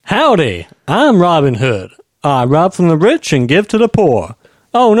Howdy, I'm Robin Hood. I rob from the rich and give to the poor.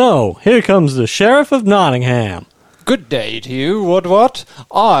 Oh no, here comes the Sheriff of Nottingham. Good day to you, what?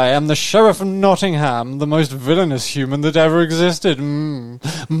 I am the Sheriff of Nottingham, the most villainous human that ever existed.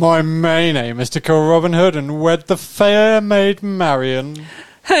 My main aim is to kill Robin Hood and wed the fair maid Marian.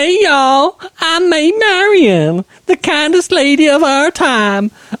 Hey y'all, I'm Maid Marian, the kindest lady of our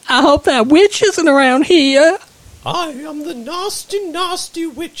time. I hope that witch isn't around here. I am the nasty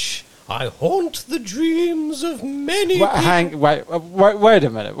witch. I haunt the dreams of many people. Wait a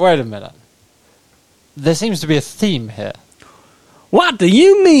minute. There seems to be a theme here. What do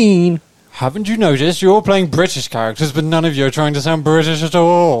you mean? Haven't you noticed you're all playing British characters, but none of you are trying to sound British at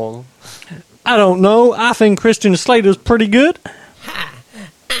all? I don't know, I think Christian Slater's pretty good. Hi,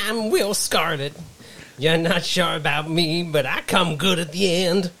 I'm Will Scarlet. You're not sure about me, but I come good at the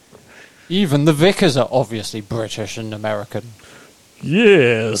end. Even the vicars are obviously British and American.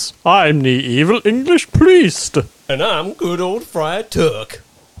 Yes, I'm the evil English priest. And I'm good old Friar Tuck.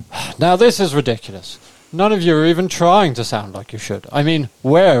 Now this is ridiculous. None of you are even trying to sound like you should. I mean,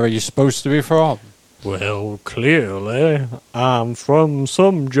 where are you supposed to be from? Well, clearly, I'm from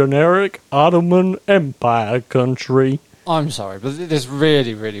some generic Ottoman Empire country. I'm sorry, but this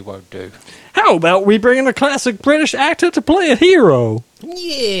really won't do. How about we bring in a classic British actor to play a hero?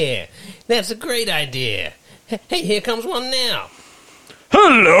 Yeah, that's a great idea. Hey, here comes one now.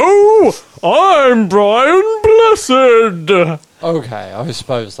 Hello, I'm Brian Blessed. Okay, I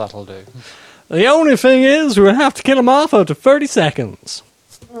suppose that'll do. The only thing is, we'll have to kill him off after 30 seconds.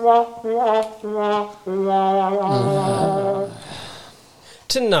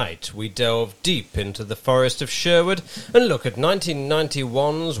 Tonight, we delve deep into the forest of Sherwood and look at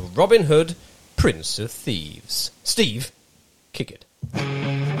 1991's Robin Hood, Prince of Thieves. Steve, kick it.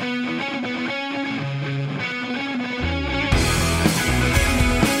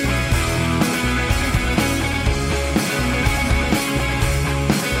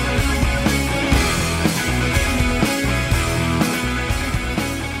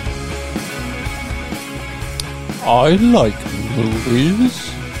 I like movies.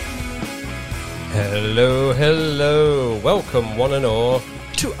 Hello. Welcome, one and all,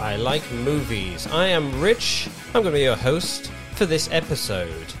 to I Like Movies. I am Rich. I'm going to be your host for this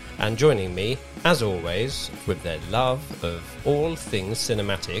episode. And joining me, as always, with their love of all things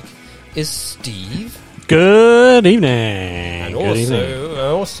cinematic, is Steve. Good evening. And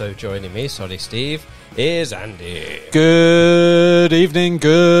also joining me, sorry Steve, is Andy. Good evening,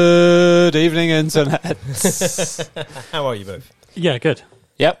 internet. How are you both? Yeah, good.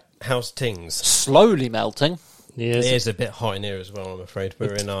 Yep. How's tings? Slowly melting. Yes. It is a bit hot in here as well, I'm afraid.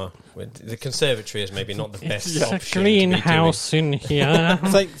 The conservatory is maybe not the best It's option. a greenhouse in here.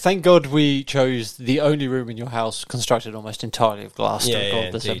 Thank God we chose the only room in your house constructed almost entirely of glass. Yeah,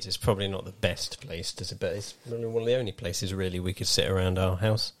 indeed. It's probably not the best place to sit, but it's one of the only places really we could sit around our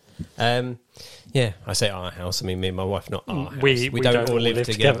house. Yeah, I say our house. I mean, me and my wife, not our house. We don't all live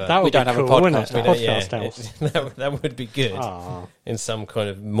together. That would We don't be have a cool, podcast wouldn't it? A podcast house. That would be good in some kind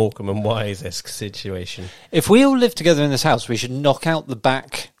of Morecambe and Wise-esque situation. If we all live together in this house, we should knock out the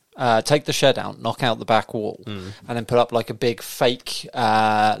back, take the shed out, knock out the back wall, and then put up like a big fake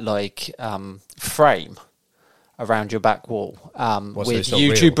frame around your back wall with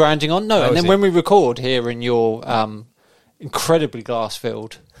YouTube real? branding on. No, and then when we record here in your incredibly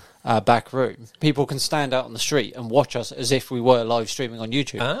glass-filled back room, people can stand out on the street and watch us as if we were live streaming on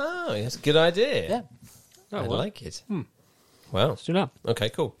YouTube. Oh, that's a good idea. Yeah. I like it. Well, Let's do that. okay,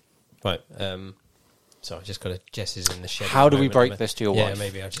 cool. Right, so I've just got Jess is in the shed. How do we break this to your wife? Yeah,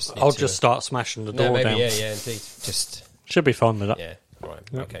 maybe I'll just start smashing the door down. Yeah, indeed. Just... Should be fun with that. Yeah, right,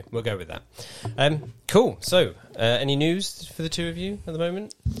 okay, we'll go with that. Cool, so, any news for the two of you at the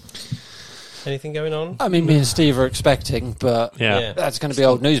moment? Anything going on? I mean, me and Steve are expecting, but Yeah. that's going to be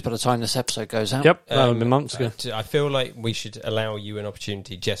old news by the time this episode goes out. Yep, that would be months ago. I feel like we should allow you an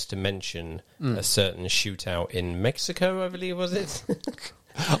opportunity just to mention a certain shootout in Mexico, I believe, was it?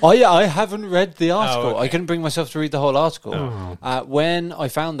 I haven't read the article. okay. I couldn't bring myself to read the whole article. Oh. When I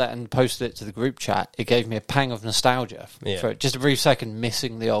found that and posted it to the group chat, it gave me a pang of nostalgia for just a brief second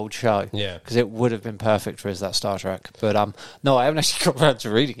missing the old show. Yeah. Because it would have been perfect for Is That Star Trek. But no, I haven't actually got around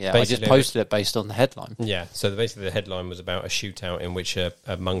to reading it. I just posted it based on the headline. Yeah, so basically the headline was about a shootout in which a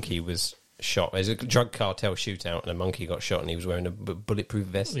monkey was shot. There's a drug cartel shootout and a monkey got shot and he was wearing a bulletproof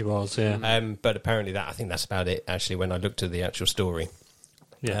vest. He was, yeah. But apparently I think that's about it, actually, when I looked at the actual story.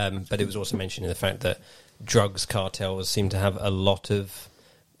 Yeah. But it was also mentioning the fact that drugs cartels seem to have a lot of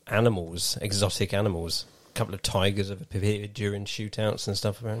animals, exotic animals. A couple of tigers have appeared during shootouts and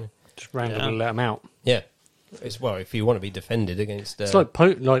stuff, apparently. Just randomly let them out. Yeah. It's, well, if you want to be defended against... It's like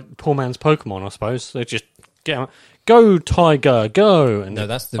poor man's Pokemon, I suppose. They just get out, go, tiger, go. And no,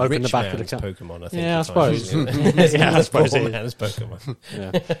 that's the open rich the back man's of the Pokemon, I think. Yeah, I suppose. Yeah, I suppose poor it is. man's Pokemon.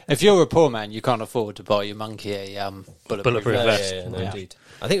 Yeah. If you're a poor man, you can't afford to buy your monkey a bulletproof Bulletproof vest. Yeah, no, Yeah. indeed.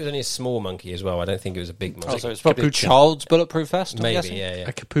 I think it was only a small monkey as well. I don't think it was a big monkey. Oh, so it's probably a Capuchin. child's bulletproof vest, I'm Maybe, guessing? yeah.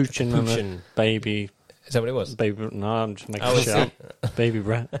 A capuchin and a Capuchin. baby... Is that what it was? No, I'm just making Oh, shit up.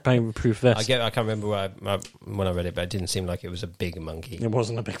 Baby-proof vest. I can't remember when I read it, but it didn't seem like it was a big monkey. It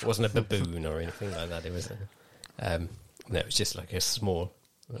wasn't a big It wasn't a baboon or anything like that. It was no, it was just like a small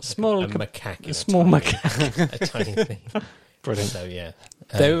macaque. A small macaque. A tiny thing. Brilliant. So, yeah.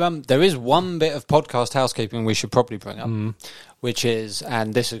 There is one bit of podcast housekeeping we should probably bring up, which is,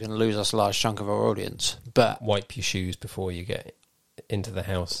 and this is going to lose us a large chunk of our audience, but... Wipe your shoes before you get into the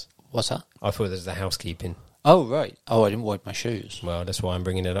house. What's that? I thought there's the housekeeping. Oh, right. Oh, I didn't wipe my shoes. Well, that's why I'm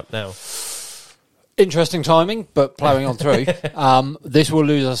bringing it up now. Interesting timing, but ploughing on through. This will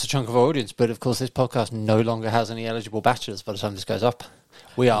lose us a chunk of our audience, but of course this podcast no longer has any eligible bachelors by the time this goes up.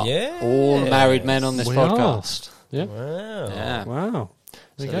 We are all married men on this We podcast. Yeah. Wow. Yeah. Wow.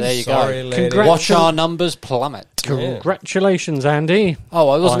 So there you Sorry, go. lady. Watch our numbers plummet. Congratulations, Andy. Oh,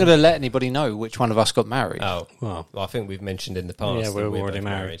 I wasn't going to let anybody know which one of us got married. Oh, Well, well, I think we've mentioned in the past Yeah, that we're we're already both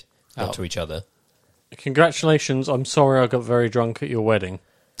married. Not Oh. to each other. congratulations. I'm sorry I got very drunk at your wedding.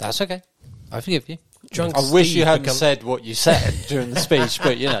 That's okay. I forgive you. Drunk I wish Steve you hadn't become- said what you said during the speech,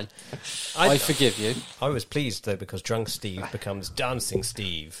 but, you know, I forgive you. I was pleased, though, because Drunk Steve becomes Dancing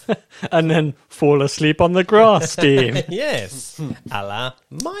Steve. And then fall asleep on the grass, Steve. Yes. A la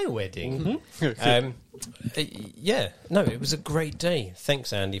my wedding. Yeah. No, it was a great day.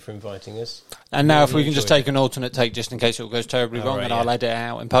 Thanks, Andy, for inviting us. And now if we Really can just enjoyed take an alternate take just in case it all goes terribly Oh, wrong, right, and I'll yeah. edit it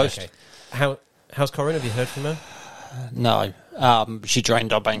out in post. Okay. How's Corinne? Have you heard from her? No. She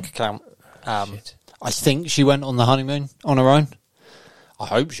drained our bank account. Shit. I think she went on the honeymoon on her own. I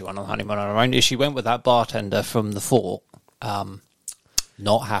hope she went on the honeymoon on her own. If she went with that bartender from the fort,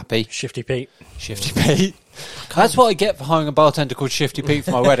 not happy. Shifty Pete. Shifty Pete. That's what I get for hiring a bartender called Shifty Pete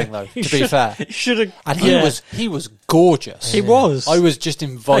for my wedding, though, to be fair. He should have. And he was gorgeous. He was. I was just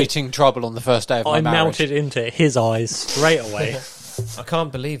inviting trouble on the first day of my I marriage. melted into his eyes straight away. I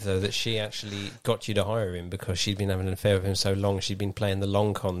can't believe, though, that she actually got you to hire him because she'd been having an affair with him so long. She'd been playing the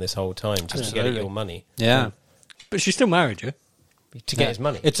long con this whole time just to get Absolutely. your money. Yeah. But she still married you. To get his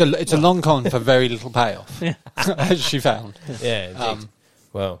money. It's a long con for very little payoff, as she found. Yeah, indeed.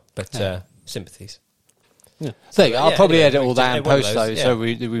 Well, but sympathies. There you go. I'll yeah, probably anyway, edit all that and one of post those, those, yeah. so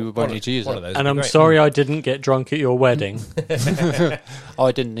we won't need to use one it. of those And would I'm be great. sorry I didn't get drunk at your wedding.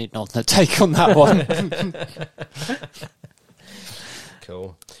 I didn't need an alternate take on that one.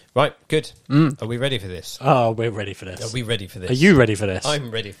 Cool. Right, good. Are we ready for this? Oh, we're ready for this. Are we ready for this? Are you ready for this?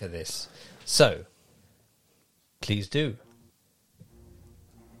 I'm ready for this. So, please do.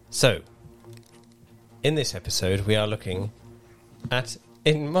 So, in this episode, we are looking at,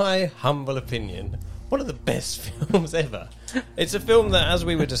 in my humble opinion, one of the best films ever. It's a film that, as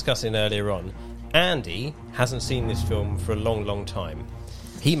we were discussing earlier on, Andy hasn't seen this film for a long, long time.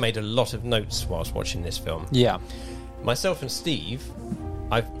 He made a lot of notes whilst watching this film. Yeah. Myself and Steve,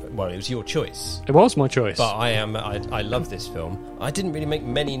 well, it was your choice. It was my choice. But I love this film. I didn't really make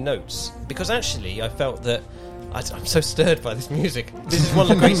many notes because actually I felt that I'm so stirred by this music. This is one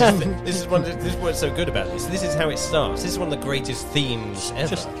of the greatest. This is what's so good about this. This is how it starts. This is one of the greatest themes ever.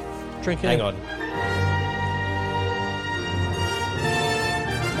 Just drink it. Hang on.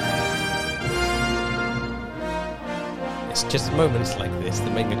 It's just moments like this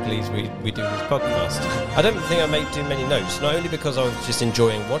that make me pleased we do this podcast. I don't think I made too many notes, not only because I was just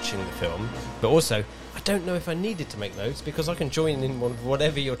enjoying watching the film, but also I don't know if I needed to make notes because I can join in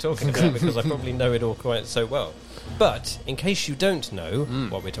whatever you're talking about because I probably know it all quite so well. But in case you don't know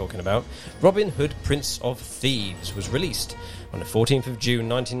what we're talking about, Robin Hood, Prince of Thieves was released on the 14th of June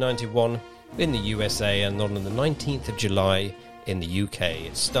 1991 in the USA and on the 19th of July in the UK.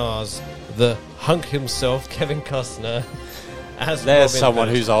 It stars the hunk himself, Kevin Costner, as There's Robin someone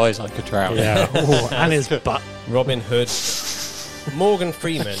Hood. whose eyes I could drown. Yeah. Ooh, and his butt. Robin Hood. Morgan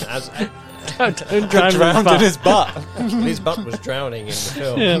Freeman as Don't drown Drowned in his butt. his butt was drowning in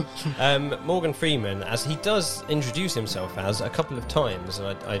the film. Morgan Freeman, as he does introduce himself as a couple of times, and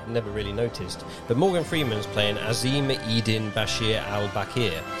I'd never really noticed. But Morgan Freeman's playing Azim Edin Bashir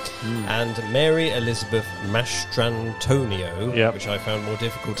al-Bakir and Mary Elizabeth Mastrantonio, which I found more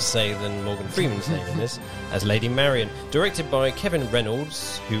difficult to say than Morgan Freeman's name in this, as Laydee Mawien. Directed by Kevin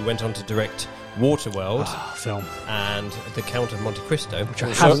Reynolds, who went on to direct Waterworld, Film. and The Count of Monte Cristo. Which I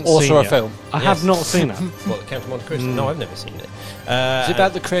haven't Also seen a yet. film. I have not seen it. What, The Count of Monte Cristo? No, I've never seen it. Is it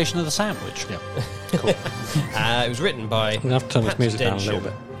about the creation of the sandwich? Yeah. It was written by. I'm going to have to turn this Pat music down a little Densham.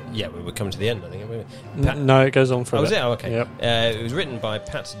 bit. Yeah, we're coming to the end, I think. No, it goes on for a Oh, bit. was it? Oh, okay. Yep. It was written by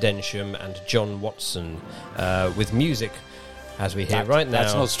Pat Densham and John Watson, with music, as we hear right now.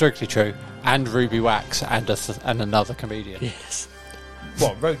 That's not strictly true. And Ruby Wax and another comedian. Yes.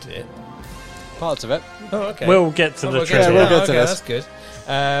 What, wrote it? Parts of it. Oh, okay. We'll get to the we'll trivia. get to we'll that. get to Okay, this. that's good.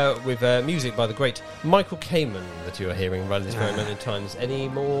 With music by the great Michael Kamen that you are hearing right at this very moment in time. Any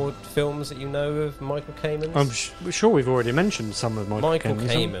more films that you know of Michael Kamen? I'm sure we've already mentioned some of Michael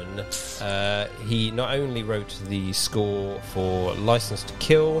Kamen, he not only wrote the score for License to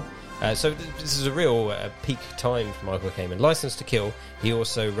Kill, so this is a real peak time for Michael Kamen. License to Kill, he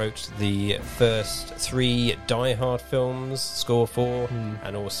also wrote the first 3 Die Hard films, score for,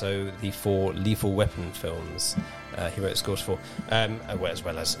 and also the 4 Lethal Weapon films. He wrote scores for, as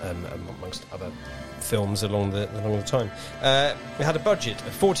well as amongst other films along the time. It had a budget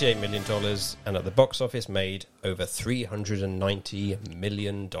of $48 million, and at the box office made over $390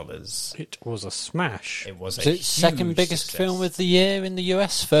 million. It was a smash. It was Is a it second huge biggest success. film of the year in the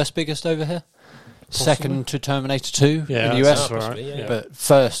US? First biggest over here? Second to Terminator 2 Yeah, in the that's US? all right. possibly, yeah. But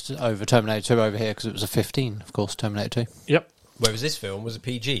first over Terminator 2 over here because it was a 15, of course, Terminator 2. Yep. Whereas this film was a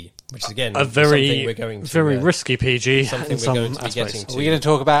PG, which is again A something very, we're going to very risky PG something in we're some going to be aspects. getting Are we going to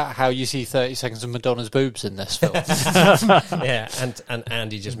talk about how you see 30 seconds of Madonna's boobs in this film? Yeah, and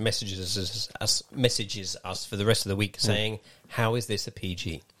Andy just messages us for the rest of the week saying, "How is this a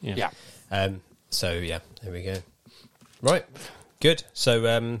PG?" Yeah. So yeah, there we go. Right, good.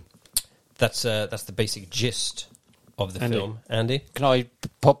 So that's the basic gist of the Andy. film. Andy, Can I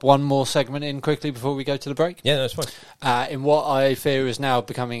pop one more segment in quickly before we go to the break? yeah, that's fine. In what I fear is now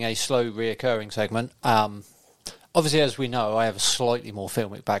becoming a slow reoccurring segment. Obviously, as we know, I have a slightly more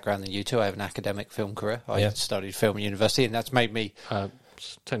filmic background than you two. I have an academic film career. I studied film at university, and that's made me...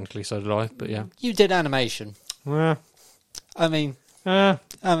 Technically, so did I, but yeah. You did animation. Well, I mean,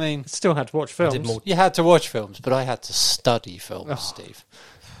 still had to watch films. did more- you had to watch films, but I had to study films, Steve.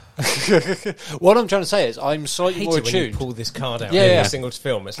 What I'm trying to say is I'm I slightly hate more it when you attuned. pull this card out Yeah, in yeah. every single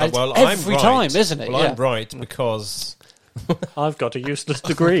film. It's like, It's well, every I'm right. time, isn't it? Well, Yeah. I'm right because I've got a useless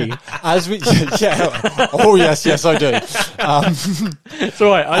degree. As we, yeah. Oh yes, I do. It's all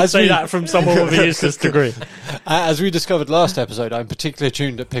right. I'd As say we- that from someone with a useless degree. As we discovered last episode, I'm particularly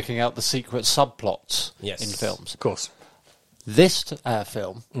attuned at picking out the secret subplots Yes. in films. Of course. This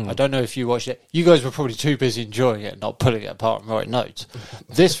film, I don't know if you watched it. You guys were probably too busy enjoying it and not pulling it apart and writing notes.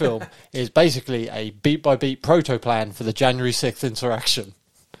 This film is basically a beat-by-beat proto-plan for the January 6th insurrection.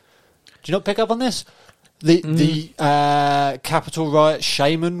 Do you not pick up on this? The Capitol riot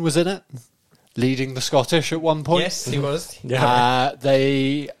shaman was in it, leading the Scottish at one point. yes, he was. Yeah.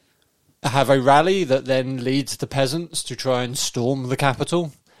 They have a rally that then leads the peasants to try and storm the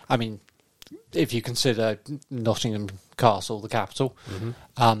capital. I mean, if you consider Nottingham Castle the capital,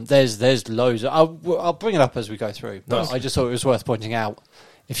 there's loads. I'll bring it up as we go through. But Nice. I just thought it was worth pointing out.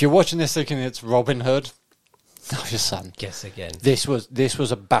 If you're watching this thinking it's Robin Hood, no, your son. Guess again. This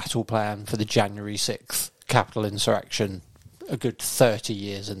was a battle plan for the January 6th Capitol insurrection. A good 30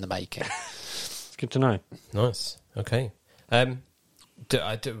 years in the making. It's good to know. Nice. Okay.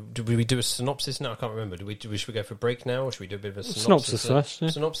 Do we do a synopsis now? I can't remember. Should we go for a break now, or should we do a bit of a synopsis? Synopsis first, yeah.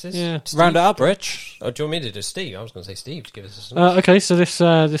 Synopsis? Yeah. Steve? Round it up, Rich. Oh, do you want me to do Steve? I was going to say Steve to give us a synopsis. Okay, so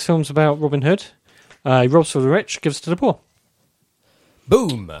this film's about Robin Hood. He robs for the rich, gives to the poor.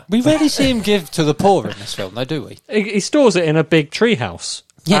 Boom! We rarely see him give to the poor in this film, though, do we? He stores it in a big tree house.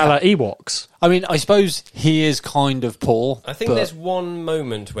 Yeah. A la Ewoks. I mean, I suppose he is kind of poor. I think but there's one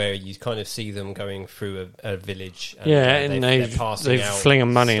moment where you kind of see them going through a village. And, Yeah, and they're passing they're out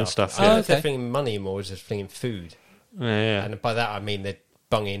flinging money and stuff, I don't yeah. know if they're Okay. flinging money more, just flinging food. Yeah. And by that I mean they're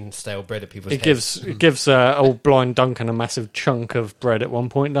bunging stale bread at people's He heads. gives old blind Duncan a massive chunk of bread at one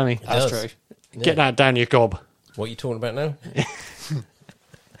point, doesn't he? That's does. true. Get that down your gob. What are you talking about now?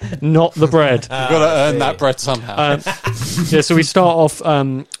 Not the bread. You've got to earn that bread somehow. Yeah, so we start off...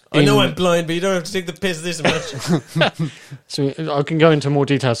 I know I'm blind, but you don't have to take the piss this much. So I can go into more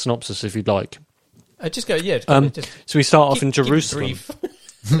detailed synopsis if you'd like. Just go, yeah. Just So we start off in keep it Jerusalem. brief.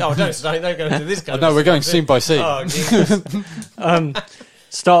 No, don't go into this kind of No, we're going stuff. scene by scene. Oh, Jesus.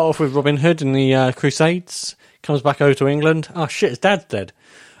 Start off with Robin Hood and the Crusades. Comes back over to England. Oh shit, his dad's dead.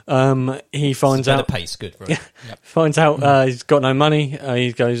 He finds Better out. pace, good. Right. Finds out he's got no money.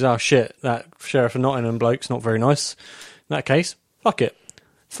 He goes, oh shit, that Sheriff of Nottingham bloke's not very nice. In that case, fuck it.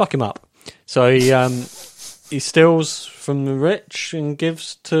 Fuck him up. So he he steals from the rich and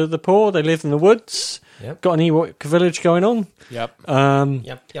gives to the poor. They live in the woods. Yep. Got an Ewok village going on. Yep.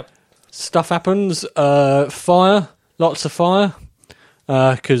 Yep. Stuff happens. Fire. Lots of fire.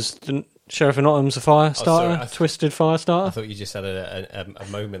 Because the Sheriff of Nottingham's a fire starter. Twisted fire I starter. thought you just had a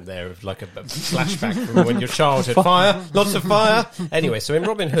moment there of like a flashback from when your childhood. Fire, lots of fire. Anyway, so in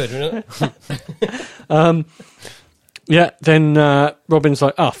Robin Hood, Yeah, then Robin's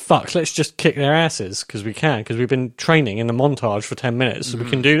like, oh, fuck, let's just kick their asses, because we've been training in the montage for 10 minutes, so we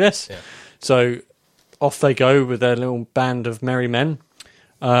can do this. Yeah. So off they go with their little band of merry men.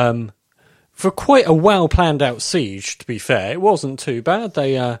 For quite a well-planned out siege, to be fair. It wasn't too bad.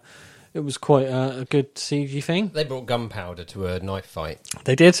 It was quite a good siegey thing. they brought gunpowder to a knife fight.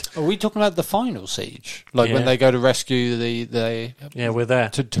 They did. Are we talking about the final siege? Like Yeah. when they go to rescue the Yeah, we're there.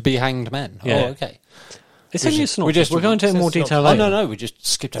 to be hanged men? Yeah. Oh, okay. It's only a synopsis. We're going to it's in a more detail Oh, later. no, we just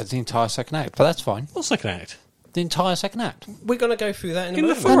skipped over the entire second act, but that's fine. What's second act? The entire second act. We're going to go through that in a In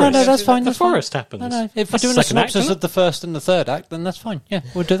the moment. forest. No, that's fine. The That's fine. forest happens. No, if we're That's doing the a second act, synopsis isn't of the first and the third act, then that's fine. Yeah,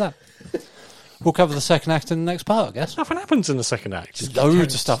 we'll do that. We'll cover the second act in the next part, I guess. Nothing happens in the second act.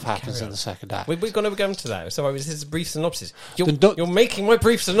 Loads of stuff happens in the second act. We're going to go into that. So this is a brief synopsis. You're, The doc- you're making my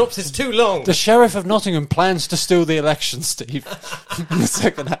brief synopsis too long. The Sheriff of Nottingham plans to steal the election, Steve, in the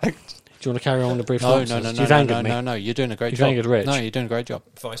second act. Do you want to carry on with the brief No, synopsis? You've angered me. no. You're doing a great You've job. angered Rich. No, you're doing a great job.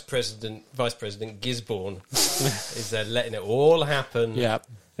 Vice President Gisborne is letting it all happen. Yeah.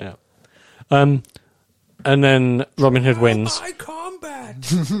 Yeah. And then Robin Hood wins. By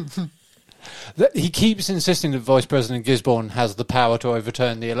combat. He keeps insisting that Vice President Gisborne has the power to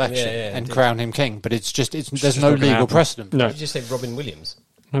overturn the election and indeed. crown him king, but there's just no not gonna legal happen. precedent. No. Did you just say Robin Williams?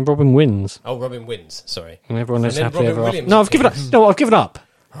 And Robin wins. Oh, Robin wins. Sorry. And everyone is And then happily Robin ever after. Williams No, I've given up. No, I've given up.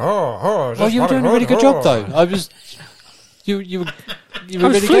 Oh, you were doing a really good job, though. I was. You were I was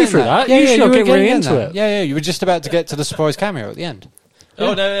really flew getting through that. Yeah, Usually you I were get really getting into that. it. Yeah, you were just about to get to the surprise cameo at the end.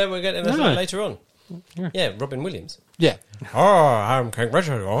 Oh, no, we're getting to No. that later on. Yeah, Robin Williams. Yeah. Oh, I'm King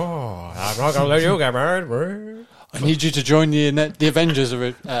Richard. Oh, I'm not going to let you get married. I need you to join the Avengers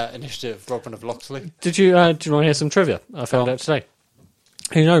initiative, Robin of Locksley. Do you want to hear some trivia? I found out today.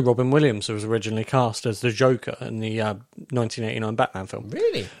 You know, Robin Williams was originally cast as the Joker in the 1989 Batman film.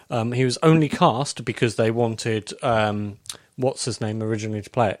 Really? He was only cast because they wanted what's his name originally to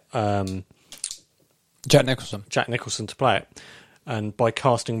play it. Jack Nicholson. Jack Nicholson to play it. And by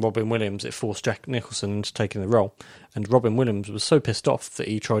casting Robin Williams, it forced Jack Nicholson into taking the role. And Robin Williams was so pissed off that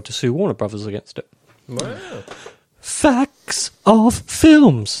he tried to sue Warner Brothers against it. Wow. Facts of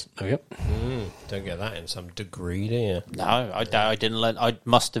films. Oh, yep. Don't get that in some degree, do you? No, I didn't let. I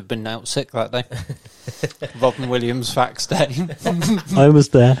must have been out sick that day. Robin Williams Facts Day. I was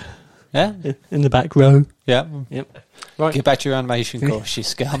there Yeah, in the back row. yeah. Yep. Right. Get back to your animation course, you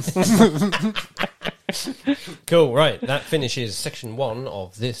scum. Cool, right. That finishes section 1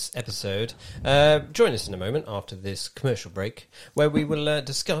 of this episode. Join us in a moment after this commercial break, where we will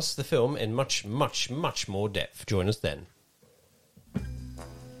discuss the film in much, much, much more depth. Join us then.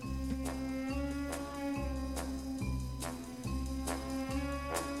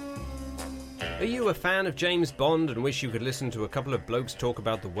 Are you a fan of James Bond and wish you could listen to a couple of blokes talk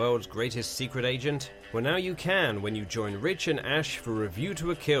about the world's greatest secret agent? Well, now you can when you join Rich and Ash for Review to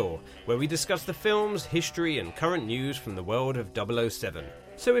a Kill, where we discuss the films, history and current news from the world of 007.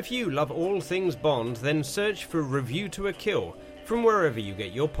 So if you love all things Bond, then search for Review to a Kill from wherever you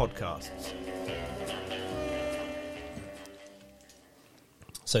get your podcasts.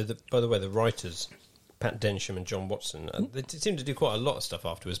 So, by the way, the writers, Pat Densham and John Watson, they seem to do quite a lot of stuff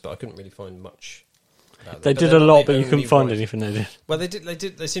afterwards, but I couldn't really find much about them. They But did they're a not lot, the but you only couldn't find writers. anything they did. Well,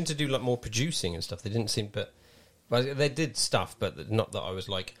 they seem to do like more producing and stuff. They didn't seem, well, they did stuff, but not that I was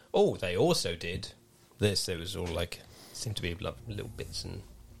like, oh, they also did this. It was all like, seemed to be like little bits and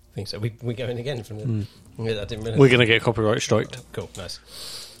things. So we going again from the. Yeah, I didn't realize. We're going to get copyright striked. Cool, nice.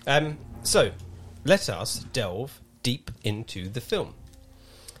 So let us delve deep into the film.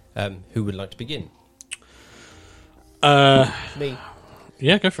 Who would like to begin? Me.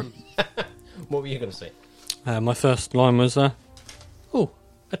 Yeah, go for it. What were you going to say? My first line was, a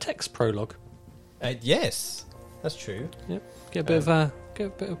text prologue. Yes, that's true. Yep. Get a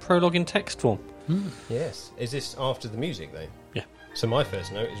bit of prologue in text form. Yes. Is this after the music, though? Yeah. So my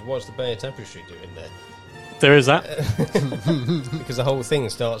first note is, what's the Bay of Tapestry doing there? There is that. Because the whole thing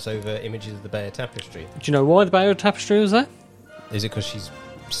starts over images of the Bay of Tapestry. Do you know why the Bay of Tapestry was there? Is it because she's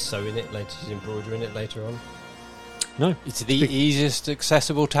sewing it later, she's embroidering it later on? No. It's the easiest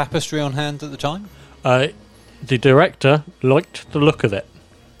accessible tapestry on hand at the time. The director liked the look of it.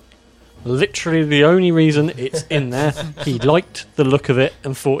 Literally the only reason it's in there, he liked the look of it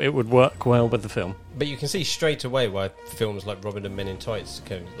and thought it would work well with the film. But you can see straight away why films like Robin and Men in Tights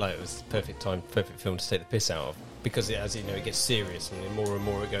it was the perfect film to take the piss out of, because as you know, it gets serious, and the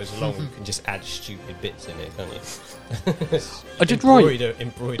more it goes along, you can just add stupid bits in it, can't you? I did write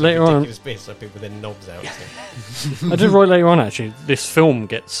embroider later ridiculous bits like people with their knobs out. I did write later on, actually, this film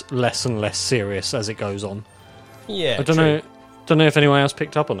gets less and less serious as it goes on. Yeah, I don't know if anyone else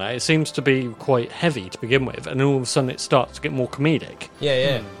picked up on that. It seems to be quite heavy to begin with, and all of a sudden it starts to get more comedic.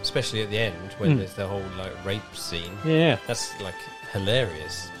 Yeah. Especially at the end when there's the whole rape scene. Yeah. That's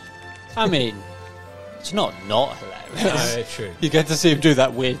hilarious. I mean, it's not hilarious. No, true. You get to see him do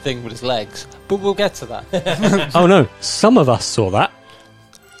that weird thing with his legs, but we'll get to that. Oh no, some of us saw that.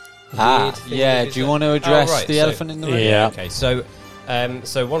 Do you want to address the elephant in the room? Yeah. Okay, so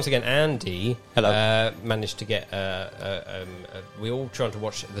once again, Andy Hello. managed to get. We all trying to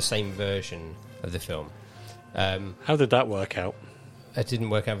watch the same version of the film. How did that work out? It didn't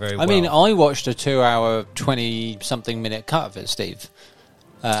work out very well. I mean, I watched a 2-hour, 20-something minute cut of it, Steve.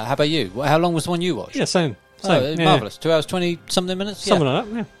 How about you? How long was the one you watched? Yeah, same. Oh, marvellous. 2 hours, 20-something minutes? Something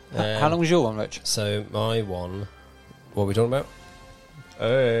like that, yeah. How long was your one, Rich? So my one. What are we talking about?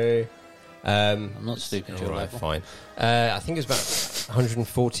 Hey. I'm not stupid. All right, fine. I think it was about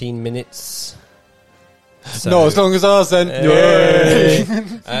 114 minutes. So, Not as long as ours, then.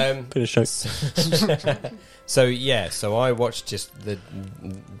 Bit of show. So I watched just the.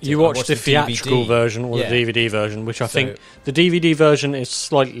 You watched the theatrical DVD. version or Yeah. the DVD version, which I think the DVD version is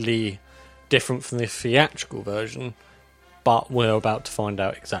slightly different from the theatrical version, but we're about to find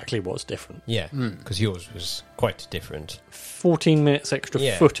out exactly what's different. Yeah, because yours was quite different. 14 minutes extra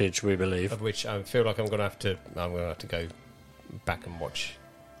footage, we believe. Of which I feel like I'm going to have to go back and watch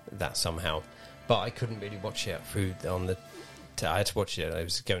that somehow. But I couldn't really watch it through on the. I had to watch it. It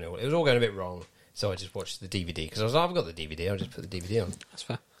was all going a bit wrong. So I just watched the DVD because I was like, I've got the DVD. I'll just put the DVD on. That's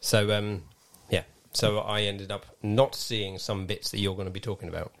fair. So so I ended up not seeing some bits that you're going to be talking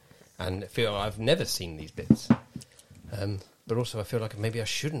about, and I feel I've never seen these bits. But also I feel like maybe I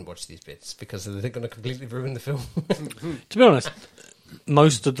shouldn't watch these bits because they're going to completely ruin the film. To be honest,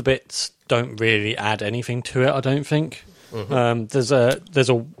 most of the bits don't really add anything to it, I don't think. Mm-hmm. There's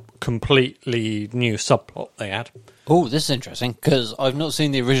a completely new subplot they add. Oh, this is interesting, because I've not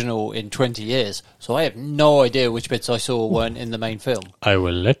seen the original in 20 years, so I have no idea which bits I saw weren't in the main film. I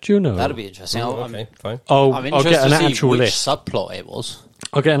will let you know. That'll be interesting. Okay, fine. I'll I'm get interested an to see actual which list. subplot it was.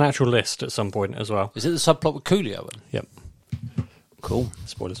 I'll get an actual list at some point as well. Is it the subplot with Coolio? Yep. Cool.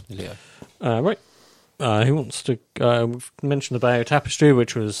 Spoilers. Leo. Right. Who wants to... we've mentioned the Bayeux Tapestry,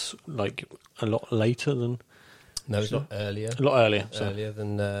 which was like a lot later than... No, it's not earlier. A lot earlier. So. Earlier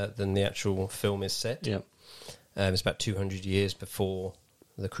than the actual film is set. Yeah. It's about 200 years before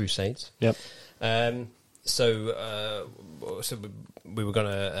the Crusades. Yep. So we were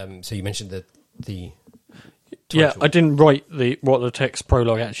gonna. So you mentioned the. Yeah, title. I didn't write what the text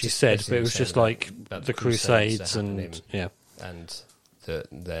prologue actually Just said, basically but it was saying just about- like about the Crusades and happening and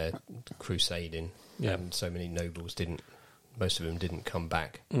their crusading. Yeah. And so many nobles didn't. Most of them didn't come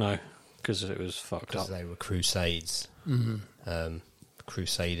back no, because it was fucked because up. they were crusades.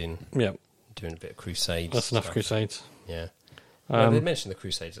 Crusading, Yeah, doing a bit of crusades. that's enough stuff. Crusades. Yeah. Well, they mentioned the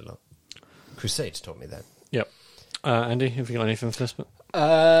Crusades a lot. Crusades taught me that. Yep. Andy, have you got anything for this bit?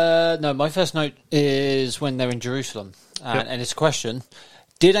 No, my first note is when they're in Jerusalem, and it's a question: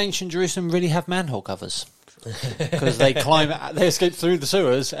 did ancient Jerusalem really have manhole covers? Because they escape through the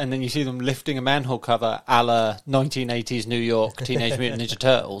sewers, and then you see them lifting a manhole cover, a la 1980s New York Teenage Mutant Ninja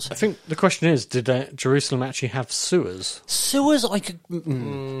Turtles. I think the question is, did Jerusalem actually have sewers? Sewers, I could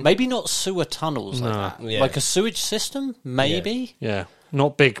maybe not sewer tunnels like that, Yeah. like a sewage system, maybe. Yeah,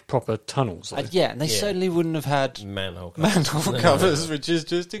 not big proper tunnels. Though. And they certainly wouldn't have had Manhole manhole covers, which is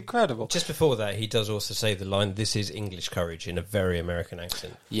just incredible. Just before that, he does also say the line, "This is English courage," in a very American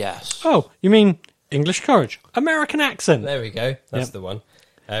accent. Yes. Oh, you mean English courage, American accent? There we go. That's Yep. the one.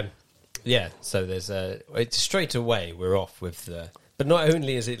 So there's it's straight away we're off with the. But not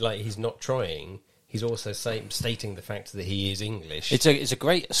only is it like he's not trying, he's also stating the fact that he is English. It's a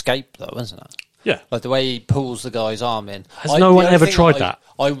great escape, though, isn't it? Yeah. Like the way he pulls the guy's arm in. Has no one the only ever thing tried that?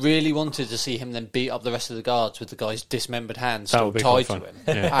 I really wanted to see him then beat up the rest of the guards with the guy's dismembered hands That still would be tied quite to him,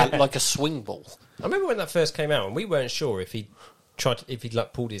 fun. Yeah. like a swing ball. I remember when that first came out, and we weren't sure if he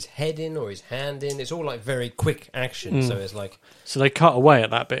like pulled his head in or his hand in. It's all like very quick action, so it's like. So they cut away at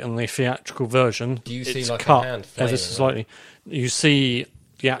that bit in the theatrical version. Do you see It's like a cut hand ever flailing, so slightly? You see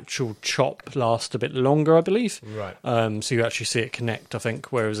the actual chop last a bit longer, I believe. Right. So you actually see it connect, I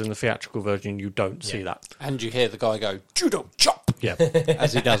think, whereas in the theatrical version you don't see that. And you hear the guy go, judo chop, Yeah.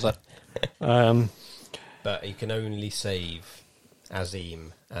 as he does it. But he can only save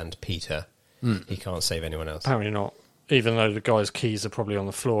Azim and Peter he can't save anyone else. Apparently not. Even though the guy's keys are probably on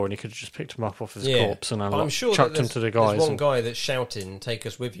the floor and he could have just picked them up off his corpse and But I'm sure chucked them to the guys. There's one guy that's shouting, "Take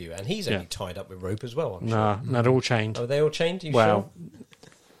us with you," and he's only tied up with rope as well. I'm Nah, they're all chained. sure. Are they all chained? You Well,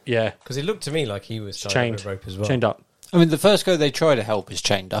 yeah, Because it looked to me like he was tied chained. up with rope as well. Chained up. I mean, the first guy they try to help is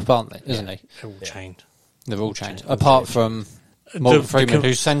chained up, aren't they? Isn't he? They're all chained. They're all chained. Apart from Morgan Freeman,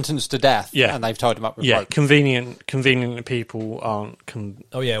 who's sentenced to death, Yeah. and they've tied him up with Yeah, rope. convenient people aren't. All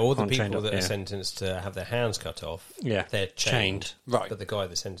the aren't chained people up, that are yeah. sentenced to have their hands cut off, Yeah, they're chained. Right. But the guy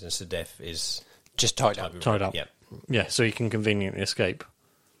that's sentenced to death is Just tied up. with Tied rope. up. Yeah. Yeah, so you can conveniently escape.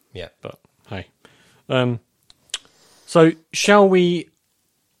 Yeah. But hey, so shall we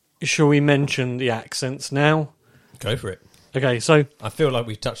mention the accents now? Go for it. Okay, so I feel like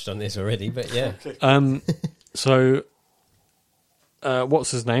we've touched on this already, but yeah. so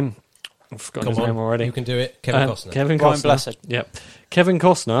what's his name? I've forgotten his name already. You can do it. Kevin Costner. Kevin Ryan Costner. Blessed. Yep. Kevin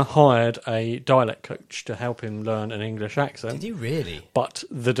Costner hired a dialect coach to help him learn an English accent. Did you really? But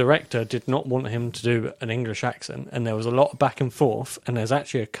the director did not want him to do an English accent, and there was a lot of back and forth, and there's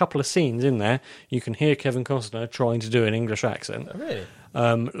actually a couple of scenes in there you can hear Kevin Costner trying to do an English accent. Oh,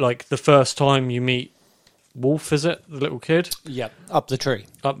 really? Like the first time you meet Wolf, is it? The little kid? Yep, up the tree.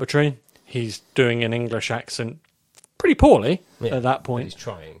 Up the tree. He's doing an English accent pretty poorly Yeah, at that but point. he's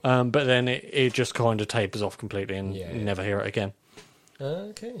trying. But then it just kind of tapers off completely and Yeah, you yeah. never hear it again.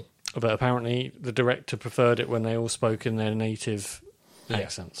 Okay. But apparently the director preferred it when they all spoke in their native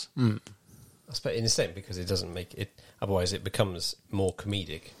accents. I suppose in a sense because it doesn't make it. Otherwise, it becomes more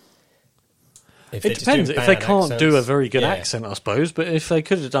comedic. If they're It just depends. doing If they bad can't do a accents, very good yeah. accent, I suppose. But if they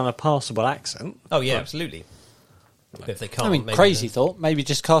could have done a passable accent. Oh yeah, absolutely. But if they can't, I mean, maybe crazy thought. Maybe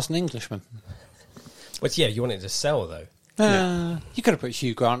just cast an Englishman. Well, yeah, you want it to sell though. You could have put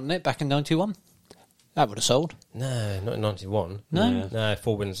Hugh Grant in it back in '91. That would have sold. No, not in '91. No? No.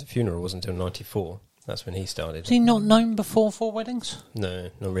 Four Weddings and a Funeral wasn't until '94. That's when he started. Was he not known before Four Weddings? No,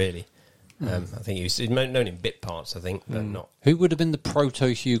 not really. I think he's known in bit parts. I think, but not. Who would have been the proto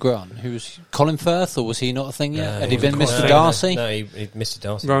Hugh Grant? Who was Colin Firth, or was he not a thing yet? Had he was been quite- Mr. Darcy? No, he Mr.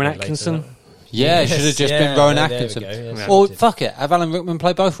 Darcy. Rowan a bit later, Atkinson? no. Yeah, it should have just been Rowan there we Atkinson. go, yes, Or sorted. fuck it, have Alan Rickman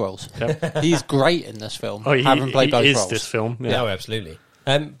play both roles. Yep. He's great in this film. Oh, have him play both is roles. this film. Yeah, Yeah. oh, absolutely.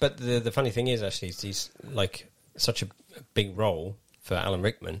 But the funny thing is, actually, he's like such a big role for Alan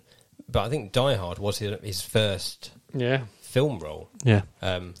Rickman. But I think Die Hard was his first Yeah. film role. Yeah.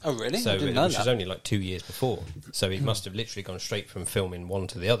 Oh, really? So I didn't know which was that. only like 2 years before. So he must have literally gone straight from filming one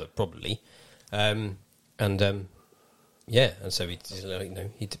to the other, probably. And so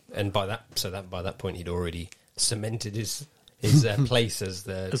and by that point he'd already cemented his place as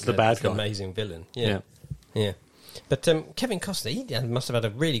the bad guy. amazing villain. Yeah. But Kevin Costner, he must have had a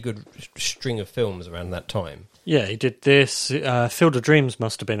really good string of films around that time. Yeah, he did this. Field of Dreams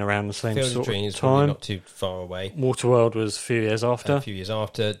must have been around the same Field of sort Dreams, of probably time. not too far away. Waterworld was a few years after. A few years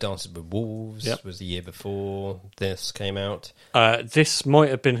after, Dances with Wolves was the year before this came out. This might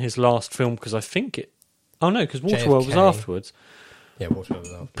have been his last film because I think it... Oh no, because Waterworld was JFK. afterwards. Yeah, Waterworld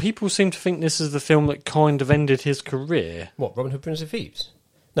was after. People seem to think this is the film that kind of ended his career. What, Robin Hood, Prince of Thieves?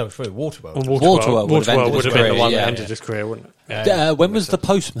 No, it's probably Waterworld. Well, Waterworld would have ended would his have been the career, one yeah. that ended his career, wouldn't it? When was The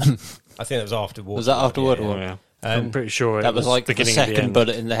Postman? I think that was after Waterworld. Was that after Waterworld? Yeah. I'm pretty sure That was like the beginning of the second end.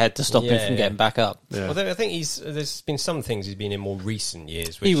 bullet in the head to stop him from getting back up. Yeah. Although I think there's been some things he's been in more recent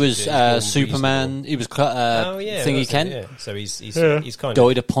years. Which He was is more Superman. reasonable. He was that's Thingy it, Kent. yeah. So he's kind of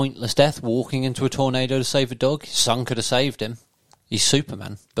Died a pointless death walking into a tornado to save a dog. His son could have saved him. He's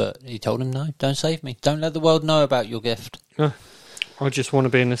Superman, but he told him, no, don't save me. Don't let the world know about your gift. I just want to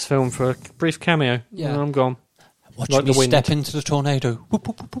be in this film for a brief cameo. Yeah. And I'm gone. Watch Like me the wind. step into the tornado. Whoop,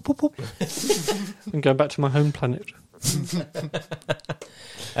 whoop, whoop, whoop, whoop. And go back to my home planet.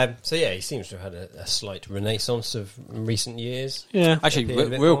 so yeah, he seems to have had a slight renaissance of recent years. Yeah. Actually, Appeared a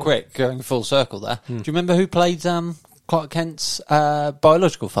bit real more. quick, going full circle there. Do you remember who played Clark Kent's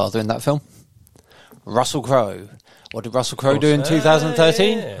biological father in that film? Russell Crowe. What did Russell Crowe do in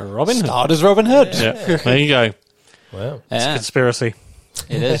 2013? Yeah. Robin Hood. Starred as Robin Hood. Yeah. There you go. Wow. Yeah, Conspiracy.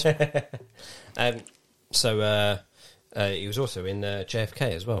 it is. He was also in JFK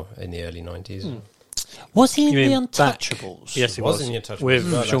as well in the early 90s. Was he in You The mean back- Untouchables? Yes, he was. in The Untouchables With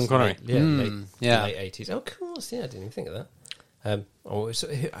as well. Sean That's Connery. Late 80s. Oh, of course, yeah, I didn't even think of that. So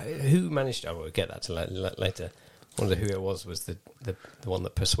who managed... Oh, we'll get that to later. I wonder who it was the one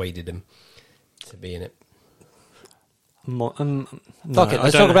that persuaded him to be in it. Fuck it, I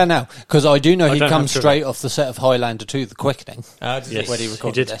let's don't talk about it now. Because I do know I he don't comes have to- straight off the set of Highlander 2, The Quickening, Yes. where he he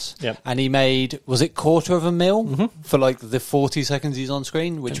recorded did. this. Yep. And he made, was it $250,000 for like the 40 seconds he's on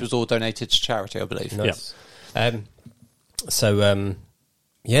screen, which was all donated to charity, I believe. Nice.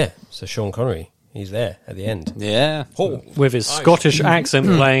 Yeah, so Sean Connery, he's there at the end. Yeah. Oh, With his Scottish accent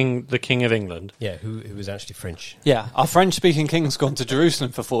playing the King of England. yeah, who was actually French. Yeah, our French-speaking king's gone to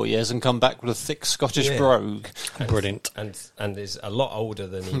Jerusalem for 4 years and come back with a thick Scottish brogue. Brilliant. And is a lot older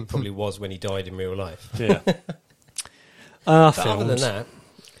than he probably was when he died in real life. Yeah. But other than that,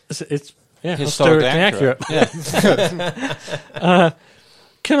 It's Historically historically accurate. Yeah.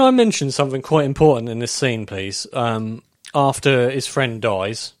 Can I mention something quite important in this scene, please? After his friend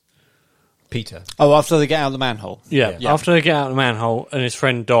dies. Peter Oh, after they get out of the manhole. Yeah, Yeah. after they get out of the manhole and his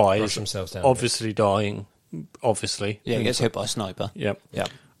friend dies, rushed themselves down. obviously dying, obviously. Yeah, he gets hit by a sniper. Yep.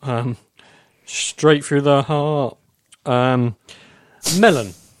 Yeah. Straight through the heart.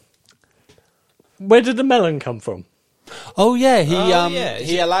 Melon. Where did the melon come from? Oh yeah, Is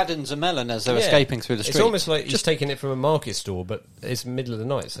he it- Aladdin's a melon as they're Yeah. escaping through the street. It's almost like he's taking it from a market store, but it's middle of the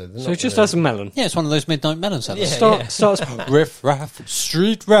night, so So he just has a melon. Yeah, it's one of those midnight melon sellers. Yeah. Starts Riff raff,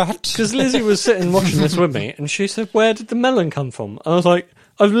 street rat. because Lizzie was sitting watching this with me, and she said, "Where did the melon come from?" I was like,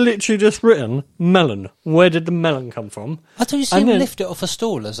 "I've literally just written melon. Where did the melon come from?" I thought you see And him then- lift it off a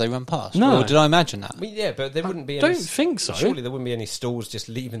stall as they run past. No. Or did I imagine that? Well, yeah, but there wouldn't be don't any... think so. Surely there wouldn't be any stalls just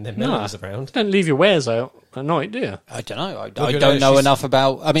leaving their Nah. melons around. Don't leave your wares out at night, do you? I don't know. I you don't know, know she's- enough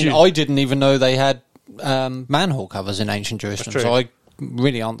about. I mean, Dude. I didn't even know they had manhole covers in ancient Jerusalem, That's so true. I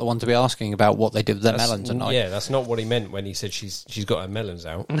really aren't the one to be asking about what they did with their melons at night. Yeah, that's not what he meant when he said she's got her melons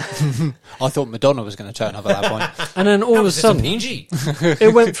out. I thought Madonna was going to turn up at that point. And then all of a Is this sudden, PG?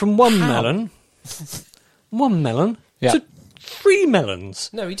 it went from one melon Yeah. to 3 melons.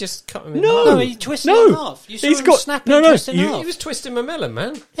 No, he just cut him in No, half. No, he twisted no. it in half. You saw He's him got- snap no, it, no, twist it in you- half. He was twisting my melon,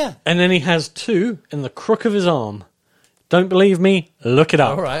 man. Yeah. And then he has 2 in the crook of his arm. Don't believe me? Look it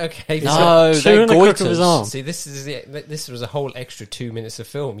up. All right, okay. He's No, got 2 they're in the crook of his goiters. arm. See, this was a whole extra 2 minutes of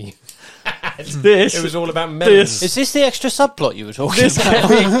film. This, It was all about melons. Is this the extra subplot you were talking this about?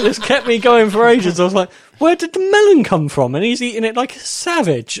 this kept me going for ages. I was like, where did the melon come from? And he's eating it like a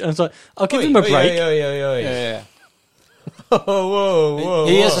savage. And I was like, I'll give him a break. Yeah. Whoa.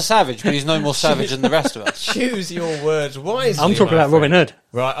 He is a savage, but he's no more savage than the rest of us. Choose your words wisely. I'm talking my about Robin friend. Hood.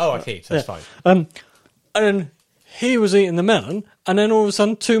 Right, oh, okay, so that's fine. And he was eating the melon, and then all of a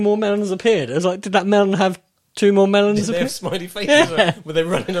sudden 2 more melons appeared. I was like, did that melon have 2 more melons Did they appear? have smiley faces? Yeah. Or were they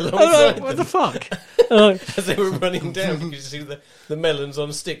running I was alongside like, what them the fuck? I was like, as they were running down? You could see the melons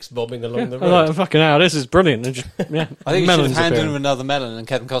on sticks bobbing along the I was road. like, fucking hell, this is brilliant. And just, yeah, I think you should melons have handed appearing. him another melon, and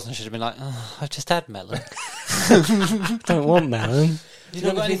Kevin Costner should have been like, oh, I've just had melon. Don't want melon. You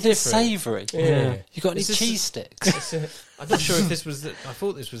not got anything anything different? savoury? Yeah. You got any Is this- cheese sticks? I'm not sure if this was I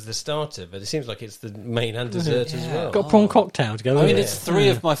thought this was the starter, but it seems like it's the main and dessert as well. Got a prawn cocktail to go I with mean, it. it's 3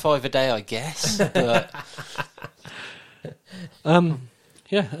 of my 5 a day, I guess. But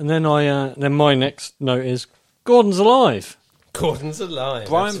Yeah, and then then my next note is Gordon's alive. Gordon's alive.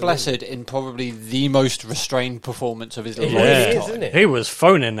 Brian absolutely. Blessed in probably the most restrained performance of his life. Yeah, it is, isn't it? He was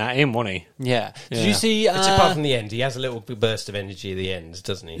phoning that in, wasn't he? Yeah. Did Yeah. you see? It's apart from the end, he has a little burst of energy at the end,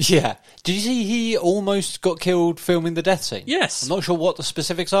 doesn't he? Yeah. Did you see he almost got killed filming the death scene? Yes. I'm not sure what the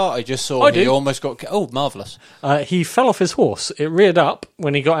specifics are. I just saw I he do. almost got. Oh, marvellous. He fell off his horse. It reared up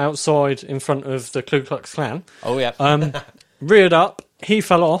when he got outside in front of the Ku Klux Klan. Oh yeah. Reared up. He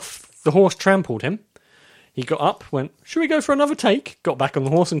fell off. The horse trampled him. He got up, went, should we go for another take? Got back on the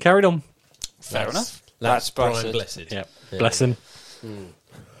horse and carried on. Fair enough. That's Brian Blessed. Blessed. Yeah, bless him.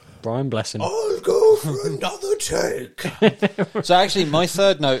 Brian, bless him. I'll go for another take. So actually, my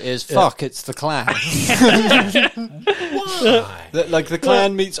third note is fuck. It's the clan. Why? Like the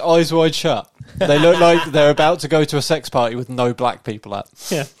clan meets Eyes Wide Shut. They look like they're about to go to a sex party with no black people at.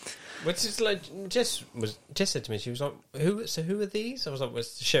 Yeah. Which is like Jess said to me, she was like, "Who are these?" I was like, "Well,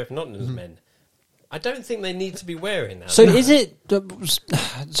 it's the Sheriff of Nottingham's men." I don't think they need to be wearing that. So is it?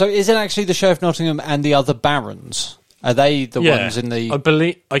 So is it actually the Sheriff of Nottingham and the other barons? Are they the ones in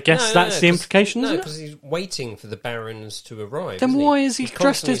the? I guess that's the implication, No, isn't it? because he's waiting for the barons to arrive. Then isn't why is he He's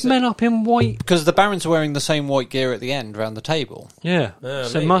dressed his constantly men up in white? Because the barons are wearing the same white gear at the end around the table. Yeah, so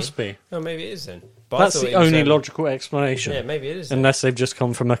maybe. it must be. Oh, maybe it is then. But I That's thought the it was, only logical explanation. Yeah, maybe it is. Then. Unless they've just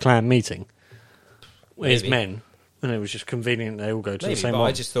come from a clan meeting. His Maybe. men. And it was just convenient they all go to Maybe, the same but one.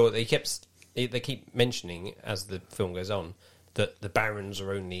 I just thought they keep mentioning as the film goes on that the barons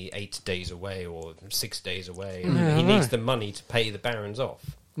are only 8 days away or 6 days away, and Yeah, he I needs know. the money to pay the barons off.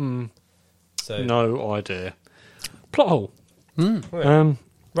 So No idea. Plot hole. right,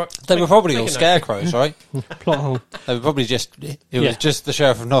 They were probably make all a note. scarecrows, right? Plot hole. They were probably just. It was Yeah. just the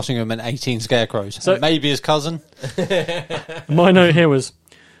Sheriff of Nottingham and 18 scarecrows. So- Maybe his cousin. My note here was,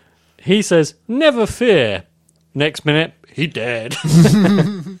 he says, never fear. Next minute, he dead.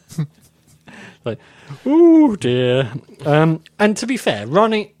 Like, oh dear. And to be fair,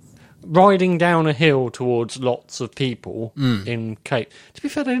 riding down a hill towards lots of people in Cape. To be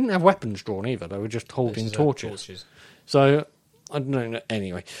fair, they didn't have weapons drawn either. They were just holding torches. So I don't know.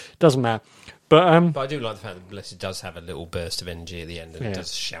 Anyway, doesn't matter. But I do like the fact that Blessed does have a little burst of energy at the end and it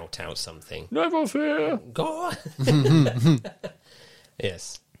does shout out something. Never fear. Go on.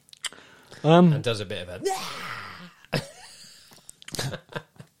 Yes. And does a bit of a...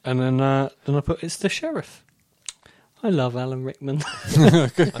 And then I put, it's the sheriff. I love Alan Rickman. I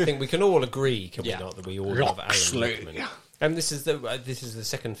think we can all agree, can we not, that we all love Alan Rickman. And this is the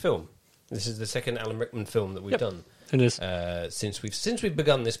second film. This is the second Alan Rickman film that we've done. It is. Since we've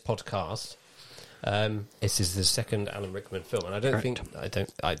begun this podcast. This is the second Alan Rickman film, and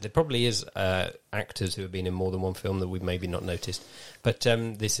there probably is actors who have been in more than one film that we've maybe not noticed, but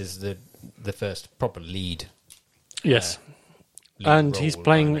this is the first proper lead. Yes, and he's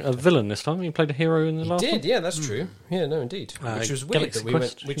playing a villain this time. He played a hero in the last one. Yeah, that's true. Yeah, no, indeed. Which was weird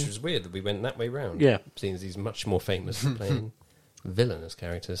that we went that way round. Yeah, seeing as he's much more famous for playing villainous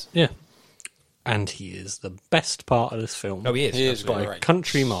characters. Yeah. And he is the best part of this film. Oh, he is. He is by great. a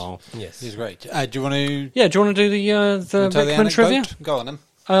country mile. Yes, he's great. Do you want to? Yeah, do you want to do the Rickman trivia? Go on,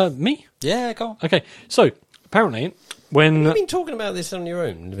 then. Me? Yeah, go on. Okay, so apparently when you've been talking about this on your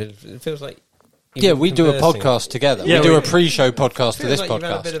own, it feels like. Yeah, we do a podcast together. Yeah, we do a pre-show podcast for this like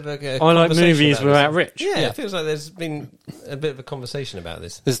podcast. You've had a bit of I like movies without Rich. Yeah, it feels like there's been a bit of a conversation about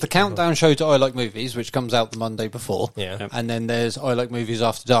this. There's the countdown show to I Like Movies, which comes out the Monday before. Yeah. And then there's I Like Movies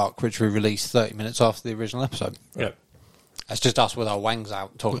After Dark, which we release 30 minutes after the original episode. Yeah. It's just us with our wangs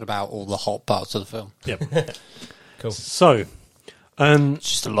out talking about all the hot parts of the film. Yep. Cool. So, It's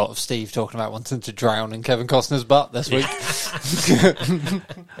just a lot of Steve talking about wanting to drown in Kevin Costner's butt this week.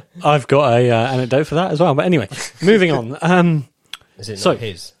 I've got a anecdote for that as well. But anyway, moving on. Is it so- not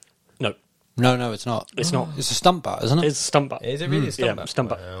his? No, No, it's not. it's not. It's a stunt butt, isn't it? It's a stunt butt. Is it really a stunt Yeah, stunt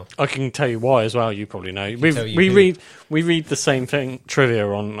butt. Wow. I can tell you why as well. You probably know. We read the same thing trivia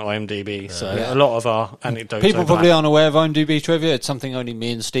on IMDb. So Yeah. a lot of our anecdotes. People overlap. probably aren't aware of IMDb trivia. It's something only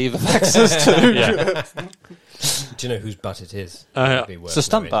me and Steve have access to. Yeah. Do you know whose butt it is? It's a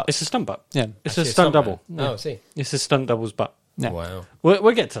stunt butt. It's a stunt butt. Yeah. It's Actually, a stunt man. double. Oh, I see. It's a stunt double's butt. Yeah. Wow.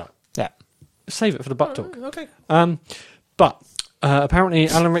 We'll get to that. Yeah. Save it for the butt talk. Okay. But apparently,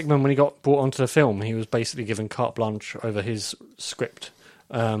 Alan Rickman, when he got brought onto the film, he was basically given carte blanche over his script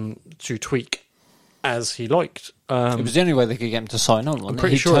to tweak as he liked. It was the only way they could get him to sign on. Wasn't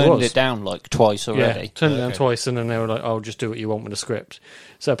pretty he sure it turned was. it down like twice already. Yeah, turned it down twice, and then they were like, "Oh, just do what you want with the script."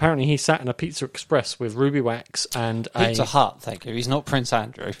 So apparently, he sat in a Pizza Express with Ruby Wax and Pizza Hut, thank you. He's not Prince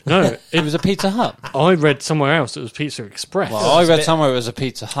Andrew. No, It was a Pizza Hut. I read somewhere else it was Pizza Express. Well, I read somewhere it was a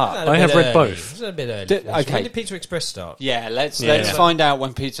Pizza Hut. I have read both. It's a bit early. Okay. When did Pizza Express start? Yeah, let's Yeah. find out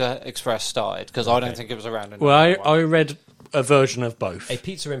when Pizza Express started, because I don't think it was around. Well, I read a version of both. A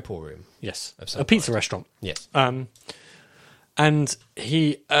pizza emporium. Yes, Of some a pizza kind. restaurant. Yes. And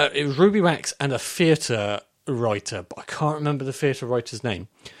it was Ruby Wax and a theatre writer, but I can't remember the theatre writer's name.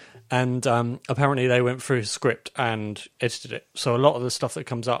 And apparently they went through his script and edited it. So a lot of the stuff that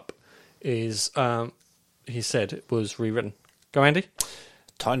comes up is, he said, it was rewritten. Go, Andy.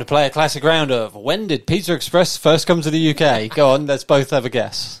 Time to play a classic round of when did Pizza Express first come to the UK? Go on, let's both have a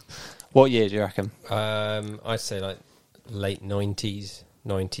guess. What year do you reckon? I'd say like late 90s,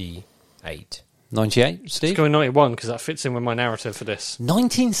 98. 98, Steve? Let's go in 91 because that fits in with my narrative for this.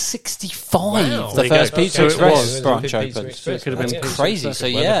 1965, Wow. the There you first go. Pizza So it Express was. branch Pizza opened. Express. So it could have been Yeah. Pizza Crazy. Express. So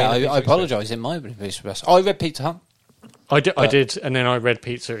Might have been yeah, a Pizza I Express. apologise. It might have been Pizza Express. I read Pizza Hut. I did, and then I read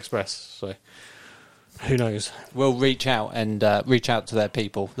Pizza Express. So who knows? We'll reach out and reach out to their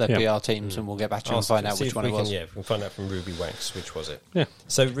people, their Yeah. PR teams, and we'll get back to you and find out See which if one we it can, was. yeah, we can find out from Ruby Wax which was it. Yeah.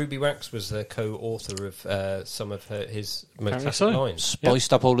 So Ruby Wax was the co-author of some of his most Apparently classic so. lines.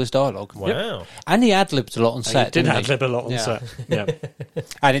 Spiced up all his dialogue. Wow. And he ad-libbed a lot on set, He did didn't he? ad-lib a lot on Yeah. set. Yeah.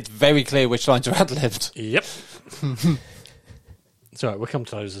 And it's very clear which lines are ad-libbed. Yep. It's all right, we'll come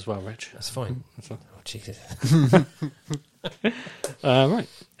to those as well, Rich. That's fine. That's fine. Oh, Jesus. Right.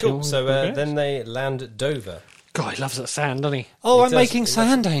 Cool. So then they land at Dover. God, he loves that sand, doesn't he? Oh, He I'm does- making he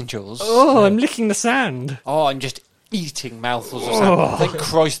sand angels. Oh, I'm licking the sand. Oh, I'm just eating mouthfuls of sand. Thank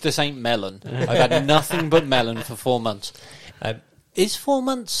Christ this ain't melon. I've had nothing but melon for 4 months. Is 4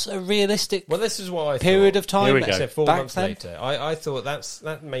 months a realistic Well, this is what I period thought. of time? Here we go. Except 4 Back months then? later. I thought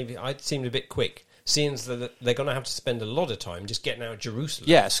that maybe it seemed a bit quick, seeing as that they're going to have to spend a lot of time just getting out of Jerusalem.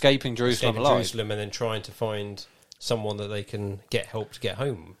 Yeah, escaping Jerusalem Escaping alive. Jerusalem and then trying to find someone that they can get help to get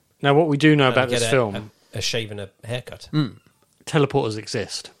home. Now, what we do know And about get this film, a shave and a haircut. teleporters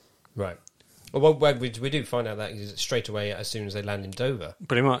exist, Right. Well, we do find out that straight away as soon as they land in Dover.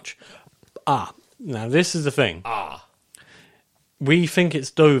 pretty much. Now this is the thing. We think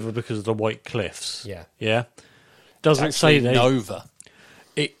it's Dover because of the White Cliffs. Yeah. Yeah? Doesn't say they... Nova.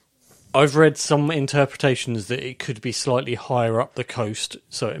 I've read some interpretations that it could be slightly higher up the coast,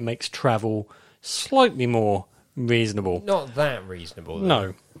 so it makes travel slightly more reasonable. Not that reasonable, though.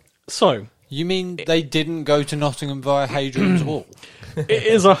 No. So... You mean they didn't go to Nottingham via Hadrian's Wall? It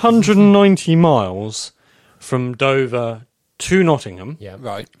is 190 miles from Dover to Nottingham, Yeah.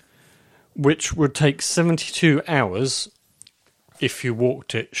 Right. which would take 72 hours if you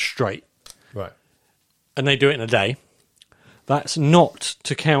walked it straight. Right. And they do it in a day. That's not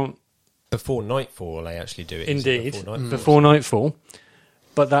to count... Before nightfall, they actually do it. Indeed, Before nightfall. before nightfall.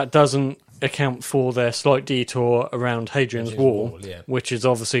 But that doesn't account for their slight detour around Hadrian's Wall, yeah. which is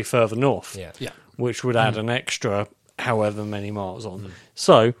obviously further north, Yeah. Yeah. which would add an extra however many miles on.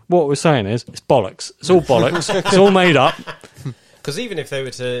 So, what we're saying is, it's bollocks. It's all bollocks. It's all made up. Because even if they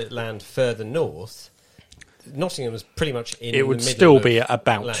were to land further north, Nottingham was pretty much in It would the middle still of be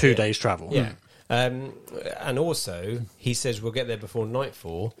about land, 2 yeah. days' travel. Yeah. And also, he says we'll get there before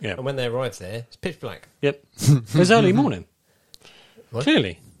nightfall, Yeah. and when they arrive there, it's pitch black. Yep. It's early morning. What?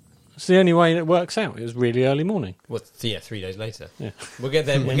 Clearly. It's the only way it works out. It was really early morning. Well, 3 days later. Yeah. We'll get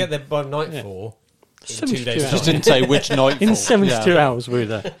there. We'll get there by nightfall. In 2 72 days. hours. Just didn't say which night. In 72 hours, we were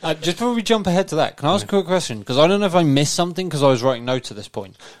there. Just before we jump ahead to that, can I ask a quick question? Because I don't know if I missed something because I was writing notes at this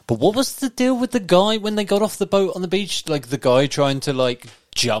point. But what was the deal with the guy when they got off the boat on the beach? Like the guy trying to like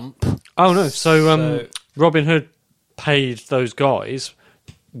jump? Oh, no. So So- Robin Hood paid those guys,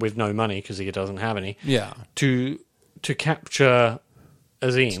 with no money because he doesn't have any, Yeah. to capture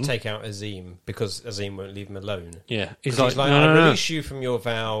Azim. Take out Azim because Azim won't leave him alone. Yeah. He's He's like, no, I no, no. release you from your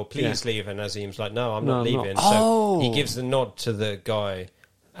vow. Please leave. And Azim's like, no, I'm No, not I'm leaving. not. So Oh. he gives the nod to the guy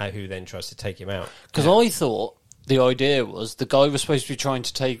who then tries to take him out. Because I thought the idea was the guy was supposed to be trying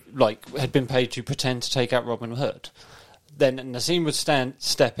to take, like, had been paid to pretend to take out Robin Hood. Then Nassim would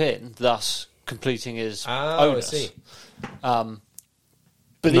step in, thus completing his onus. I see.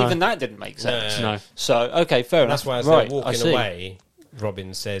 But No. even that didn't make sense. No. So, okay, fair enough. That's why as right, they're I walking see. away,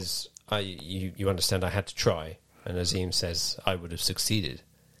 Robin says, you understand I had to try. And Azim says, I would have succeeded.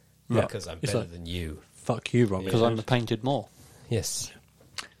 Right. Because I'm It's better like- than you. Fuck you, Robin. Because I'm the painted more. Yes.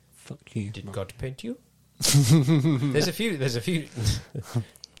 Fuck you. Did God paint you? there's a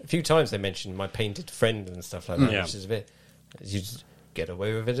few times they mentioned my painted friend and stuff like that, Yeah. which is a bit. You just get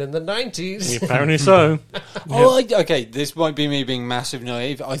away with it in the 90s. Apparently so. Okay, this might be me being massive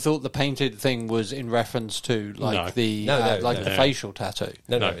naive. I thought the painted thing was in reference to like No. the No, the no. facial tattoo.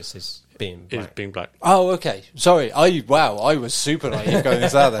 No, No. it's his being It's black. being black. Oh, okay. Sorry. I was super naive going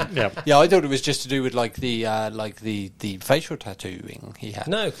into that then. Yeah. Yeah, I thought it was just to do with like the facial tattooing he had.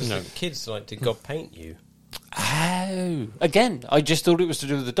 No, because the kids like, did God paint you? Oh, again, I just thought it was to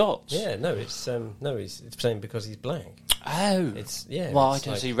do with the dots. Yeah, no, it's saying because he's black. Oh, It's yeah. well, I it's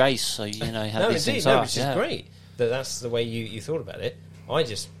don't like- see race, so you know how No, these indeed, things no, are. which is yeah. great. That's the way you thought about it. I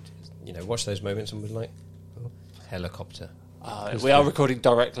just watched those moments and was like, oh, helicopter. We are recording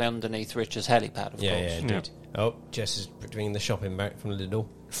directly underneath Richard's helipad, of Yeah, course. yeah, indeed. Oh, Jess is doing the shopping back from Lidl.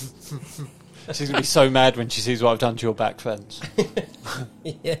 She's going to be so mad when she sees what I've done to your back fence.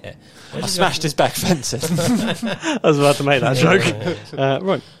 Yeah. I smashed his back fence in. I was about to make that joke.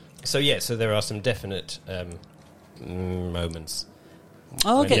 Right. So there are some definite moments.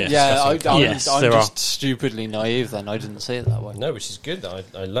 Oh, okay. When Yeah, discussing Yes, I'm there just stupidly naive then. I didn't see it that way. No, which is good.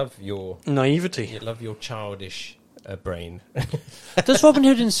 I love your Naivety. childish brain. Does Robin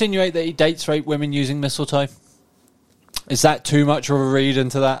Hood insinuate that he dates rape women using mistletoe? Is that too much of a read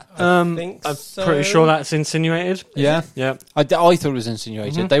into that? think I'm so. pretty sure that's insinuated. Yeah? Yeah. I thought it was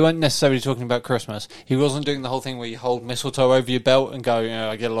insinuated. They weren't necessarily talking about Christmas. He wasn't doing the whole thing where you hold mistletoe over your belt and go,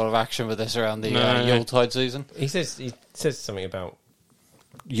 I get a lot of action with this around the No. Yuletide season. He says something about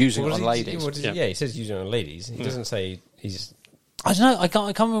Using it what on does he- ladies. what does he- Yeah. yeah, he says using it on ladies. He doesn't say he's. I don't know. I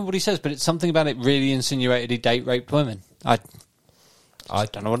can't remember what he says, but it's something about it really insinuated he date raped women. I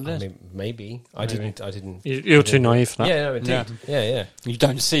don't know what it is. I mean, maybe. I didn't. You're too naive for that. Yeah, no, indeed. Yeah. You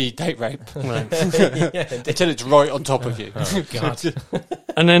don't see date rape yeah, indeed. until it's right on top of you. Oh, God.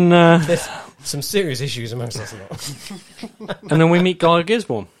 And then There's some serious issues amongst us now. and then we meet Guy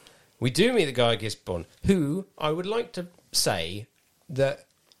Gisborne. We do meet the guy Gisborne, who I would like to say that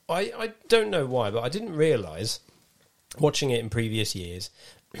I don't know why, but I didn't realise, watching it in previous years,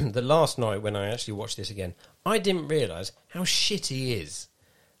 the last night when I actually watched this again, I didn't realise how shit he is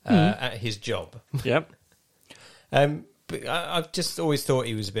at his job. Yep. But I've just always thought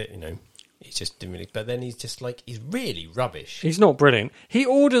he was a bit, he just didn't really. But then he's just like, he's really rubbish. He's not brilliant. He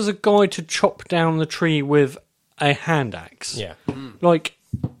orders a guy to chop down the tree with a hand axe. Yeah. Like,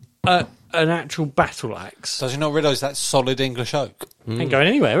 an actual battle axe. Does he not realise that's solid English oak? Ain't going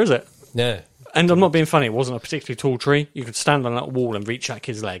anywhere, is it? No. And I'm not being funny, it wasn't a particularly tall tree. You could stand on that wall and reach at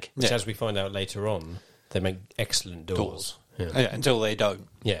his leg. Which, as we find out later on, they make excellent doors. Yeah, until they don't.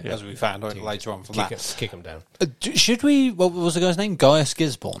 Yeah. As we found out later on from that. Kick them down. Should we... What was the guy's name? Gaius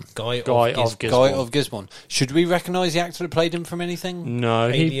Gisborne. Guy of Gisborne. Guy of Gisborne. Should we recognise the actor that played him from anything? No,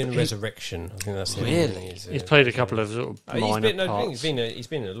 Alien Resurrection. I think that's the Really? name. he's played a couple of sort of minor parts. He's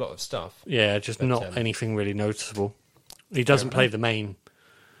been in a lot of stuff. Yeah, just not anything really noticeable. He doesn't play the main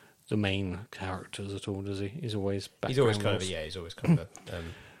characters at all, does he? He's always background. He's always kind of roles. he's always kind of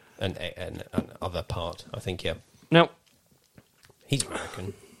an other part. I think. Yeah. Now, He's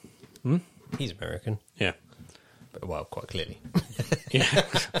American. He's American. yeah, But, well, quite clearly. yeah.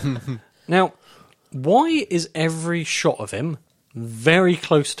 Now, why is every shot of him very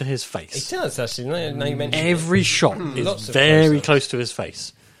close to his It face? does, actually. Now you mention Every shot is Lots of very close-ups. close to his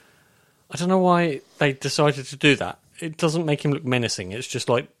face. I don't know why they decided to do that. It doesn't make him look menacing. It's just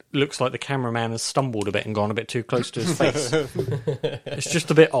looks like the cameraman has stumbled a bit and gone a bit too close to his face. It's just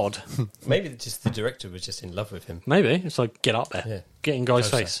a bit odd. Maybe just the director was just in love with him. Maybe it's like get up there, Yeah. get in guy's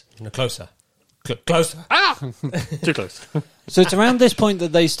Closer. face. No, closer. Closer. Too close. So it's around this point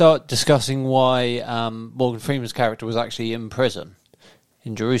that they start discussing why Morgan Freeman's character was actually in prison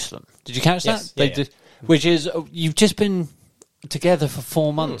in Jerusalem. Did you catch Yes. that? Yeah, yeah. Which is, you've just been together for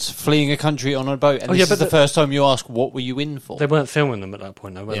 4 months, fleeing a country on a boat, and this is the first time you ask, what were you in for? They weren't filming them at that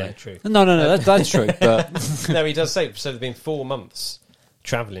point, though, were Yeah, they? true. No, that's true. But No, he does say, so there's been 4 months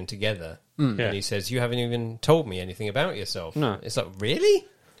travelling together. Yeah. And he says, you haven't even told me anything about yourself. No. It's like, really?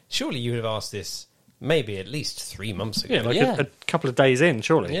 Surely you would have asked this maybe at least 3 months ago. Yeah, like Yeah. a couple of days in,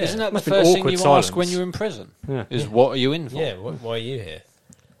 surely. Yeah. isn't that the Must have been first thing awkward you silence. ask when you're in prison? Yeah. Is what are you in for? Yeah, why are you here?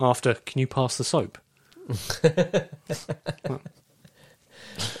 After, can you pass the soap?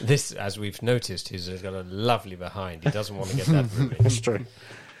 This, as we've noticed, he's got a lovely behind. He doesn't want to get that ruined. That's true.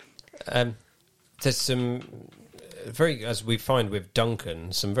 There's some very, as we find with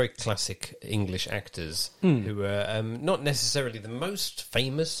Duncan, some very classic English actors who are not necessarily the most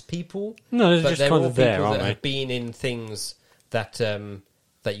famous people. No, they're but just they're kind all of there, people aren't that they? have been in things that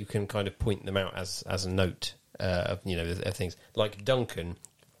that you can kind of point them out as a note of of things like Duncan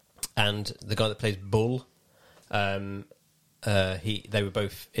and the guy that plays Bull. They were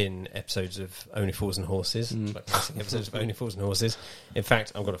both in episodes of Only Fools and Horses, like classic episodes of Only Fools and Horses. In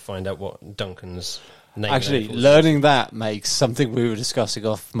fact, I've got to find out what Duncan's name. in Actually, Only Fools and learning that makes something we were discussing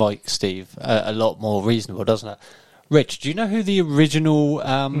off mic, Steve, a lot more reasonable, doesn't it? Rich, do you know who the original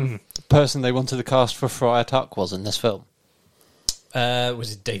person they wanted to cast for Friar Tuck was in this film? Horses.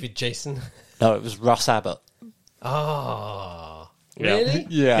 Was it David Jason? No, it was Russ Abbott. Ah, Yeah. really?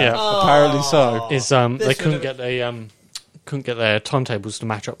 Yeah. Apparently so. Is they couldn't get their timetables to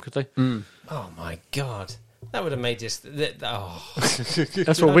match up, could they? Oh my god, that would have made this. That's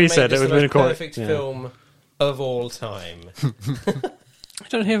what we said. It would have been quite perfect film of all time. I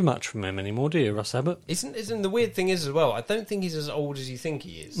don't hear much from him anymore, do you, Russ Abbott? Isn't the weird thing is as well? I don't think he's as old as you think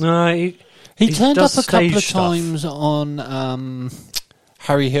he is. No, He turned up does a couple of stage stuff. times on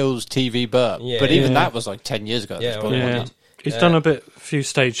Harry Hill's TV Burp, Yeah. but even Yeah. that was like 10 years ago. at Yeah, this point, well, Yeah, wasn't it? he's done a few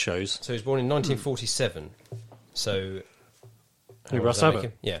stage shows. So he was born in 1947. So how old Russ does that make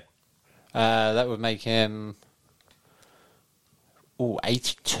Abbott? him? Yeah. That would make him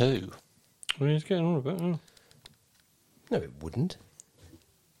 82. Well, he's getting on a bit. Oh. No, it wouldn't.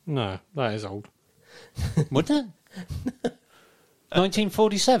 No, that is old. Wouldn't it?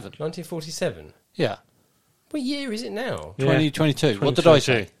 1947. 1947. Yeah. What year is it now? Yeah. 2022. What did I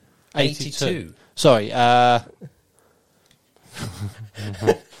say? 82. Sorry.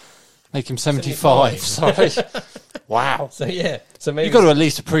 Make him 75. Sorry. Wow. So yeah. So maybe You've got to at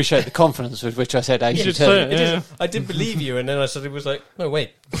least appreciate the confidence with which I said 82. should say it. It is- Yeah. I did believe you, and then I suddenly was like, no,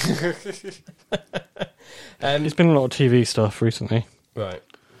 wait. He's been in a lot of TV stuff recently. Right.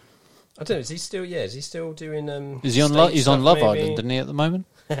 I don't know. Is he still? Yeah. Is he still doing? Is he on? stage He's on stuff, Love maybe? Island, isn't he, at the moment?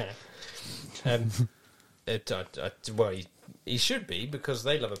 Well, he should be, because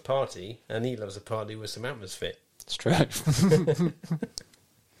they love a party, and he loves a party with some atmosphere. It's true.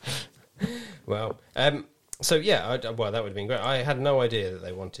 Well, so yeah, well, that would have been great. I had no idea that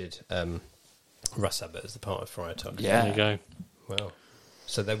they wanted Russ Abbott as the part of Friar Tuck. Yeah. There you go. Well,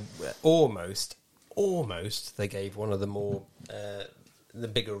 so they almost they gave one of the more the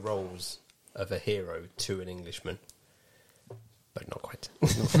bigger roles of a hero to an Englishman, but not quite.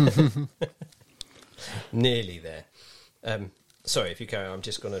 Nearly there. Sorry, if you carry on, I'm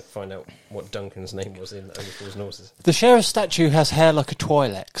just going to find out what Duncan's name was in Only Fools and Horses. The sheriff's statue has hair like a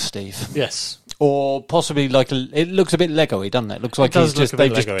Twi'lek, Steve. Yes. Or possibly it looks a bit Lego-y, doesn't it? It looks like does they look a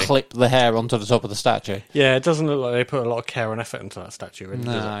bit just Lego-y. clipped the hair onto the top of the statue. Yeah, it doesn't look like they put a lot of care and effort into that statue, really,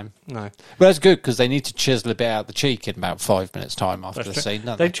 does No. it? No. But that's good, because they need to chisel a bit out the cheek in about 5 minutes' time after the scene,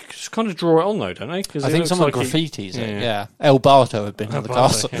 don't They they? just kind of draw it on, though, don't they? 'Cause I it think looks someone like graffitis it, yeah. El Barto had been on the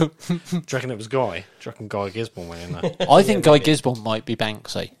castle. Do you reckon it was Guy? Do you reckon Guy Gisborne went in there? I think Guy Gisborne might be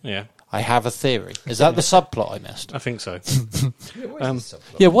Banksy. Yeah, I have a theory. Is that the subplot I missed? I think so.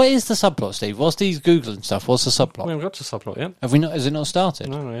 Yeah, what is the subplot, Steve? Whilst he's Googling stuff, what's the We subplot? haven't got to subplot yet. Have we not? Has it not started?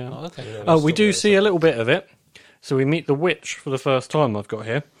 No, yeah. Oh, okay. Oh, we do see a little bit of it. So we meet the witch for the first time I've got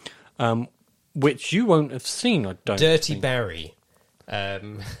here, which you won't have seen, I don't Dirty think. Barry.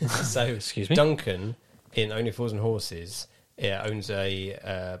 So Excuse me? Duncan in Only Fools and Horses owns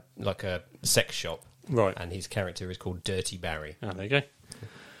a sex shop, Right. and his character is called Dirty Barry. Ah, there you go.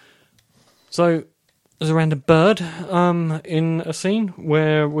 So there's a random bird in a scene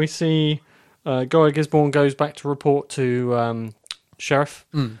where we see Guy Gisborne goes back to report to Sheriff.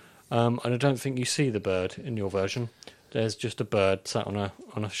 And I don't think you see the bird in your version. There's just a bird sat on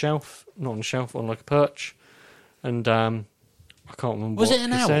a shelf, not on a shelf, on like a perch. And I can't remember Was what it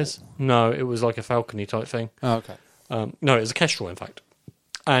an it owl? says. No, it was like a falcony type thing. Oh, okay. No, it was a kestrel, in fact.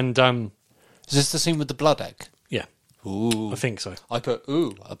 And Is this the scene with the blood egg? yeah, Ooh. I think so. I put,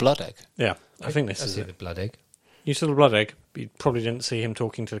 a blood egg. Yeah, I think this I is see it. the blood egg. You saw the blood egg, but you probably didn't see him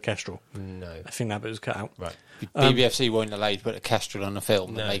talking to the kestrel. No. I think that bit was cut out. Right. BBFC won't allow you to put a kestrel on a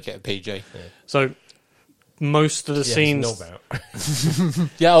film No. and make it a PG. So most of the Yeah, scenes, it's knob out.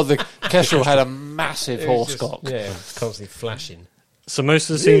 Yeah, the kestrel had a massive It was horse just- cock. Yeah, it's constantly flashing. so most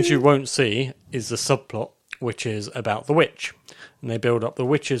of the scenes you won't see is the subplot, which is about the witch, and they build up the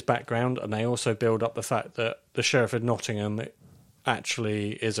witch's background, and they also build up the fact that the sheriff of Nottingham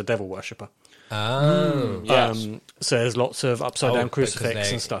actually is a devil worshipper. Oh. Yes. So there's lots of upside down because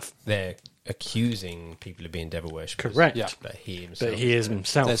crucifix and stuff. They're accusing people of being devil worshippers. Correct. Yeah. But he himself. But he is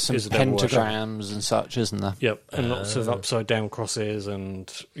himself There's some is a devil worshipper. pentagrams and such, isn't there? Yep, and lots of upside down crosses,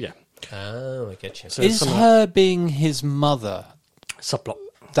 and yeah, Oh, I get you. So Is some of her being his mother? subplot.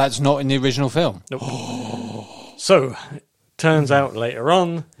 That's not in the original film. Nope. So, turns out later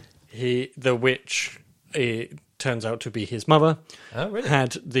on, the witch, it turns out to be his mother, Oh, really?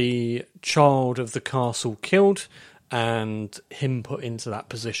 had the child of the castle killed and him put into that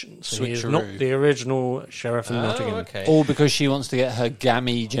position. So he is not Switcheroo. the original sheriff of Oh, Nottingham. okay. All because she wants to get her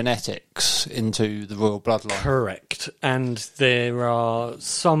gammy genetics into the royal bloodline. Correct. And there are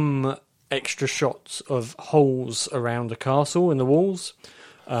some extra shots of holes around the castle in the walls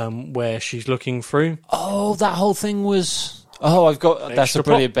where she's looking through. Oh, that whole thing was... Oh, I've got... That's Extra a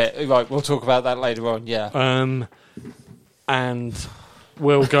brilliant bit. Right, we'll talk about that later on, yeah. And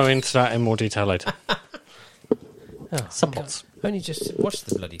we'll go into that in more detail later. Subplots. I've only just watched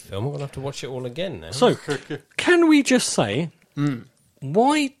the bloody film. I'm going to have to watch it all again now. So, can we just say,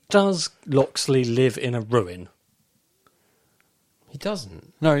 why does Loxley live in a ruin? He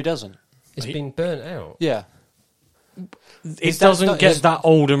doesn't. No, he doesn't. It's been burnt out. Yeah. It dad's doesn't not- get his- that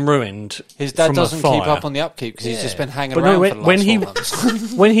old and ruined. His dad from a doesn't keep fire. up on the upkeep because he's Yeah. just been hanging But around no, for the when last he 4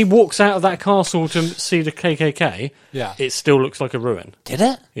 months. when he walks out of that castle to see the KKK, Yeah. it still looks like a ruin. Did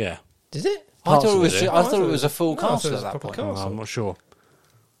it? Yeah, Did it? I Parts thought it of was. it, yeah. I thought it was a full No, I thought castle it was at a that proper point. castle. I'm not sure.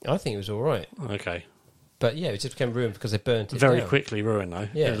 I think it was all right. Okay, But yeah, it just became ruined because they burnt it very down. quickly ruined though.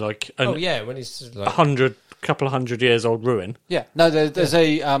 Yeah. Like Oh, yeah, when he's like... couple of hundred years old ruin. Yeah, no, there's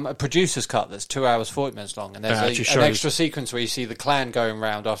a producer's cut that's 2 hours 40 minutes long, and there's That actually an shows- extra sequence where you see the clan going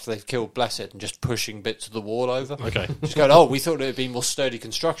round after they've killed Blessed and just pushing bits of the wall over. Okay. Just going, oh, we thought it would be more sturdy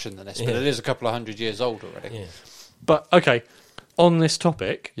construction than this, but Yeah. it is a couple of hundred years old already. Yeah. But okay, on this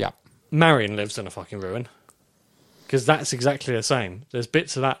topic, Yeah. Marion lives in a fucking ruin. Because that's exactly the same. There's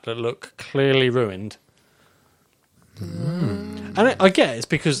bits of that look clearly ruined. And I get it's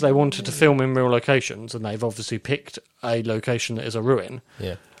because they wanted to film in real locations, and they've obviously picked a location that is a ruin.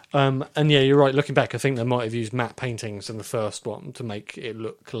 Yeah. And yeah, you're right. Looking back, I think they might have used matte paintings in the first one to make it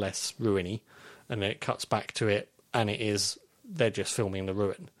look less ruiny, and then it cuts back to it, and they're just filming the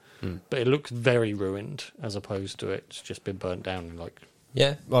ruin. But it looks very ruined as opposed to it's just been burnt down in like.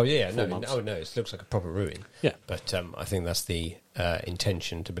 Yeah. Well, yeah. No, 4 months. no, it looks like a proper ruin. Yeah. But I think that's the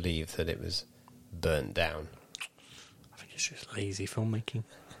intention to believe that it was burnt down. I think it's just lazy filmmaking.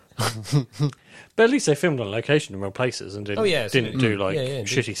 But at least they filmed on location in real places and didn't, Oh, yeah, didn't do like yeah, indeed.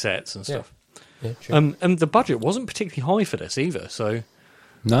 shitty sets and stuff. Yeah, true. And the budget wasn't particularly high for this either. So it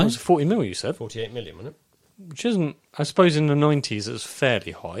No? was 40 mil, you said, 48 million, wasn't it? which isn't. I suppose in the 90s it was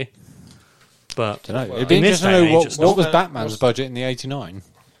fairly high. But Don't know. Well, It'd be in this interesting to day know and age, what it's was not. Batman's budget in the 89.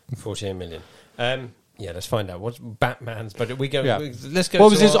 48 million. Yeah, let's find out what's Batman's budget. Let's go. What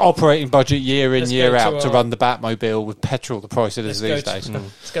was to his operating budget year in, let's year go to out to our- run the Batmobile with petrol the price it is these days?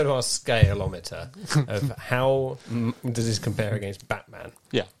 Let's go to our scaleometer of how does this compare against Batman.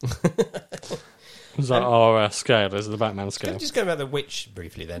 Yeah. Is that our scale? Is the Batman scale? Just go about The Witch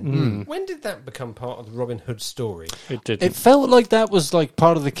briefly then. When did that become part of the Robin Hood story? It did. It felt like that was like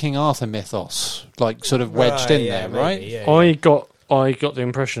part of the King Arthur mythos, like sort of wedged in there, maybe, right? Yeah, I got the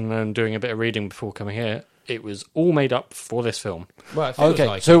impression, and doing a bit of reading before coming here, it was all made up for this film. Well, it feels Okay,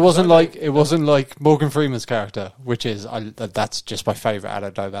 like so it wasn't like Morgan Freeman's character, which is that's just my favourite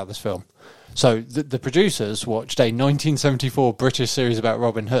anecdote about this film. So the producers watched a 1974 British series about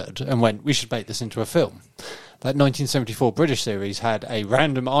Robin Hood and went, we should make this into a film. That 1974 British series had a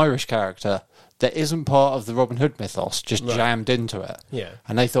random Irish character that isn't part of the Robin Hood mythos, just jammed into it. Yeah.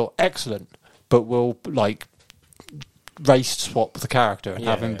 And they thought, excellent, but we'll like race swap the character and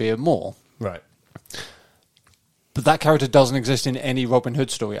have him be a Moor. Right. But that character doesn't exist in any Robin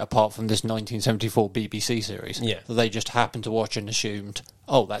Hood story apart from this 1974 BBC series. Yeah. That they just happened to watch and assumed,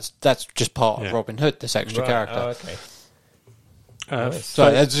 oh, that's just part of Robin Hood, this extra character. Oh, okay.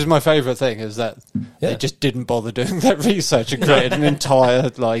 So that's just my favourite thing, is that they just didn't bother doing that research and created an entire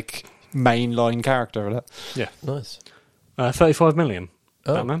like mainline character of it. Yeah. Nice. 35 million.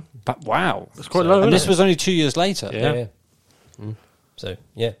 Oh. Batman. But wow, It's quite low, and isn't this it? was only 2 years later. Yeah.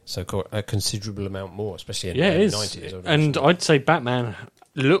 So a considerable amount more, especially in Yeah, the it is. 90s. And I'd say Batman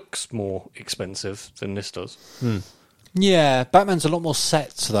looks more expensive than this does Yeah, Batman's a lot more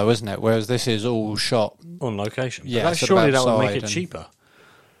sets though, isn't it? Whereas this is all shot. on location. Yeah, But sort of surely that would make outside it and- cheaper.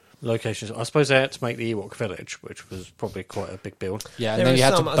 Locations. I suppose they had to make the Ewok village, which was probably quite a big build. Yeah, There and then are you had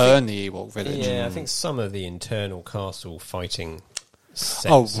to some, I burn the Ewok village. Yeah, I think some of the internal castle fighting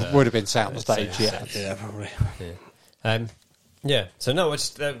sets... Would have been soundstage, yeah. Yeah, probably. So no,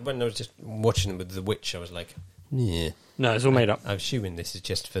 when I was just watching it with The Witch, I was like, yeah. No, it's all made up. I'm assuming this is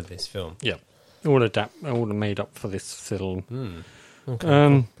just for this film. Yeah, all made up for this film.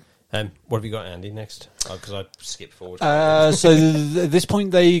 Okay. What have you got, Andy, next? Because I skipped forward. So at this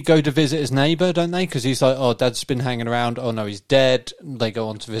point they go to visit his neighbour, don't they? Because he's like, oh, Dad's been hanging around. Oh no, he's dead. They go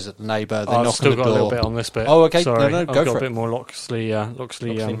on to visit the neighbour. They I've knock still on the got door. a little bit on this bit. Oh, okay. Sorry, No, I've go got for a it. bit more Loxley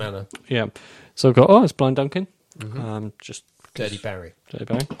Manor. Yeah. So I've got, it's Blind Duncan. Just Dirty Barry. Dirty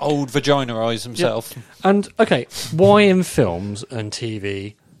Barry. Old Vagina Eyes himself. And, okay, why in films and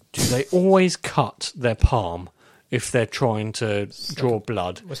TV do they always cut their palm if they're trying to draw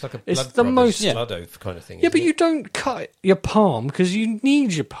blood? Well, it's like a It's blood the brothers most- blood oath kind of thing. Yeah, isn't but it? you don't cut your palm because you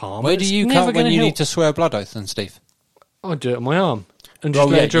need your palm. Where It's do you never cut when gonna you help. need to swear a blood oath then, Steve? I do it on my arm and just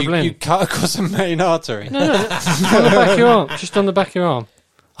let it dribble in. you cut across the main artery. No, just on the back of your arm. Just on the back of your arm.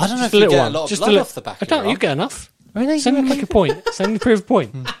 I don't know Just if a you little get one. a lot of Just blood off the back I of your don't. arm. You get enough. Really? Send me make a point. Send me prove a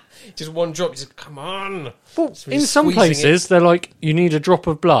point. Just one drop, just come on. Well, So in he's some squeezing places, they're like, you need a drop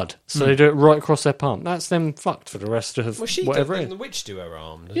of blood, so they do it right across their palm. That's them fucked for the rest of Well, she whatever does, it the is. witch do her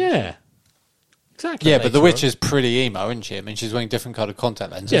arm. doesn't Yeah, exactly. Yeah, but the later witch on. is pretty emo, isn't she? I mean, she's wearing different coloured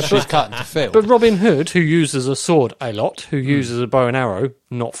contact lenses. Yeah, She's but- cutting to film. But Robin Hood, who uses a sword a lot, who uses a bow and arrow,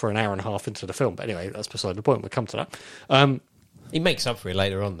 not for an hour and a half into the film, but anyway, that's beside the point. We'll come to that. He makes up for it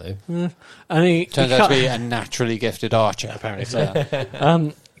later on, though. And he Turns he out to cut- be a naturally gifted archer. apparently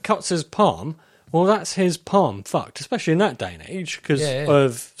so. Cuts his palm. Well, that's his palm fucked, especially in that day and age, because Yeah, yeah.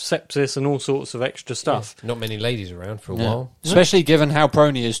 of sepsis and all sorts of extra stuff. Not many ladies around for a while. Especially given how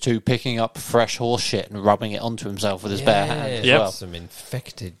prone he is to picking up fresh horse shit and rubbing it onto himself with his bare hands as Yep. well. Some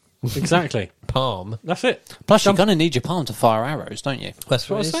infected Exactly. palm. That's it. Plus, you're going to need your palm to fire arrows, don't you? That's That's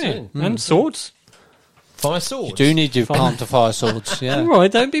what I was he's saying. doing. And swords. Fire swords. You do need your palm to fire swords, yeah. All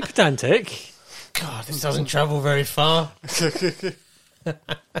right, don't be pedantic. God, this doesn't travel very far.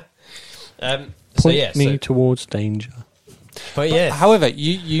 Point me towards danger. But yeah, However,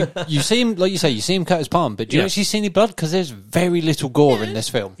 you see him, like you say, you see him cut his palm, but do you Yeah. actually see any blood? Because there's very little gore in this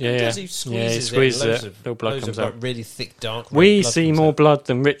film. Yeah, does yeah. he Yeah, he squeezes squeezes loads it. of- Little blood loads comes of, out. like, really thick, dark. red We blood see comes more out. blood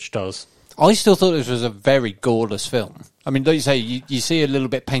than Rich does. I still thought this was a very goreless film. I mean, like you say, you see a little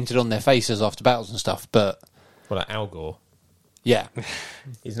bit painted on their faces after battles and stuff, but Well, like Al Gore. yeah,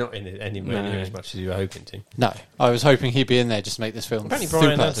 He's not in it anywhere near as much as you were hoping to. no. I was hoping he'd be in there just to make this film Apparently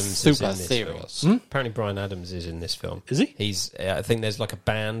Bryan super, Adams is super in this serious. Apparently Bryan Adams is in this film. Is he? He's. I think there's like a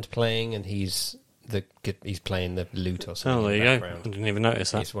band playing, and he's playing the lute or something. Oh, there in you the go. I background. didn't even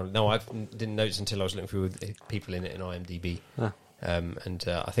notice that. It's one. No, I didn't notice until I was looking through the people in it in IMDb. Ah. And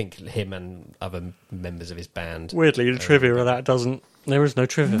I think him and other members of his band. Weirdly, the trivia of that doesn't. There is no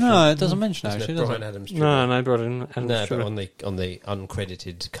trivia. for No, it. it doesn't mention it, There's actually, no does Bryan it? Adams. No, brother. And No, but trivia. on the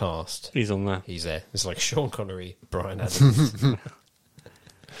uncredited cast, He's on there. he's there. It's like Sean Connery, Bryan Adams.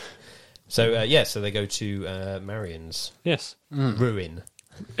 So so they go to Marion's Yes. ruin.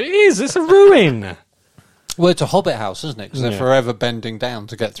 It is. It's a ruin. Well, it's a hobbit house, isn't it? Because they're Yeah. forever bending down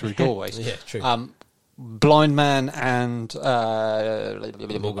to get through doorways. Yeah, true. Blind Man and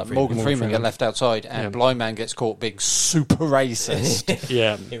Morgan Freeman get left outside, and Blind Man gets caught being super racist.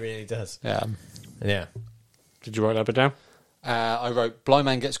 Yeah. He really does. Yeah. Yeah. Did you write that bit down? I wrote, Blind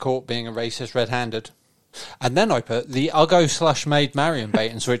Man gets caught being a racist red-handed. And then I put, the Uggo/Maid Marian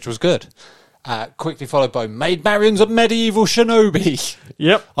bait and switch was good. Quickly followed by, Maid Marian's a medieval shinobi.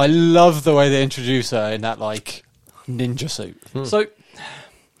 Yep. I love the way they introduce her in that, like, ninja suit. So,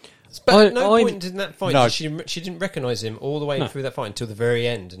 But at no point in that fight No. she didn't recognise him all the way through that fight until the very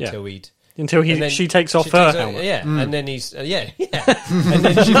end, until she takes off her helmet. and then he's and then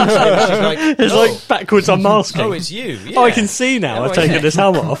she looks at him and she's like, It's like backwards unmasking. oh, it's you. Yeah. Oh, I can see now. I've taken this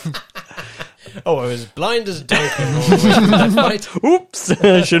helmet off. Oh, I was blind as a donkey all the way through that fight. Oops.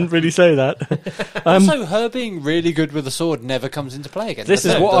 I shouldn't really say that. Also, her being really good with a sword never comes into play again. This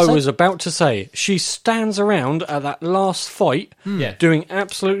is does what it? I was about to say. She stands around at that last fight Yeah. doing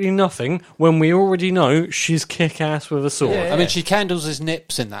absolutely nothing when we already know she's kick-ass with a sword. Yeah. I mean, she candles his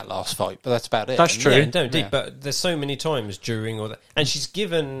nips in that last fight, but that's about it. That's true. Yeah, no, indeed. Yeah. But there's so many times during all that, and she's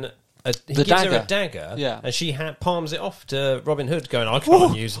given. He The gives her dagger. a dagger, Yeah. and she palms it off to Robin Hood, going, "I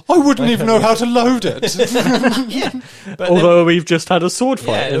can't use." I wouldn't even know how to load it. Yeah, but Although we've just had a sword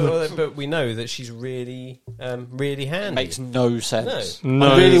fight. but we know that she's really, really handy. Makes no sense.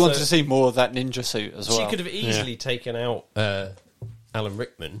 No. I really So- want to see more of that ninja suit as well. She could have easily taken out Alan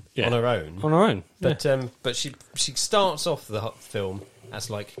Rickman Yeah. on her own, On her own. but she starts off the film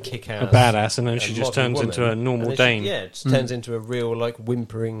as like kick A ass, badass, and then she just turns into a normal Dane. It just turns into a real like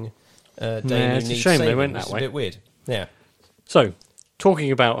whimpering Dane. Yeah, who it's a needs shame they saving. went that It's way. a bit weird. Yeah. So,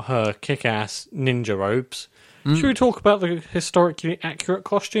 talking about her kick-ass ninja robes, should we talk about the historically accurate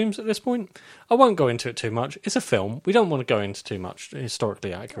costumes at this point? I won't go into it too much. It's a film. We don't want to go into too much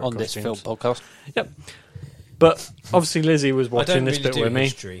historically accurate on this costumes. film podcast. Yep. But obviously Lizzie was I watching don't this really bit do with me.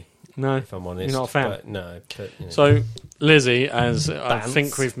 history, No, if I'm honest. you're not a fan. But, no, but, you know. So Lizzie, as I Bants.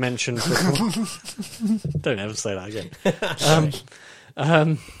 think we've mentioned before, don't ever say that again.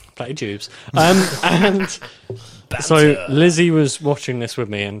 Play tubes. And so Lizzie was watching this with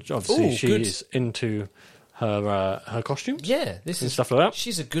me, and obviously Ooh, she's into her costumes. yeah, this and is stuff like that.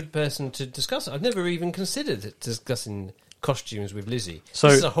 She's a good person to discuss. I've never even considered discussing costumes with Lizzie. So-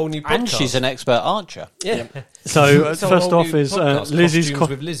 this is a whole new podcast. And she's an expert archer. yeah. So It's a first whole off new is podcast, Lizzie's costumes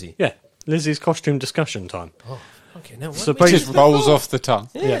with Lizzie. yeah, Lizzie's costume discussion time. Okay, now what So are we Just doing? rolls off the tongue.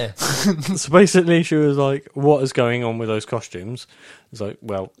 Yeah. So basically, she was like, "What is going on with those costumes?" It's like,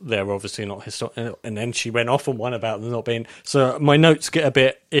 "Well, they're obviously not historic." And then she went off on one about them not being. So my notes get a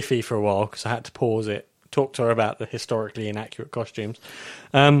bit iffy for a while because I had to pause it, talk to her about the historically inaccurate costumes.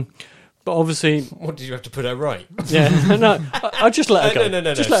 But obviously, What did you have to put her right? yeah, no, I just let her go.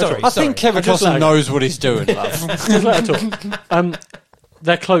 No. Just let her Sorry. talk. I think Kevin Just let Costner her- knows what he's doing, love. Just let her talk.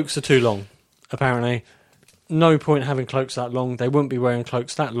 Their cloaks are too long, apparently. No point having cloaks that long. They wouldn't be wearing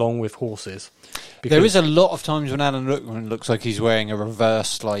cloaks that long with horses. There is a lot of times when Alan Rickman looks like he's wearing a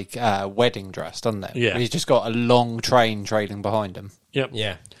reverse, like, wedding dress, doesn't there? Yeah. He's just got a long train trailing behind him. Yep.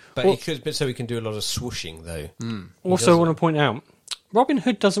 Yeah. But Well- he could, but so he can do a lot of swooshing, though. Also, I want to point out, Robin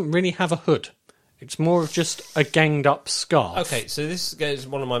Hood doesn't really have a hood. It's more of just a ganged up scarf. Okay, so this is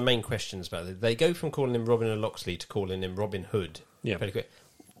one of my main questions about it. They go from calling him Robin of Locksley to calling him Robin Hood. Yeah. Pretty quick.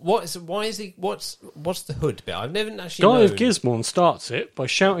 What's the hood bit? I've never actually Guy known. of Gisborne starts it by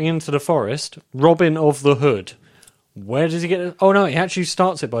shouting into the forest, "Robin of the Hood." Where does he get it? Oh no, he actually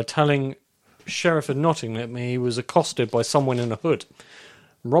starts it by telling Sheriff of Nottingham that he was accosted by someone in a hood.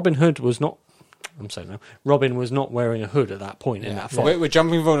 Robin Hood was not... I'm saying no. Robin was not wearing a hood at that point in that fight. We're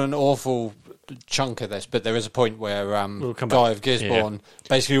jumping on an awful chunk of this, but there is a point where We'll come Guy back. of Gisborne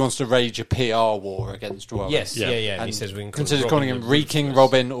basically wants to rage a PR war against Robin. Yes, Yeah. yeah. And And he says we can call considers Robin calling him the Reeking Ruthless.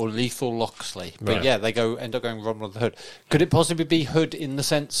 Robin or Lethal Locksley. But Right. yeah, they end up going Robin of the Hood. Could it possibly be hood in the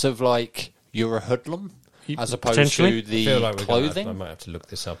sense of like you're a hoodlum as opposed Potentially. to I the feel like clothing? I might have to look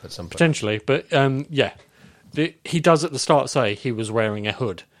this up at some point. Potentially, but yeah. He does at the start say he was wearing a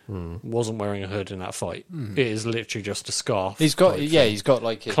hood. Wasn't wearing a hood in that fight. It is literally just a scarf. He's got type he's got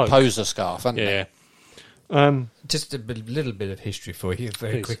like a Cloak. poser scarf, hasn't he? Yeah. Just a little bit of history for you,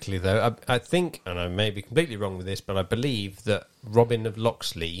 very Please. quickly though. I think, and I may be completely wrong with this, but I believe that Robin of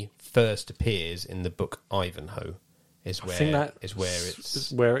Locksley first appears in the book Ivanhoe. Is where think that is where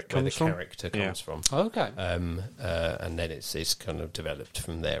it's where it where comes the from. character comes from. Okay. And then it's kind of developed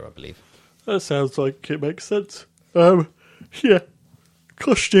from there, I believe. That sounds like it makes sense. Yeah.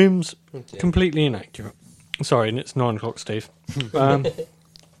 Costumes, completely inaccurate. Sorry, and it's 9 o'clock, Steve.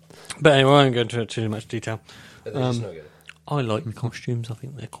 But anyway, I won't go into too much detail. But they're just not good. I like the costumes. I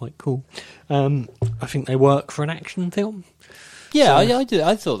think they're quite cool. I think they work for an action film. Yeah, I did.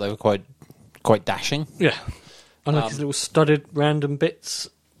 I thought they were quite dashing. Yeah, I like his little studded random bits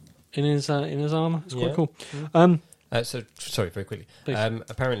in his armour. It's quite cool. Sorry, very quickly. Please.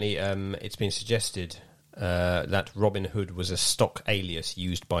 Apparently, it's been suggested that Robin Hood was a stock alias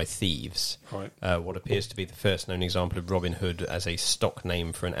used by thieves. Right. What appears to be the first known example of Robin Hood as a stock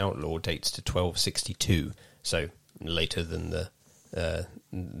name for an outlaw dates to 1262, so later than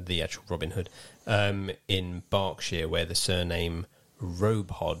the actual Robin Hood. In Berkshire, where the surname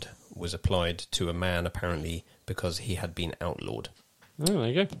Robehod was applied to a man apparently because he had been outlawed. Oh, there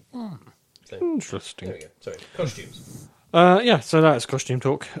you go. So, Interesting. there we go. Sorry, costumes. Yeah, so that's costume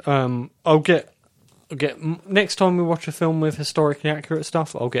talk. I'll get next time we watch a film with historically accurate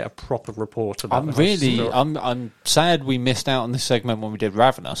stuff, I'll get a proper report about. I'm sad we missed out on this segment when we did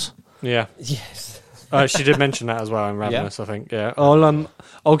Ravenous. Yeah. Yes. She did mention that as well in Ravenous, I think. Yeah,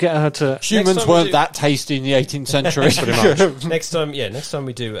 I'll get her to. Humans weren't that tasty in the 18th century. Pretty much. Next time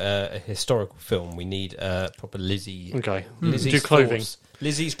we do a historical film, we need proper Lizzie. Okay. Lizzie's Do clothing. thoughts.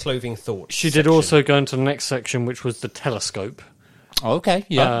 Lizzie's clothing thoughts. She did also go into the next section, which was the telescope. Okay,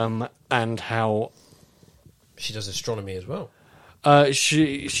 yeah. And how She does astronomy as well.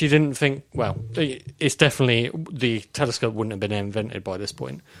 she didn't think. Well, it's definitely the telescope wouldn't have been invented by this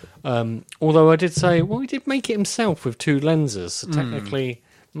point. Although I did say, well, he did make it himself with two lenses. So technically,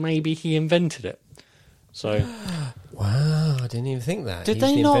 maybe he invented it. So Wow, I didn't even think that. Did He's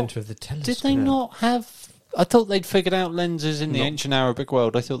they the not- inventor of the telescope. Did they not have... I thought they'd figured out lenses in the ancient Arabic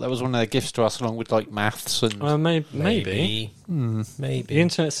world. I thought that was one of their gifts to us, along with, like, maths and... maybe Maybe. the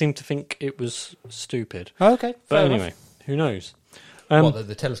internet seemed to think it was stupid. Okay, But fair anyway, enough. who knows?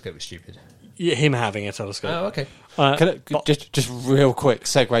 The telescope was stupid. Yeah, him having a telescope. Oh, okay. Just real quick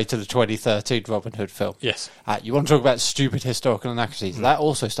segue to the 2013 Robin Hood film. Yes. You want to talk about stupid historical inaccuracies? That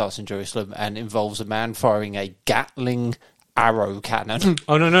also starts in Jerusalem and involves a man firing a Gatling arrow cannon.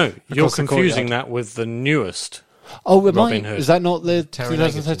 Oh, no. You're Across the confusing courtyard. that with the newest. Oh, it Robin might. Hood. Is that not the Taron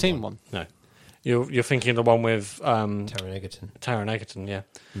 2013 Egerton one? No. You're thinking of the one with Taron Egerton. Taron Egerton, yeah.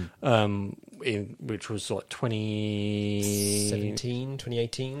 Which was like 2017,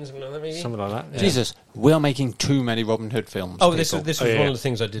 2018, something like that, maybe? something like that. Yeah. Jesus, we are making too many Robin Hood films. Oh, this people. was Oh, one yeah. of the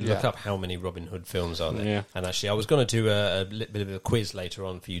things I did look Yeah. up, how many Robin Hood films are there. Yeah. And actually, I was going to do a little bit of a quiz later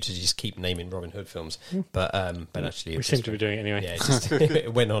on for you to just keep naming Robin Hood films. But actually... We seem to be doing it anyway. Yeah,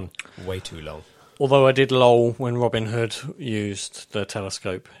 it went on way too long. Although I did lol when Robin Hood used the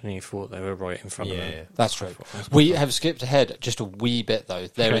telescope and he thought they were right in front of him. Yeah. That's true. We have skipped ahead just a wee bit, though.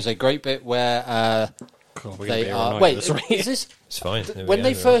 There is a great bit where God, we're gonna they be all are... night Wait, with this, right? is this... It's fine. There we When go.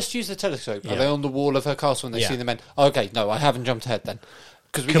 they first use the telescope, Yeah. are they on the wall of her castle and they Yeah. see the men? Okay, no, I haven't jumped ahead then.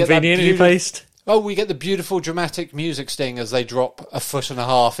 Because Conveniently placed. Oh, we get the beautiful dramatic music sting as they drop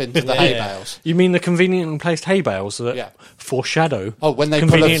 1.5 feet into the hay Yeah. bales. You mean the conveniently placed hay bales that Yeah. foreshadow Oh, when they pull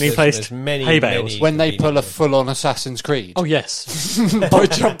conveniently a, placed there's many, hay bales? many- when they pull a full-on Assassin's Creed Oh, yes. by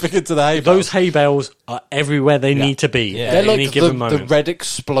jumping into the hay bales. Those hay bales are everywhere they need to be Yeah. at They're any like given the moment. red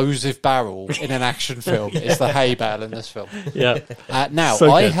explosive barrel in an action film. Is the hay bale in this film. Yeah. Now,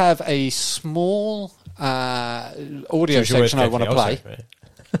 So I good. have a small audio Choose your words section I want to carefully play. also, right?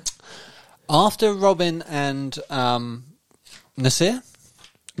 After Robin and Nasir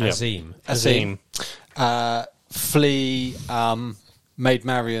Yeah. Azim. flee Maid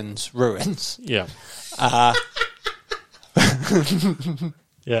Marian's ruins. Yeah.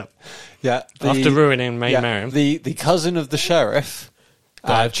 Yeah. Yeah. After ruining Maid Marian. the cousin of the sheriff,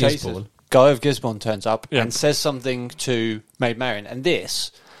 Guy of chases- Gisborne. Guy of Gisborne turns up Yeah. and says something to Maid Marian, and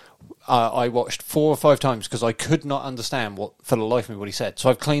this I watched 4 or 5 times because I could not understand for the life of me what he said. So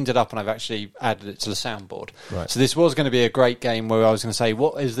I've cleaned it up and I've actually added it to the soundboard. Right. So this was going to be a great game where I was going to say,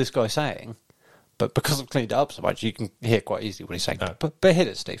 what is this guy saying? But because I've cleaned it up so much, you can hear quite easily what he's saying. Oh. But hit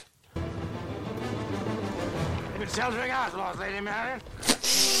it, Steve. You've been sheltering outlaws, Laydee Mawien.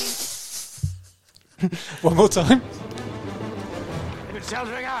 One more time. You've been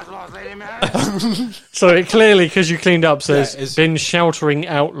sheltering outlaws, Laydee Mawien. So it clearly, because you cleaned up, says, Yeah, it's- been sheltering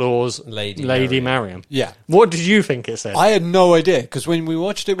outlaws, Laydee Laydee Mawien. Marian. Yeah. What did you think it said? I had no idea because when we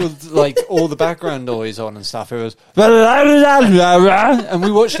watched it with like all the background noise on and stuff, it was and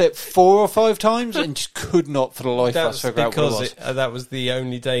we watched it 4 or 5 times and just could not for the life of us That's figure out what it was. because that was the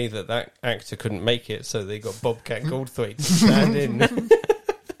only day that actor couldn't make it, so they got Bobcat Goldthwait to stand in. You've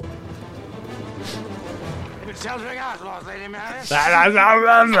been sheltering outlaws, Laydee Mawien.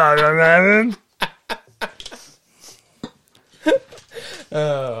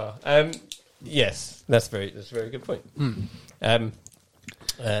 Yes, that's a very good point.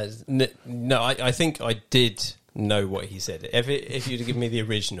 No, I think I did know what he said. If you'd have given me the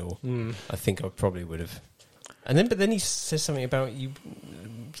original, I think I probably would have. But then he says something about you.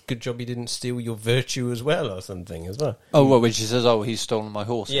 Good job he didn't steal your virtue as well, or something as well. Oh, well, when she says, "Oh, he's stolen my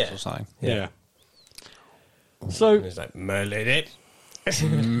horses" Yeah. or something. Yeah. So And it's like, "Murdered."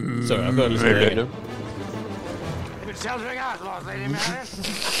 Sorry, I've got to listen to it. They've been sheltering outlaws, Lady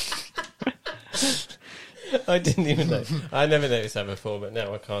Mawien. I didn't even know. I never noticed that before, but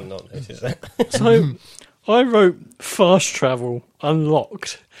now I can't not notice that. So I wrote fast travel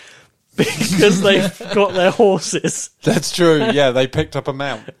unlocked because they've got their horses. That's true. Yeah, they picked up a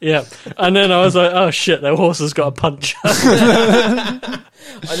mount. Yeah. And then I was like, oh shit, their horse has got a puncher. There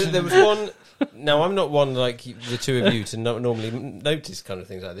was one. Now, I'm not one like the two of you to normally notice kind of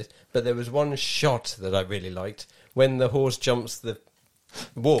things like this, but there was one shot that I really liked when the horse jumps the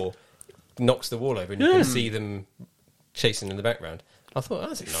wall, knocks the wall over, and you can see them chasing in the background. I thought,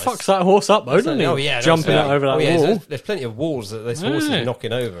 that's nice. Fucks that horse up, though, doesn't he? Oh, yeah. Jumping out over that wall. There's plenty of walls that this horse is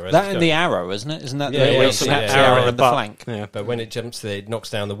knocking over. as That it's and the going. arrow, isn't it? Isn't that Yeah, the yeah, way yeah, it snaps yeah. the arrow Yeah. in the flank? Yeah. But when it jumps there, it knocks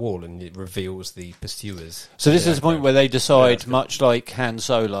down the wall and it reveals the pursuers. So this is the point where they decide, that's much like Han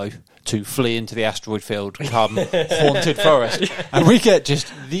Solo, to flee into the asteroid field, come haunted forest, and we get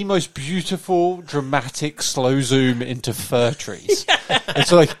just the most beautiful, dramatic slow zoom into fir trees.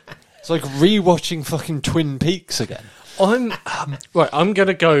 It's like rewatching fucking Twin Peaks again. I'm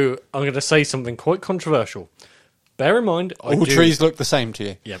gonna say something quite controversial. Bear in mind, All trees look the same to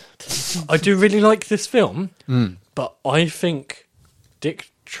you. Yep. I do really like this film, but I think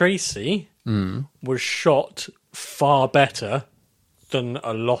Dick Tracy was shot far better than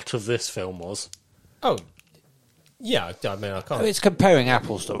a lot of this film was. Oh, yeah. I mean, I can't. It's comparing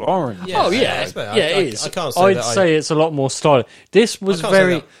apples to oranges. Yeah, Oh yeah, that's fair. yeah, I it is. I can't say I'd that say it's a lot more stylish. This was I can't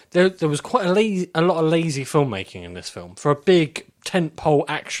say very. There was quite a lot of lazy filmmaking in this film for a big tentpole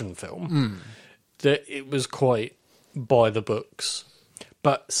action film. That it was quite by the books,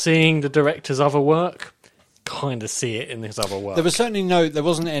 but seeing the director's other work, kind of see it in his other work. There was certainly there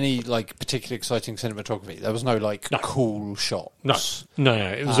wasn't any like particularly exciting cinematography. There was no cool shots. No,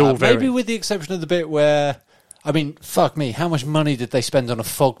 it was all very. Maybe with the exception of the bit where, I mean, fuck me, how much money did they spend on a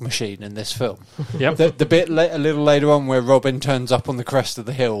fog machine in this film? Yep. The bit a little later on where Robin turns up on the crest of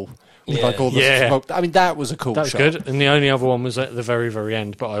the hill with Yeah. like all the smoke. I mean, that was a cool That's shot. good. And the only other one was at the very, very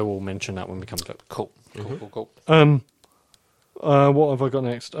end, but I will mention that when we come to it. Cool. What have I got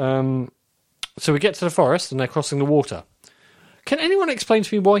next? So we get to the forest and they're crossing the water. Can anyone explain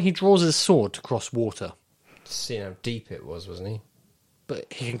to me why he draws his sword to cross water? Seeing how deep it was, wasn't he?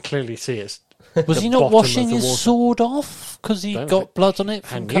 But he can clearly see it's. Was the he not bottom washing of the his water. sword off because he Don't got think- blood on it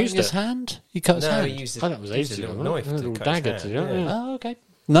from hadn't cutting used his it. hand? He cut his No, hand. he used Oh, that was a ages little ago, knife wasn't it? A to little cut his dagger hand, to- yeah. Oh, okay.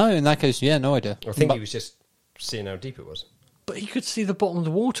 No, in that case, yeah, no idea. I think But- he was just seeing how deep it was. But he could see the bottom of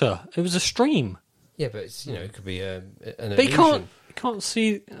the water. It was a stream. Yeah, but it's, it could be an But he can't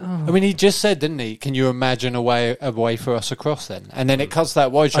see. Oh. I mean, he just said, didn't he? Can you imagine a way for us across then? And then it cuts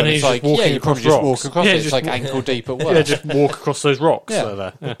that wide shot. And And he's it's just like, walking you probably across just rocks. walk across Yeah, it. It's just like walk- ankle deep at work. Yeah, just walk across those rocks. Yeah. So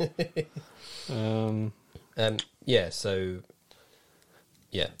there. Yeah, so...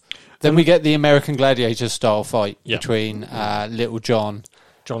 Yeah. Then we get the American Gladiator style fight Yeah. between Little John.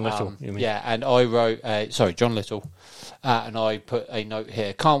 John Little, you mean? Yeah, and I wrote, John Little, and I put a note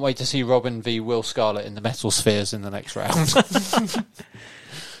here. Can't wait to see Robin v. Will Scarlet in the Metal Spheres in the next round.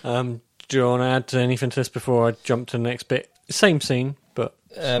 Do you want to add anything to this before I jump to the next bit? Same scene, but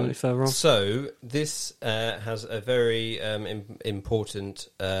slightly further on. So, this has a very important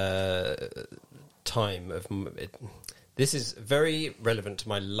time of... This is very relevant to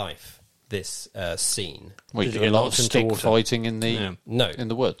my life, this scene. We Did do you a get lot of knocked into stick water? fighting in the Yeah. No, in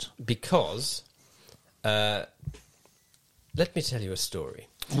the woods. because let me tell you a story.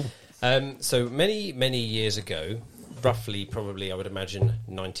 So many years ago, roughly, probably, I would imagine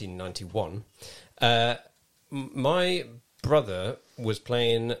 1991, my brother was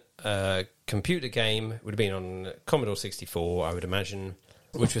playing a computer game. It would have been on Commodore 64, I would imagine,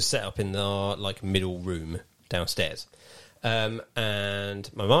 which was set up in our middle room downstairs. And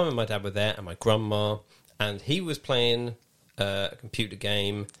my mum and my dad were there, and my grandma, and he was playing a computer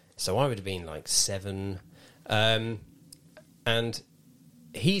game. So I would have been 7, and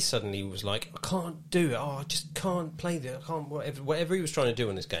he suddenly was like, "I can't do it. Oh, I just can't play this. I can't whatever he was trying to do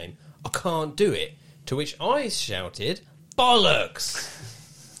in this game. I can't do it." To which I shouted,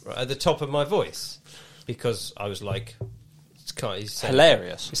 "Bollocks!" right at the top of my voice, because I was like, he's saying,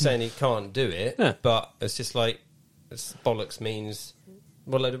 Hilarious. He's saying he can't do it, Yeah. but it's just bollocks means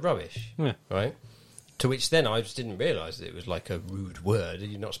what a load of rubbish, Yeah. right? To which then I just didn't realise that it was like a rude word.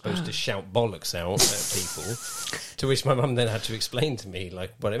 You're not supposed to shout bollocks out at people. To which my mum then had to explain to me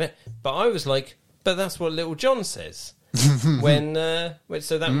like what it meant. But I was like, but that's what Little John says. So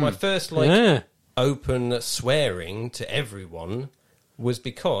that my first open swearing to everyone was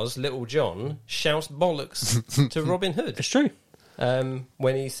because Little John shouts bollocks to Robin Hood. It's true.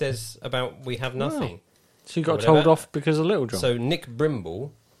 When he says about we have nothing. Wow. So you got told off because of Little John. So Nick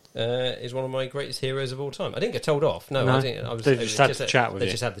Brimble is one of my greatest heroes of all time. I didn't get told off. No. I didn't. They just had the chat with you.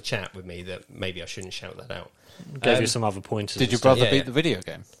 They just had the chat with me that maybe I shouldn't shout that out. Gave you some other pointers. Did your brother beat the video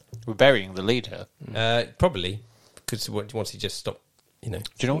game? We're burying the lead here. Probably, because once he just stopped, Do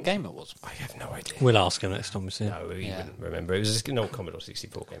you know what game it was? I have no idea. We'll ask him next time we see him. No, he wouldn't remember. It was just an old Commodore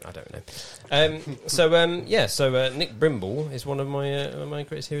 64 game. I don't know. So Nick Brimble is one of my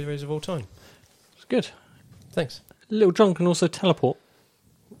greatest heroes of all time. It's good. Thanks. Little John can also teleport.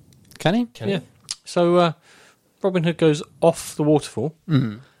 Can he? Can he? So Robin Hood goes off the waterfall.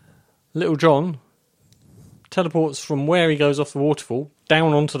 Mm. Little John teleports from where he goes off the waterfall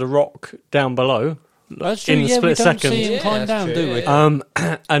down onto the rock down below. That's true. In a split we don't second. see him climb down, true, do we?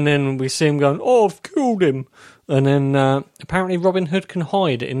 And then we see him going, "Oh, I've killed him!" And then apparently Robin Hood can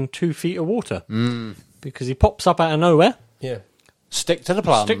hide in 2 feet of water because he pops up out of nowhere. Yeah. Stick to the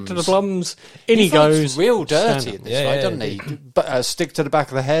plums. Stick to the plums. In he goes. Real dirty in this Yeah, fight, yeah. doesn't he? But stick to the back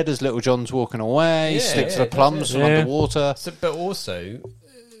of the head as Little John's walking away. Yeah, stick to yeah, the it does, plums from yeah. underwater. So, but also,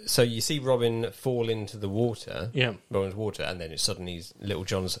 so you see Robin fall into the water. Yeah. Robin's water, and then suddenly Little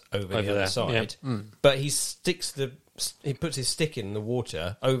John's over the there, other side. yeah. But he puts his stick in the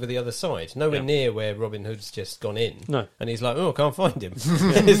water over the other side, nowhere near where Robin Hood's just gone in. No. And he's like, "Oh, I can't find him."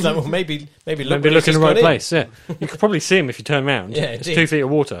 It's like, well, maybe look Maybe where look he's in the just right gone in. place. Yeah, you could probably see him if you turn around. Yeah, it's indeed. 2 feet of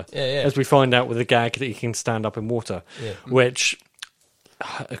water. Yeah, yeah. As we find out with the gag that he can stand up in water, which,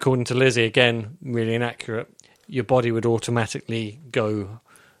 according to Lizzie, again really inaccurate. Your body would automatically go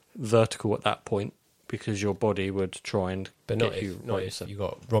vertical at that point because your body would try and But get not you if, not right. if you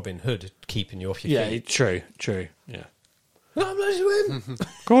got Robin Hood keeping you off your Yeah, feet. true. Yeah. I'm not swim.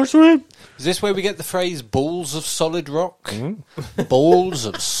 Go swim. Is this where we get the phrase balls of solid rock? Balls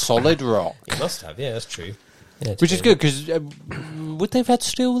of solid rock. You must have, yeah, that's true. Yeah, Which is good, because would they have had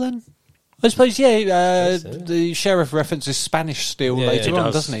steel then? I suppose, the sheriff references Spanish steel Yeah, later he on,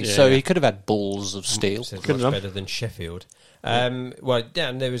 does. doesn't he? Yeah, So yeah. he could have had balls of steel. So it's Good much enough. better than Sheffield. And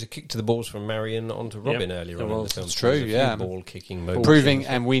there was a kick to the balls from Marion onto Robin earlier there on in the was. film. It's So there's true, a few yeah. ball kicking moments. Proving,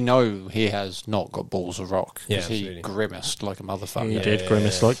 and we know he has not got balls of rock, Yeah, because he absolutely. grimaced like a motherfucker. He Yeah, did yeah,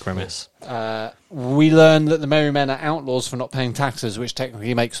 grimace yeah. like grimace. We learn that the Merry Men are outlaws for not paying taxes, which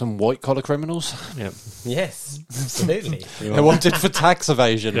technically makes them white-collar criminals. Yeah. Yes, absolutely. They're wanted for tax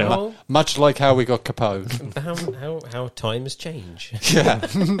evasion, Yeah. much like how we got Capone. how times change. Yeah.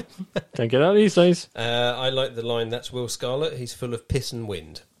 Don't get out these days. I like the line, "That's Will Scarlet, he's full of piss and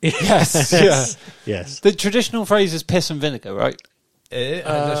wind." Yes, yeah. Yes. The traditional phrase is piss and vinegar, right? I'm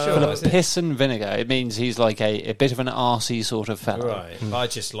not sure. Full is of it? piss and vinegar. It means he's like a bit of an arsey sort of fellow. Right. I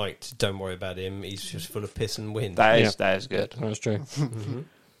just liked, don't worry about him, he's just full of piss and wind. That Yeah. is good. That's true.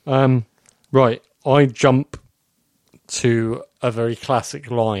 Right, I jump to a very classic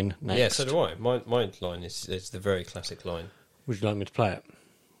line next. Yeah, so do I. My line is the very classic line. Would you like me to play it?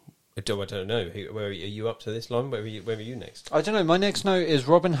 I don't know. Where are you up to this line? Where are you next? I don't know. My next note is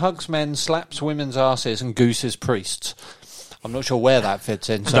Robin hugs men, slaps women's asses, and gooses priests. I'm not sure where that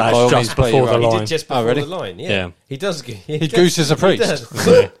fits in. So That's by all just means, play before it the right. line. He did just before really? the line. Yeah. Yeah. He does. He gooses a priest.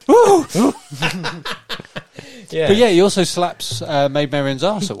 Yeah. But yeah, he also slaps Maid Marian's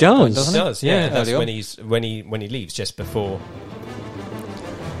arse at one point, does. doesn't He he? does. Yeah. That's early on. when he leaves just before.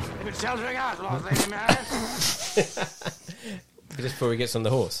 They've been sheltering outlaws, Lady Mawien. Just before he gets on the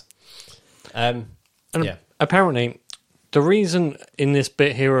horse. And Yeah. apparently, the reason in this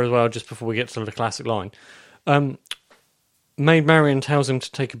bit here as well, just before we get to the classic line, Maid Marian tells him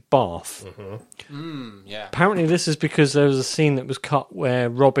to take a bath. Yeah. Apparently, this is because there was a scene that was cut where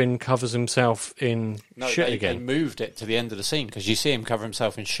Robin covers himself in shit they again. moved it to the end of the scene because you see him cover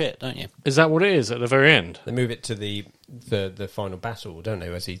himself in shit, don't you? Is that what it is at the very end? They move it to the final battle, don't they?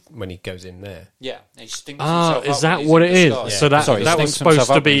 When he goes in there. Yeah. He stinks Ah, himself is up that when he's what in it is? disguise. So that Sorry, that he was stinks supposed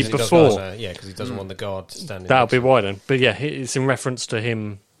himself to up be because he does before. Because he doesn't want the guard standing. That would next be to why then. But yeah, it's in reference to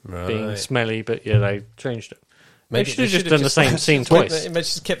him being Right. smelly. But yeah, they changed it. Maybe They should have just done the same scene twice. They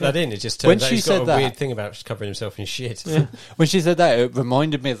just kept that in. It just When turns out she he's got said a that- weird thing about covering himself in shit. When she said that, it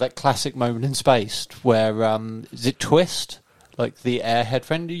reminded me of that classic moment in Spaced where, is it Twist? Like the airhead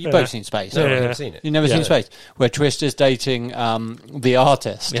friend? You've both seen Spaced. No, haven't I've you? never seen it. You've never Yeah. seen Spaced? Where Twist is dating the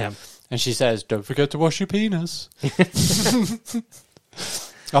artist. Yeah. And she says, "Don't forget to wash your penis."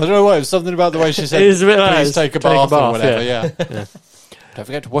 I don't know what, it was something about the way she said, It is a bit like please that. take a bath or whatever, yeah. yeah. Don't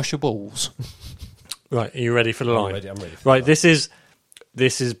forget to wash your balls. Right, are you ready for the line? I'm ready for Right, the line.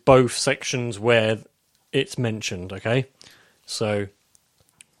 this is both sections where it's mentioned, okay? So,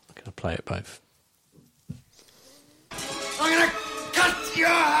 I'm going to play it both. I'm gonna cut your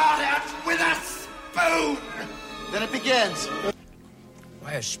heart out with a spoon! Then it begins.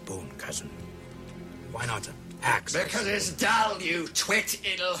 Why a spoon, cousin? Why not an axe? Because it's dull, you twit.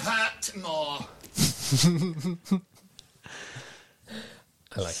 It'll hurt more.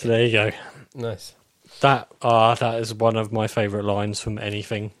 I like So there you go. it. Nice. That is one of my favourite lines from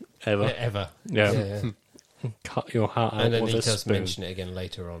anything ever. Yeah, ever. Yeah. Cut your heart out And then with he a does spoon. mention it again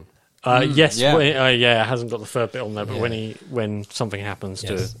later on. Yes, yeah. it hasn't got the third bit on there, but Yeah. when something happens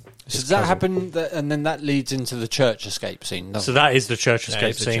to Yes. So his does that cousin. happen, and then that leads into the church escape scene, doesn't So that is the church That escape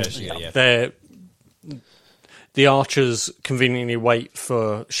is the scene. church, yeah. The archers conveniently wait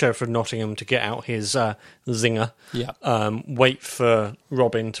for Sheriff of Nottingham to get out his zinger. Yeah. Wait for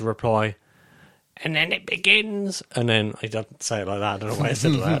Robin to reply, and then it begins. And then he doesn't say it like that. I don't know why I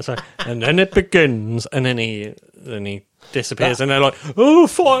said it like that. So, and then it begins, and then he disappears, and they're like, "Oh,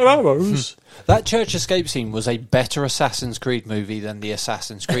 fire arrows!" That church escape scene was a better Assassin's Creed movie than the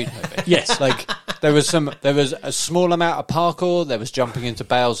Assassin's Creed movie. Yes. Like, there was a small amount of parkour, there was jumping into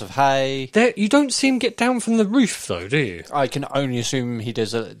bales of hay. You don't see him get down from the roof, though, do you? I can only assume he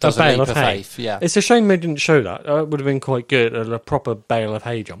does a bale leap of of hay. faith, yeah. It's a shame they didn't show that. It would have been quite good, a proper bale of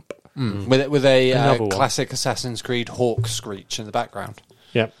hay jump. With a Another one. classic Assassin's Creed hawk screech in the background.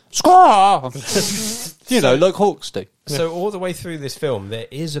 Yeah. Squaw! Like hawks do. So all the way through this film, there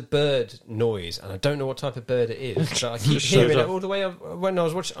is a bird noise, and I don't know what type of bird it is. But I keep hearing it all the way. When I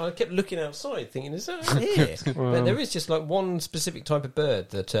was watching, I kept looking outside, thinking, "Is that here?" But there is just like one specific type of bird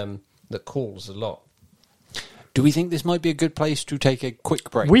that calls a lot. Do we think this might be a good place to take a quick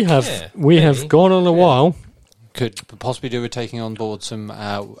break? We have Yeah, we maybe. have gone on a while. Could possibly do with taking on board some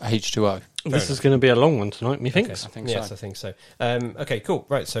H2O. This is going to be a long one tonight, methinks. I think Yes, so. I think so. Okay, cool.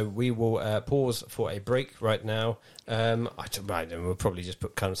 Right, so we will pause for a break right now. And we'll probably just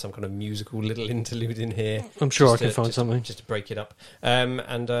put kind of some kind of musical little interlude in here. I'm sure just I can find something. just to break it up.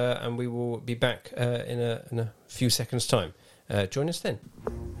 And we will be back in a few seconds' time. Join us then.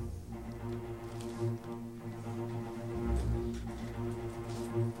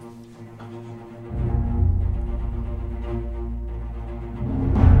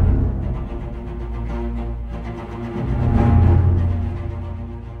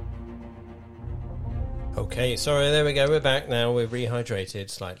 Okay, sorry, there we go. We're back now. We're rehydrated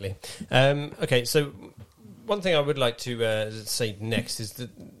slightly. Okay, so one thing I would like to say next is that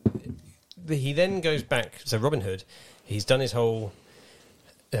he then goes back. So Robin Hood, he's done his whole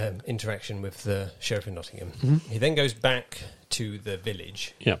interaction with the Sheriff of Nottingham. Mm-hmm. He then goes back to the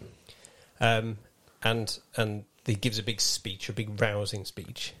village, Yeah. and he gives a big speech, a big rousing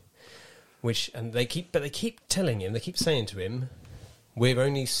speech, and they keep telling him, they keep saying to him, "We're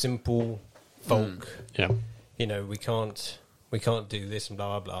only simple folk. Yeah. You know, we can't do this and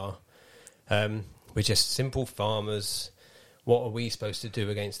blah blah blah. We're just simple farmers. What are we supposed to do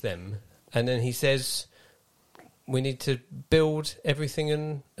against them?" And then he says, "We need to build everything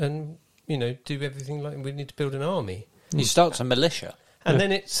and do everything, like we need to build an army." He starts a militia. And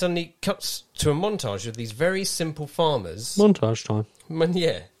then it suddenly cuts to a montage of these very simple farmers. Montage time.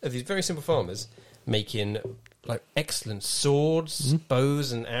 Of these very simple farmers making like excellent swords,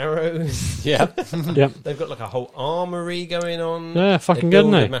 bows and arrows. Yeah. Yeah. They've got like a whole armory going on. Yeah, fucking they good,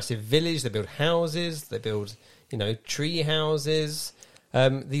 build isn't a it? massive village. They build houses. They build, tree houses.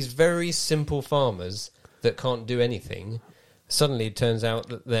 These very simple farmers that can't do anything. Suddenly, it turns out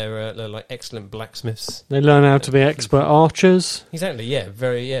that they're like excellent blacksmiths. They learn how to be expert archers Exactly. Yeah.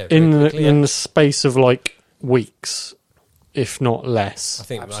 Very in quickly, the space of like weeks, if not less.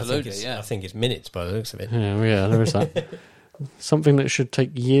 Absolutely, yeah. I think it's minutes by the looks of it. Yeah, there is that. Something that should take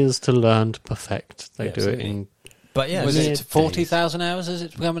years to learn to perfect. They Yeah, do absolutely. it in But yeah, was it 40,000 hours as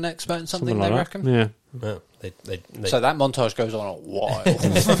it to become an expert in something, like they that. reckon? Yeah. Well, they So that montage goes on a while.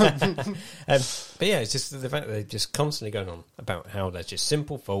 but yeah, it's just the fact that they're just constantly going on about how they're just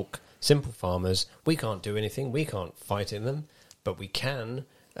simple folk, simple farmers. We can't do anything. We can't fight in them, but we can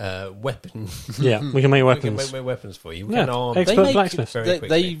weapon. Yeah, we can make We can weapons. make weapons for you. We Yeah, can arm. expert blacksmiths. very they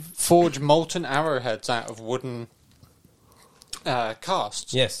quickly. forge molten arrowheads out of wooden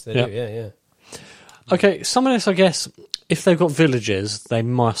casts. Yes, they Yeah. do. Yeah. Okay, some of this, I guess, if they've got villages, they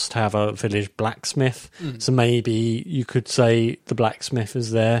must have a village blacksmith. So maybe you could say the blacksmith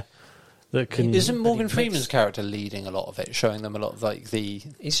is there that can. Isn't Morgan Freeman's character leading a lot of it, showing them a lot of like He's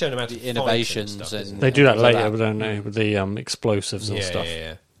showing them how to fight innovations and stuff, and isn't They he? do that things like later, that. don't they, with the explosives and stuff.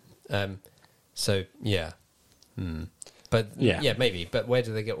 Yeah. So yeah, but Yeah. maybe. But where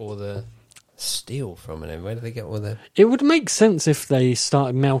do they get all the steel from? And where do they get all the? It would make sense if they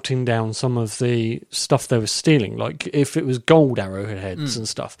started melting down some of the stuff they were stealing, like if it was gold arrowheads and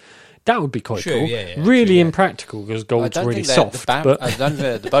stuff. That would be quite True, cool. yeah, really true, yeah. impractical because I gold's don't really think they had soft. I don't think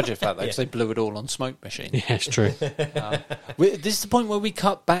they had the budget for that because they blew it all on smoke machine. Yeah, it's true. This is the point where we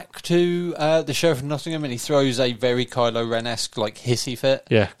cut back to the Sheriff of Nottingham and he throws a very Kylo Ren-esque like hissy fit.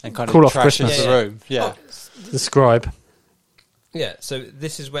 Yeah. And kind Call of off trashes Christmas. the room. Yeah. The scribe. Yeah. So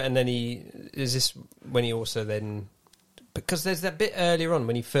this is where, and then is this when he also then, because there's that bit earlier on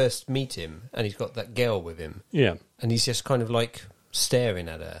when you first meet him and he's got that girl with him Yeah. and he's just kind of like staring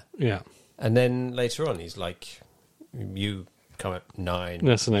at her. Yeah. And then later on, he's like, "You come at 9."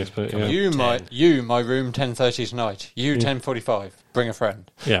 That's the next bit. Yeah. My room 10:30 tonight. You 10:45. Bring a friend.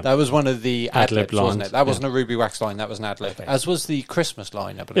 Yeah. That was one of the Ad-lib ad-libs, wasn't lines, it? That wasn't a Ruby Wax line. That was an ad-lib. Okay. As was the Christmas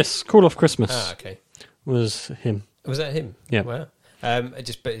line, I believe. Yes, Call Off Christmas Okay. was him. Was that him? Yeah. Wow. But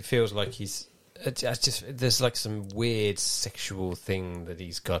it feels like he's. There's like some weird sexual thing that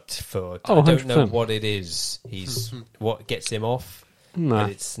he's got for. Oh, I don't know 100%. what it is. He's what gets him off. Nah. But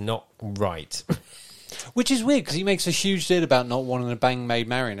it's not right. Which is weird because he makes a huge deal about not wanting to bang Maid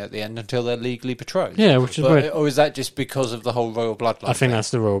Marian at the end until they're legally betrothed. Yeah, which is weird. Or is that just because of the whole royal bloodline? I think that's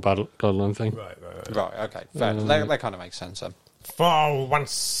the royal bloodline thing. Right. Right, okay. Fair. That kind of makes sense then. For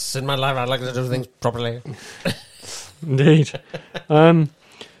once in my life, I'd like to do things properly. Indeed.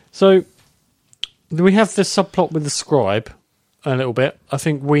 So we have this subplot with the scribe a little bit. I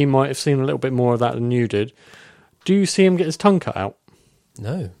think we might have seen a little bit more of that than you did. Do you see him get his tongue cut out?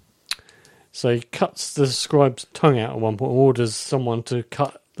 No. So he cuts the scribe's tongue out at one point, orders someone to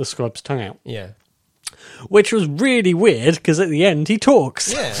cut the scribe's tongue out. Yeah. Which was really weird because at the end he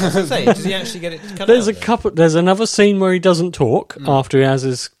talks. Yeah. I was going to say, does he actually get it cut There's out? a couple. There's another scene where he doesn't talk after he has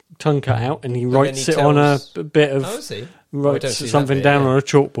his tongue cut out, and he then writes he it on a tells- bit of Oh, I see. I writes don't see that something bit, down yeah. on a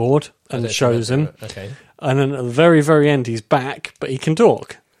chalkboard I and don't see shows that him. bit. Okay. And then at the very, very end, he's back, but he can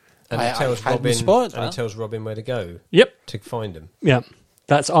talk. And I he tells hadn't Robin. spotted And he that. tells Robin where to go Yep. to find him. Yeah.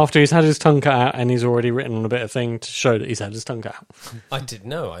 That's after he's had his tongue cut out, and he's already written on a bit of thing to show that he's had his tongue cut out. I didn't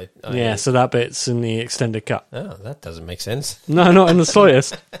know. Yeah, so that bit's in the extended cut. Oh, that doesn't make sense. No, not in the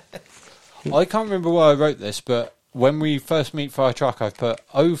slightest. I can't remember why I wrote this, but when we first meet Firetruck, I put,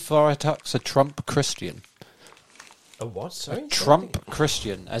 "Oh, Firetruck's a Trump Christian." A what? Sorry? Trump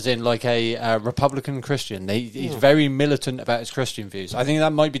Christian, as in like a Republican Christian. He's very militant about his Christian views. I think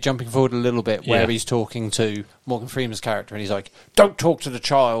that might be jumping forward a little bit, where Yeah. he's talking to Morgan Freeman's character, and he's like, "Don't talk to the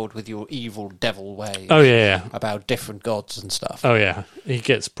child with your evil devil ways." Oh, yeah. About different gods and stuff. Oh, yeah. He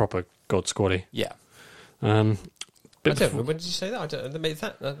gets proper God Squaddy. Yeah. I don't know. When did you say that? I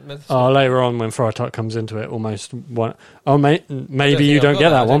don't. Later on, when Firetruck comes into it, almost one. Oh, maybe you I've don't got get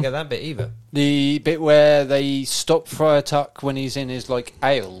that I one. don't get that bit either. The bit where they stop Firetruck when he's in his like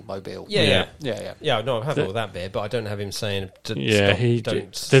ale mobile. Yeah. Yeah. No, I have all that bit, but I don't have him saying. Yeah,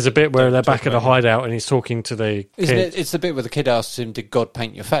 Don't. there's a bit where don't they're talk back at a about hideout and he's talking to the Isn't kid. it? It's the bit where the kid asks him, "Did God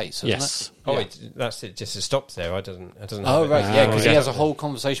paint your face?" Isn't Yes. It? Oh, Yeah. that's it. Just it stops there. It doesn't. Oh, have right, it. yeah, because yeah. he has a whole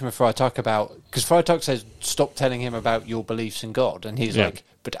conversation with Firetruck about... Because Firetruck says, stop telling him about your beliefs in God. And he's Yeah. like,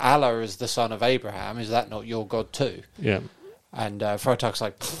 but Allah is the son of Abraham. Is that not your God too? Yeah. And Firetruck's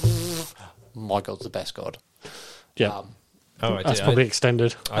like, my God's the best God. Yeah. Um, Oh, I That's did. probably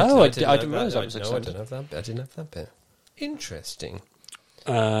extended. I didn't realise that was No, I extended. didn't have that bit. I didn't have that bit. Interesting.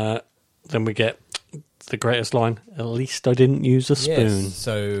 Then we get the greatest line. At least I didn't use a spoon. Yes.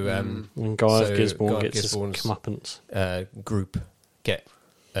 So, And Guy So Gisborne Guy gets Gisborne's- his comeuppance. group get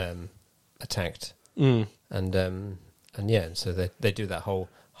attacked, and yeah, so they do that whole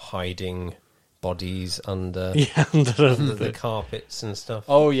hiding bodies under Yeah, under the carpets and stuff.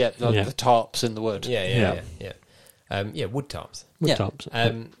 Oh, yeah, Yeah. the tarps in the wood. Yeah, wood tarps. Wood Yeah. tops.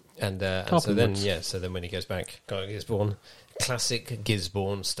 And so then Carpet so then when he goes back, Guy Gisborne, classic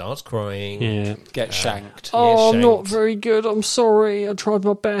Gisborne, starts crying. Yeah. Get shanked. Oh, I'm not shanked. very good. I'm sorry. I tried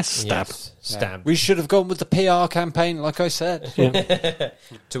my best. Stab. Yes, Yeah. stab. We should have gone with the PR campaign, like I said. Yeah.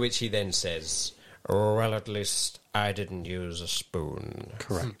 To which he then says, "Well, at least I didn't use a spoon."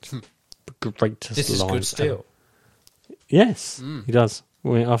 Correct. Greatest This is line good still. ever. Yes, he does.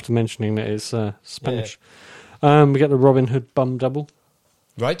 After mentioning that it's Spanish. We get the Robin Hood bum double.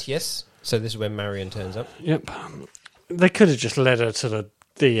 Right, yes. So this is when Marion turns up. Yep. They could have just led her to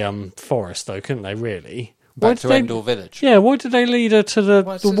the forest, though, couldn't they, really? back to Endor Village. Yeah, why did they lead her to the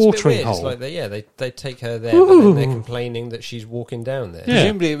Well, it's a bit watering weird. hole? It's like they take her there, but then they're complaining that she's walking down there. Yeah.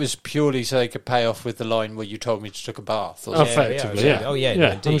 Presumably it was purely so they could pay off with the line where you told me to take a bath. Or something. Effectively, yeah. Oh yeah, Yeah,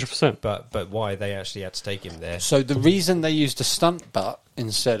 no, indeed. 100%. But why they actually had to take him there? So the reason they used a stunt butt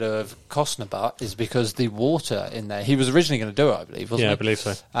instead of Costner butt is because the water in there, he was originally going to do it, I believe, wasn't Yeah, he? I believe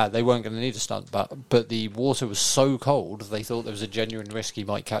so. They weren't going to need a stunt butt, but the water was so cold they thought there was a genuine risk he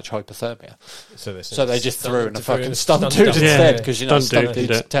might catch hypothermia. So They just threw in a fucking stunt stunt dude double. instead, Yeah. because, Stunt stunt dude did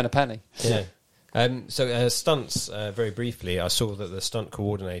dude's it. 10 a penny. Yeah. So stunts, very briefly, I saw that the stunt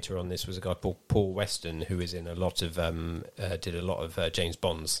coordinator on this was a guy called Paul Weston, who is in a lot of did a lot of James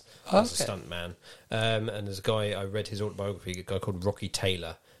Bonds as a stunt man. And there's a guy, I read his autobiography, a guy called Rocky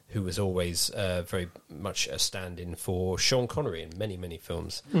Taylor, who was always very much a stand-in for Sean Connery in many, many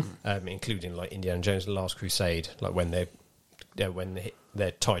films, including like Indiana Jones and the Last Crusade, like when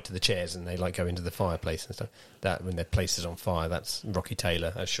they're tied to the chairs and they like go into the fireplace and stuff. That when their place is on fire, that's Rocky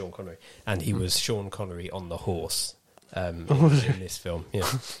Taylor as Sean Connery, and he was Sean Connery on the horse in this film.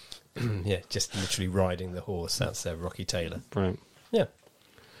 Yeah, yeah, just literally riding the horse. That's Rocky Taylor. Right. Yeah.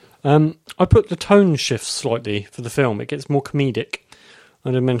 I put the tone shifts slightly for the film. It gets more comedic. I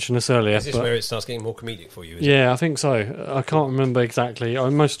didn't mention this earlier. Is this where it starts getting more comedic for you? Is Yeah, I think so. I can't remember exactly. I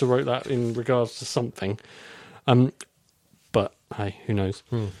must have wrote that in regards to something. But hey, who knows?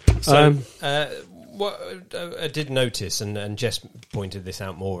 So, what I did notice, and Jess pointed this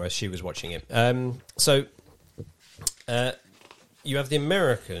out more as she was watching it. So, you have the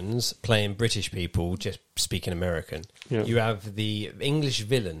Americans playing British people, just speaking American. Yeah. You have the English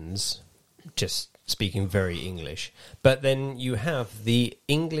villains, just speaking very English. But then you have the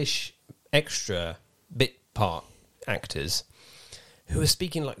English extra bit part actors who are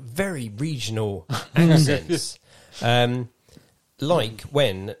speaking like very regional accents. Like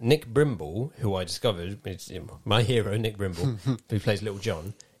when Nick Brimble, who I discovered, it's my hero, Nick Brimble, who plays Little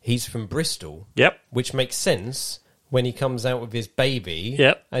John, he's from Bristol. Yep. Which makes sense when he comes out with his baby.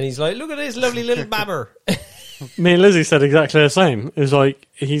 Yep. And he's like, look at this lovely little babber. Me and Lizzie said exactly the same. It was like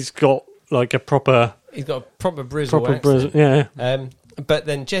he's got like a proper... He's got a proper Bristol accent. Yeah. But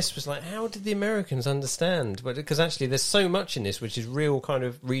then Jess was like, how did the Americans understand? Because actually there's so much in this which is real kind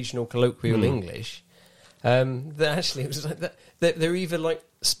of regional colloquial English. That actually it was like that they're either like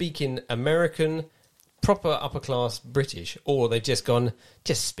speaking American, proper upper class British, or they've just gone,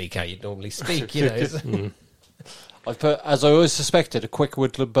 just speak how you normally speak, you know. I've put, as I always suspected, a quick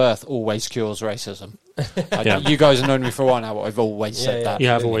woodland birth always cures racism. Yeah. You guys have known me for a while now. I've always said that.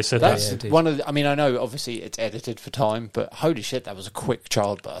 Yeah, I've always said That's that. one of the, I mean, I know obviously it's edited for time, but holy shit, that was a quick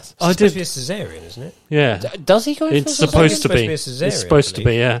childbirth. I It's supposed did. to be a cesarean, isn't it? Yeah. Does he go for It's a supposed to It's be. supposed to be a It's cesarean, supposed to I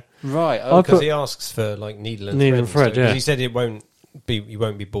be, yeah. Right. I Okay. Because put- he asks for like needle and Needle and thread. thread, yeah. He said you won't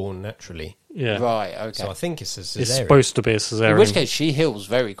be born naturally. Yeah. Right. Okay. So I think it's a cesarean. It's supposed to be a cesarean. In which case, she heals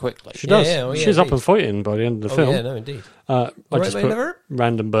very quickly. she does. Yeah, oh, yeah, She's up indeed. and fighting by the end of the Oh, film. yeah, no, indeed. I Right, just they put never-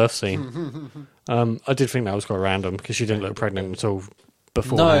 random birth scene. I did think that was quite random because she didn't look pregnant until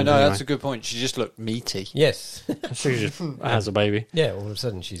before. No, anyway. that's a good point. She just looked meaty. Yes. She just has a baby. Yeah, all of a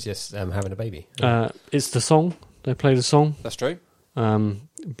sudden she's just having a baby. It's the song. They play the song. That's true.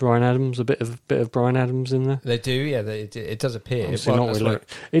 Brian Adams, a bit of Brian Adams in there. They do, yeah. It does appear. Obviously Well, not that's really. like-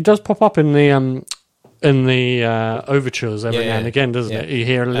 It does pop up in the overtures every now and again, doesn't it? You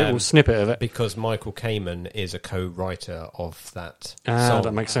hear a little snippet of it. because Michael Kamen is a co-writer of that Ah, song.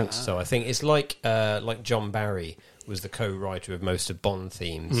 that makes sense. So I think it's like John Barry was the co-writer of most of Bond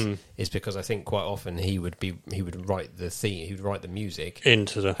themes. Is because I think quite often he would write the theme, he would write the music,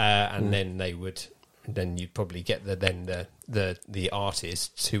 Into the and then you'd probably get the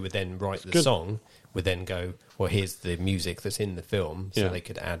artists who would then write the good. song would then go, well, here's the music that's in the film, so Yeah. they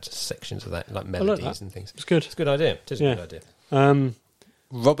could add sections of that, like like melodies that. and things. It's good. It's a good idea. It is a Yeah. good idea.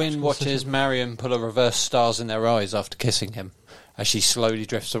 Robin watches Marion pull a reverse stars in their eyes after kissing him as she slowly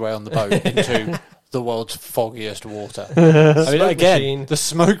drifts away on the boat into the world's foggiest water. I mean, Smoke again, machine. the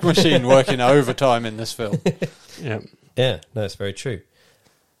smoke machine working overtime in this film. Yeah. Yeah, no, it's very true.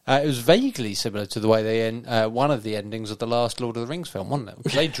 It was vaguely similar to the way they end one of the endings of the last Lord of the Rings film, wasn't it?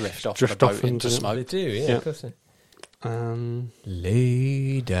 Because they drift off Drift the off boat into into- They smoke. do, yeah, Yeah. of course. Um,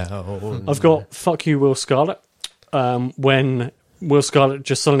 Lay down. I've got "Fuck You, Will Scarlet." When Will Scarlet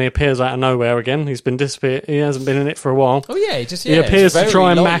just suddenly appears out of nowhere again. He's been disappeared. He hasn't been in it for a while. Oh yeah, he just He appears to very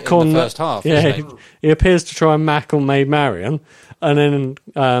try and light mack in on the first half, Yeah, isn't he appears to try and mack on Maid Marian, and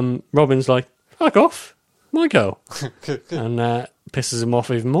then Robin's like, "Fuck off, my girl," and pisses him off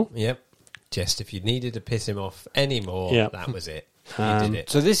even more. Yep. Just if you needed to piss him off anymore, Yeah. that was it. He did it.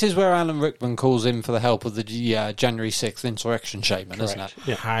 So this is where Alan Rickman calls in for the help of the January 6th insurrection shaman, isn't it?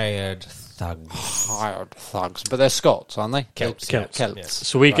 Yeah. Hired thugs. Hired thugs. But they're Scots, aren't they? Celts. Celts.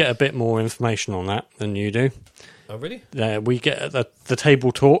 So we get a bit more information on that than you do. Oh, really? We get the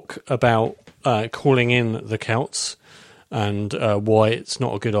table talk about calling in the Celts and why it's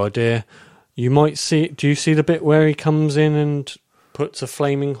not a good idea. You might see... Do you see the bit where he comes in and puts a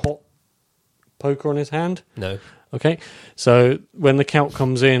flaming hot poker on his hand? No. Okay, so when the Celt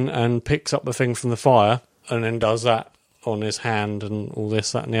comes in and picks up the thing from the fire and then does that on his hand and all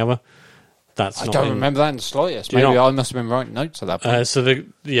this, that and the other, that's I not... don't remember that in the slightest. Do you Maybe not? I must have been writing notes at that point.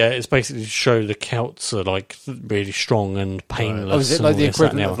 It's basically to show the Celts are like really strong and painless. Oh, is it and like all the this,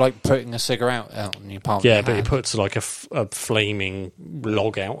 that and equivalent the of other. like putting a cigarette out on your palm? Yeah, of but your he hand? puts like a flaming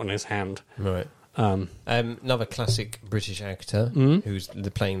log out on his hand. Right. Another classic British actor who's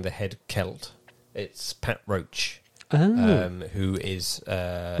playing the head Celt. It's Pat Roach. Who is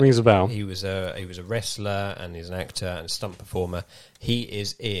Rings a bell. He was a wrestler and he's an actor and a stunt performer. He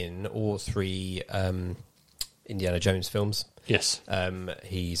is in all 3 Indiana Jones films. Yes.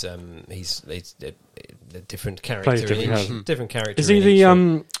 He's a different character. Plays different character. Is he in the each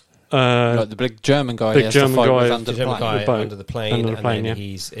film. Like the big German guy. Big he has German to fight guy- with under The the German plane. guy boat. under the plane, Under the and plane, then yeah.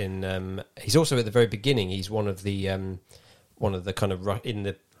 he's in. He's also at the very beginning. He's one of the kind of in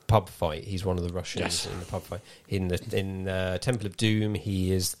the pub fight. He's one of the Russians Yes. in the pub fight. In Temple of Doom,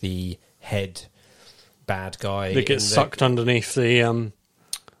 he is the head bad guy That gets in the- sucked underneath the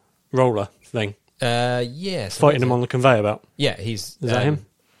roller thing, Yes, fighting him on the conveyor belt. Yeah, he's Is that him?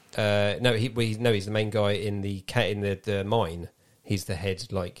 No, he's the main guy in the mine. He's the head,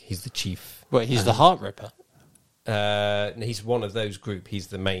 like he's the chief. Well, he's the Heart Ripper. He's one of those group. He's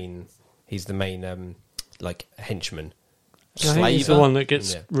the main. Like henchman. I think he's the one that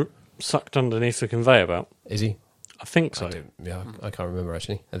gets Yeah. sucked underneath the conveyor belt. Is he? I think so. I can't remember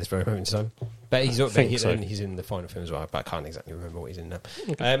actually at this very moment in time. But he's in the final film as well. But I can't exactly remember what he's in now.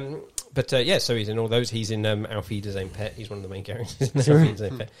 Okay. So he's in all those. He's in Auf Wiedersehen Pet. He's one of the main characters in Auf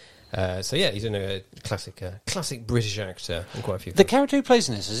Wiedersehen Pet. He's in a classic British actor in quite a few. The films. character who plays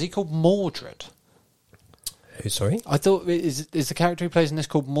in this, is he called Mordred? Who? Sorry. I thought is the character who plays in this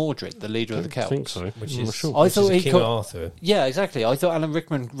called Mordred, the leader of the I Celts? think so. Which I'm is not sure. I which thought is he King called- Arthur. Yeah, exactly. I thought Alan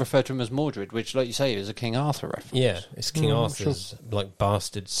Rickman referred to him as Mordred, which, like you say, is a King Arthur reference. Yeah, it's King Arthur's like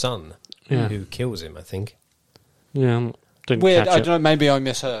bastard son Yeah. who kills him. I think. Yeah, didn't Weird. catch I it. don't know. Maybe I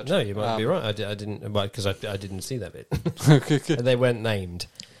misheard. No, you might be right. I didn't because I didn't see that bit. They weren't named.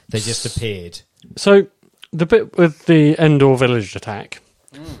 They just appeared. So the bit with the Endor village attack,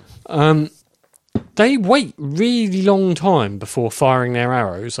 they wait really long time before firing their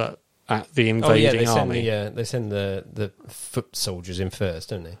arrows at the invading army. They send the foot soldiers in first,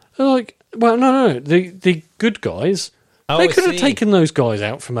 don't they? They're like, well, no, the good guys. Oh, they I could have see. taken those guys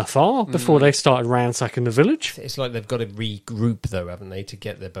out from afar before they started ransacking the village. It's like they've got to regroup, though, haven't they, to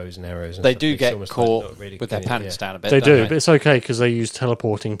get their bows and arrows? And They stuff. do It's get almost caught like not really with their getting- pants down a bit. They don't do, but it's okay because they use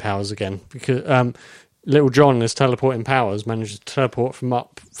teleporting powers again. Because Little John, his teleporting powers, manages to teleport from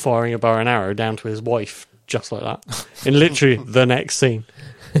up firing a bow and arrow down to his wife just like that in literally the next scene.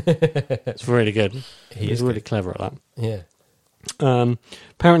 It's really good. He's really clever at that. Yeah.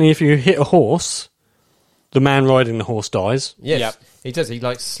 Apparently, if you hit a horse, the man riding the horse dies. Yes, Yep. he does. He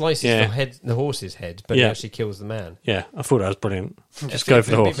like slices the horse's head, but he actually kills the man. Yeah, I thought that was brilliant. Just I go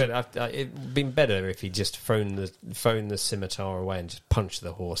think for the horse. It'd been better if he'd just thrown the scimitar away and just punched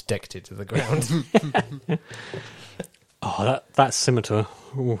the horse, decked it to the ground. Oh, that scimitar.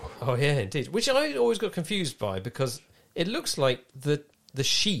 Ooh. Oh yeah, indeed. Which I always got confused by because it looks like the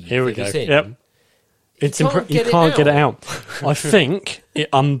sheath Here we that go. it's in. Yep. It's can't you get it can't get it out. out. I think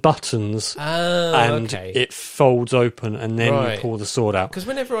it unbuttons and okay. it folds open, and then Right. you pull the sword out. Because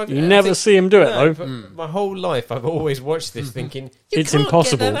whenever I've You never see him do it, No, though. but my whole life I've always watched this thinking It's can't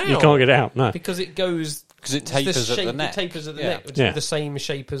impossible. Get that You out can't get it out. No. because it goes Because it tapers at the shape, neck. It tapers at the Yeah. neck, which Yeah. is the same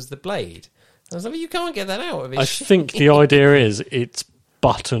shape as the blade. I was like, well, you can't get that out of it. I think the idea is it's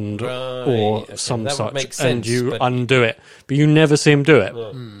buttoned Right, or okay, some that would such, make and sense, you but- undo it. But you never see him do it.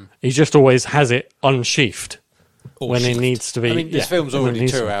 He just always has it unsheathed when it needs to be. I mean, this film's when it already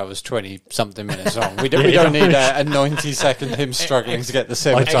needs 2 to be. hours, 20-something minutes long. We don't need a 90-second him struggling to get the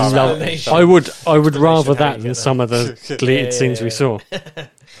scimitar love out. it. I would rather how that you than get some of the deleted Yeah, scenes we yeah. saw.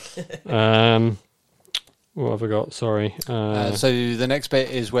 What have I got? Sorry. So the next bit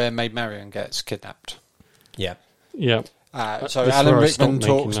is where Maid Marian gets kidnapped. yeah. Yeah. So That's Alan where I Rickman stopped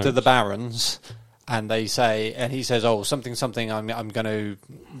talks making to the notes. barons, and he says, "Oh, something. I'm going to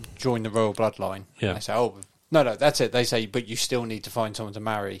join the royal bloodline." Yeah. And they say, "Oh, no, that's it." They say, "But you still need to find someone to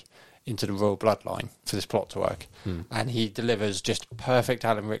marry into the royal bloodline for this plot to work. And he delivers just perfect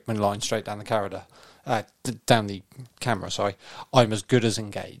Alan Rickman line straight down the corridor, down the camera, sorry. I'm as good as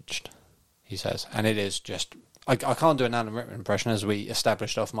engaged, he says. And it is just... I can't do an Alan Rickman impression, as we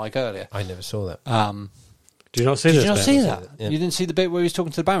established off mic earlier. I never saw that. Do you not see Did this you not bit? see that? Yeah. You didn't see the bit where he's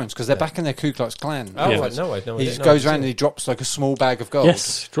talking to the barons, because they're back in their Ku Klux Klan. Oh, Yeah. I know. He just goes around and he drops like a small bag of gold.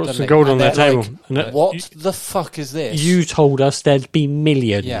 Yes, drops doesn't some he? gold And on their they're table. like, And that- what the fuck is this? You told us there'd be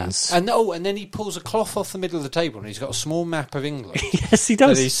millions. Yeah. And then he pulls a cloth off the middle of the table and he's got a small map of England Yes, he that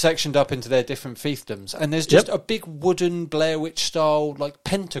does. he's sectioned up into their different fiefdoms. And there's just a big wooden Blair Witch style like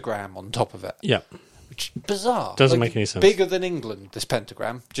pentagram on top of it. Yeah. Which is bizarre. Doesn't Like, make any sense. Bigger than England, this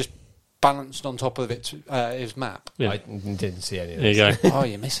pentagram, just balanced on top of his map. Yeah. I didn't see any of There this. you go. Oh,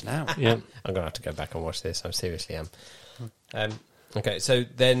 you're missing out. Yeah. I'm going to have to go back and watch this. I seriously am. Okay, so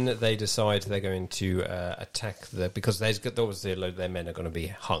then they decide they're going to attack because there's obviously a load of their men are going to be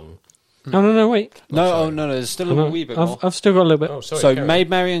hung. No, wait. No, there's still a wee bit more. I've still got a little bit. Oh, sorry. So carry on. Maid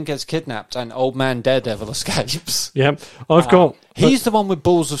Marian gets kidnapped and Old Man Daredevil escapes. Yeah. I've got... He's the one with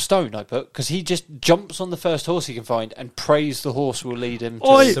balls of stone, I put, because he just jumps on the first horse he can find and prays the horse will lead him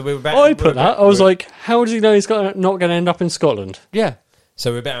to... So we're back- I put we're that. back- I was we're- like, how does he know he's not going to end up in Scotland? Yeah.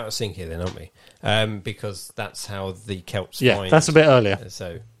 So we're a bit out of sync here then, aren't we? Because that's how the Celts Yeah, find... that's a bit earlier.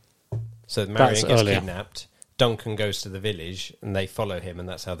 So Marion That's gets earlier. kidnapped. Duncan goes to the village and they follow him, and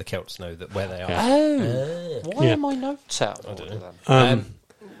that's how the Celts know that where they are. Yeah. Oh, why Yeah. are my notes out? I don't know.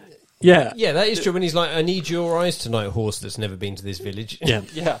 Yeah. Yeah, that is true. When he's like, "I need your eyes tonight, horse that's never been to this village." Yeah.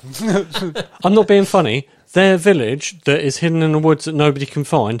 Yeah. I'm not being funny. Their village that is hidden in the woods that nobody can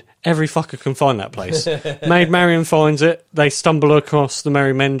find, every fucker can find that place. Maid Marian finds it. They stumble across the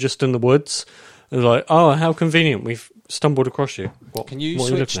merry men just in the woods. They're like, oh, how convenient. We've stumbled across you. Can you what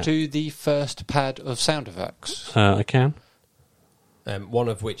are switch looking to the first pad of sound effects? at? I can. One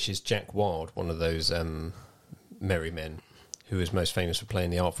of which is Jack Wilde, one of those merry men, who is most famous for playing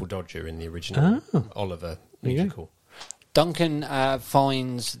the Artful Dodger in the original Oliver There you go. musical. Duncan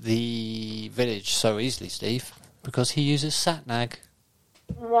finds the village so easily, Steve, because he uses Satnag.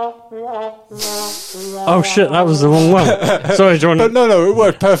 Oh, shit, that was the wrong one. Sorry, John. No, it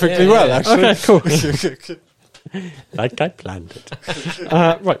worked perfectly Yeah, well, yeah. actually. Okay, cool. Like I planned it.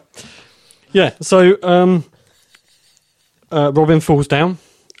 Right. Yeah, so Robin falls down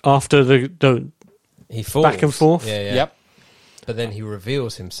after the He falls Back and forth. Yeah, yeah. Yep. But then he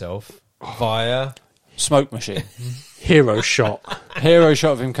reveals himself via. Smoke machine. hero shot. Hero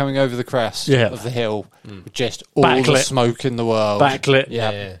shot of him coming over the crest Yeah. of the hill with just all the Backlit. smoke in the world. Backlit.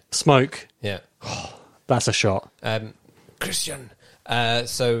 Yeah. Yeah, Smoke. yeah. That's a shot. Christian.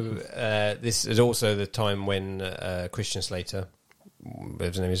 This is also the time when Christian Slater,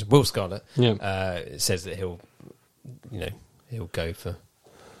 his name is Will Scarlett, says that he'll go for.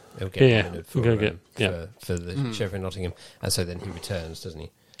 He'll get Yeah, nominated for, he'll get- for the Sheriff of Nottingham, and so then he returns, doesn't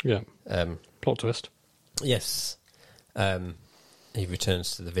he? Yeah. Plot twist. Yes. He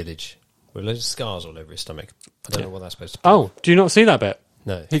returns to the village with loads of scars all over his stomach. I don't know what that's supposed to be. Oh, do you not see that bit?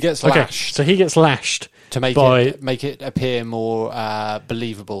 No. He gets Okay, lashed so he gets lashed to make by... it appear more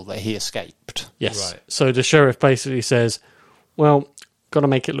believable that he escaped. Yes. Right. So the sheriff basically says, well, got to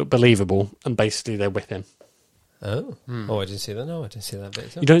make it look believable, and basically they whip him. Oh. Oh, I didn't see that. No, I didn't see that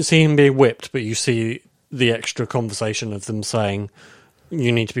bit. You don't see him being whipped, but you see the extra conversation of them saying,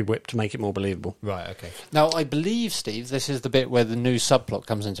 you need to be whipped to make it more believable. Right, okay. Now, I believe, Steve, this is the bit where the new subplot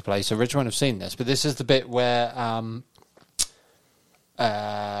comes into play. So Rich won't have seen this, but this is the bit where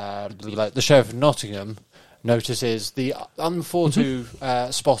the Sheriff of Nottingham notices the unfortunate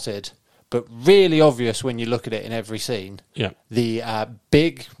spotted, but really obvious when you look at it in every scene, Yeah. the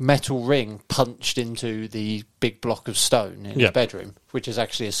big metal ring punched into the big block of stone in Yeah. his bedroom, which is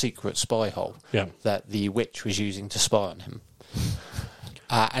actually a secret spy hole Yeah. that the witch was using to spy on him.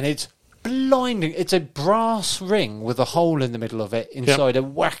 And it's blinding. It's a brass ring with a hole in the middle of it inside a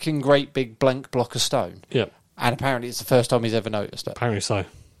whacking great big blank block of stone. Yeah. And apparently it's the first time he's ever noticed it. Apparently so.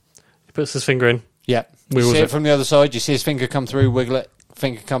 He puts his finger in. Yeah. You Wiggles see it it. from the other side. You see his finger come through, wiggle it.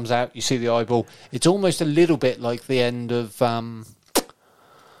 Finger comes out. You see the eyeball. It's almost a little bit like the end of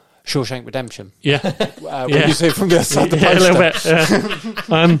Shawshank Redemption. Yeah. When Yeah. you see it from the other side of the Yeah, a poster.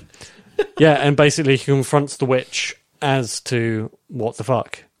 little bit. Yeah. And basically he confronts the witch as to what the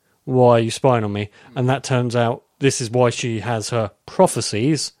fuck? Why are you spying on me? And that turns out this is why she has her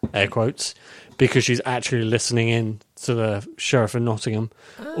prophecies, air quotes, because she's actually listening in to the Sheriff of Nottingham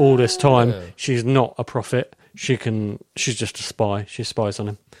all this time. She's not a prophet. She's just a spy. She spies on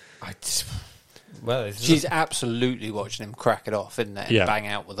him. She's absolutely watching him crack it off, isn't there? Yeah. Bang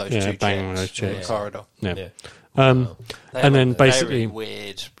out with those Yeah, two bang on chicks those in the chicks. corridor. Yeah. Yeah. And then basically, very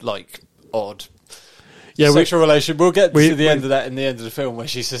weird, like odd. yeah, Sexual relation. We'll get to the we- end of that in the end of the film, where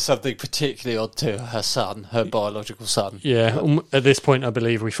she says something particularly odd to her son, her biological son. at this point, I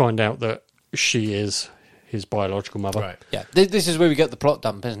believe we find out that she is his biological mother. Right. Yeah, this is where we get the plot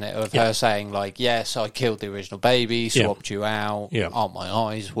dump, isn't it? Of Yeah. her saying, like, yes, I killed the original baby, swapped you out. Yeah. Aren't my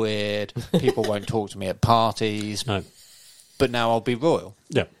eyes weird? People won't talk to me at parties. No. But now I'll be royal.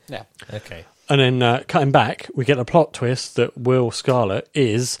 Yeah. Yeah. Okay. And then cutting back, we get a plot twist that Will Scarlet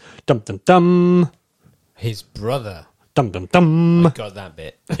is dum dum dum His brother. dum dum dum. Got that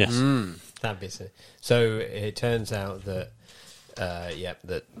bit. Yes. That bit's it. So it turns out that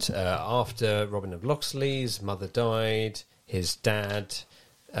after Robin of Locksley's mother died, his dad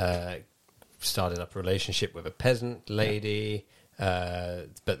started up a relationship with a peasant lady,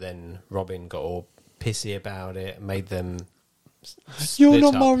 but then Robin got all pissy about it, made them You're split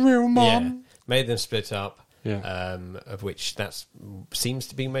not up. my real mum. Yeah, made them split up. Yeah. Of which that seems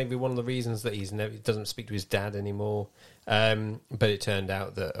to be maybe one of the reasons that he doesn't speak to his dad anymore. But it turned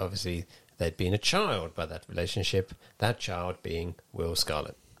out that obviously there'd been a child by that relationship. That child being Will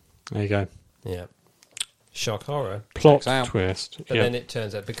Scarlet. There you go. Yeah, shock horror. Plot Checks out. twist. But Yeah. then it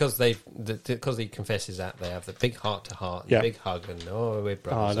turns out because he confesses that, they have the big heart to heart, Yeah. the big hug, and we're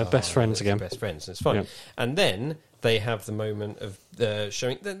brothers. they're best friends we're again. Best friends, and it's fine. Yeah. And then they have the moment of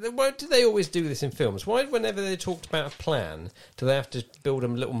showing. Why do they always do this in films? Why, whenever they talked about a plan, do they have to build a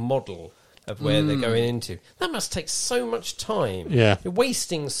little model of where they're going into? That must take so much time. Yeah. You're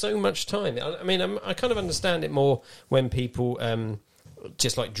wasting so much time. I mean, I kind of understand it more when people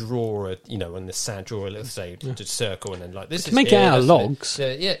just like draw on the sand, draw a little circle, and then like this is make it here, out of that's logs.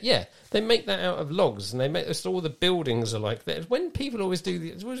 yeah. They make that out of logs, and they make all the buildings are like that. When people always do,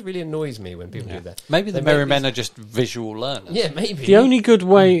 it always really annoys me when people do that. Maybe the They Merry make Men these- are just visual learners. Yeah, maybe The only good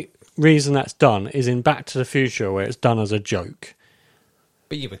reason that's done is in Back to the Future, where it's done as a joke.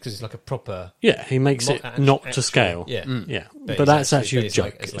 but yeah, because it's like a proper. Yeah, he makes it not to scale. Yeah, Yeah, But but that's actually a it's joke.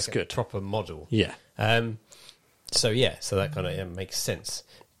 like- It's like a good. proper model. Yeah. So that kind of makes sense.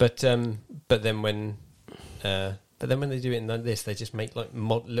 But then when they do it like this, they just make like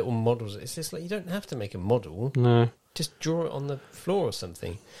little models. It's just like you don't have to make a model. No. Just draw it on the floor or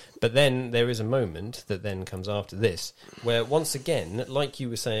something. But then there is a moment that then comes after this where once again, like you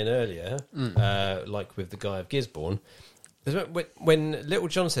were saying earlier, like with the guy of Gisborne, when Little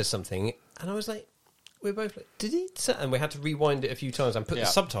John says something, and I was like, we're both like, did he say? And we had to rewind it a few times and put the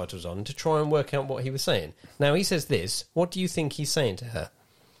subtitles on to try and work out what he was saying. Now he says this. What do you think he's saying to her?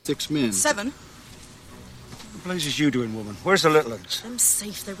 6 men. 7. What the place is you doing, woman? Where's the little ones? I'm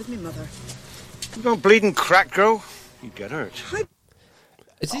safe. They're with me mother. You don't bleeding crack, girl. You'd get hurt.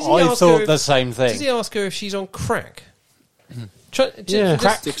 Does he I ask her thought if- the same Does he thing. ask her if she's on crack? Yeah.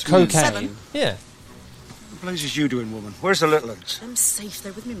 Crack 6 men. cocaine. 7. Yeah. What the place is you doing, woman? Where's the little ones? I'm safe.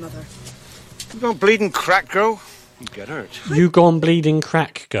 They're with me mother. You don't bleeding crack, girl. You'd get hurt. You gone bleeding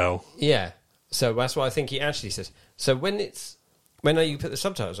crack, girl. Yeah. So that's what I think he actually says. So when you put the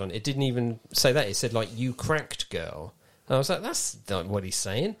subtitles on, it didn't even say that. It said like "you cracked girl." And I was like, that's not what he's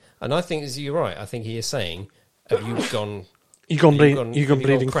saying. And I think you're right. I think he is saying, "Have you gone? You gone have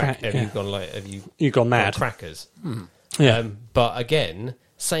bleeding crack. Have Yeah. you gone like? Have you? You gone gone mad. crackers?" Yeah. But again,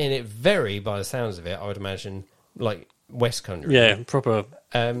 saying it very by the sounds of it, I would imagine like West Country. Yeah, proper.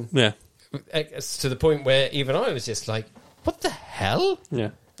 Yeah. To the point where even I was just like, "What the hell?" Yeah.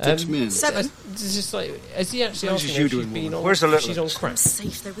 6 men. 7. It's just like, is he actually What is asking you if she's doing, been woman? on? Where's the little she's on ones? I'm crack.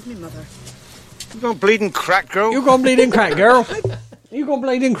 safe. They're with me mother. You don't bleeding crack, girl. You gone bleeding crack, girl. You gone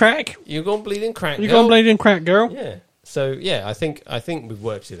bleeding crack. You're gone bleeding crack. You girl. gone bleeding crack, girl. Yeah. So yeah, I think we've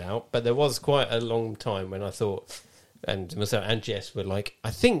worked it out. But there was quite a long time when I thought, and myself and Jess were like, I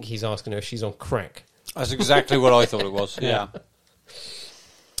think he's asking her if she's on crack. That's exactly what I thought it was. Yeah.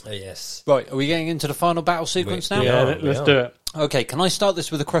 Yes. Right, are we getting into the final battle sequence now? Yeah, are, let's we do are. it. Okay, can I start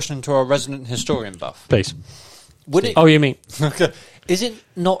this with a question to our resident historian buff? Please. Would it? Oh, you mean? Is it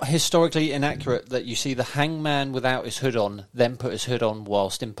not historically inaccurate that you see the hangman without his hood on, then put his hood on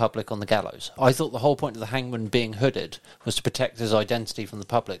whilst in public on the gallows? I thought the whole point of the hangman being hooded was to protect his identity from the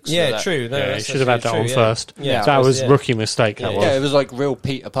public. So Yeah, that- true. No, Yeah, you that's should have had that true, on yeah. first. Yeah, That was yeah. rookie mistake, that Yeah. was. Yeah, it was like real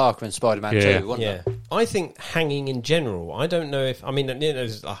Peter Parker in Spider-Man Yeah. 2, wasn't Yeah, it? I think hanging in general. I don't know if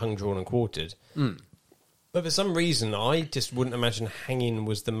it's hung, drawn, and quartered. But for some reason, I just wouldn't imagine hanging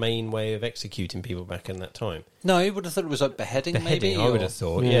was the main way of executing people back in that time. No, you would have thought it was like beheading, Beheading, maybe? I would or- have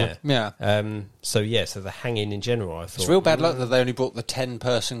thought. Yeah. Yeah. Yeah. So the hanging in general, I thought It's real bad luck that they only brought the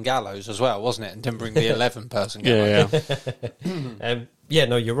 10-person gallows as well, wasn't it? And didn't bring the 11-person gallows. Yeah, yeah.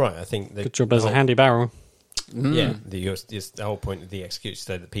 No, you're right. I think Good job as a handy barrel. Yeah, the whole point of the execution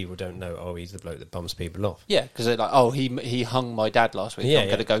so that people don't know, oh, he's the bloke that bumps people off. Yeah, because they're like, oh, he hung my dad last week. I'm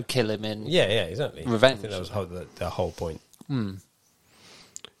going to go kill him in exactly. revenge. I think that was the whole point.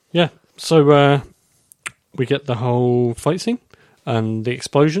 Yeah, so we get the whole fight scene and the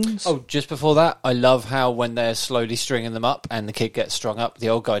explosions. Oh, just before that, I love how when they're slowly stringing them up and the kid gets strung up, the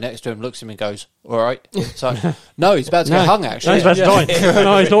old guy next to him looks at him and goes, all right. So, no, he's about to get hung, actually. No, he's about to die.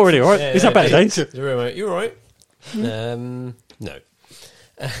 No, he's not really all right. He's had better days. You're all right. No.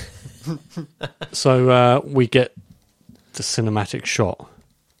 So we get the cinematic shot.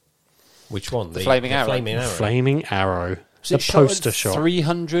 Which one? The flaming arrow. Flaming arrow. The Is it poster shot shot.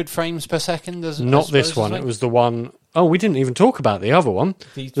 300 frames per second? Not this one. It was the one... Oh, we didn't even talk about the other one.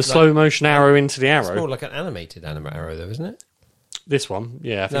 The slow motion arrow into the arrow. It's more like an animated arrow, though, isn't it? This one,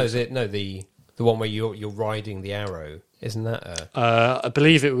 yeah. The one where you're riding the arrow, isn't that? I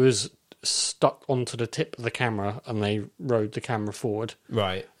believe it was stuck onto the tip of the camera, and they rode the camera forward.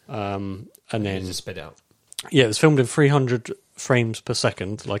 Right. And then just sped it up. Yeah, it was filmed in 300 frames per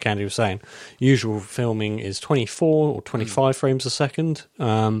second, like Andy was saying. Usual filming is 24 or 25 frames a second,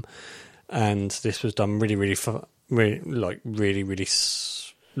 and this was done really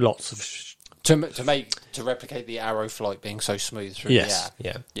lots of to replicate the arrow flight being so smooth through the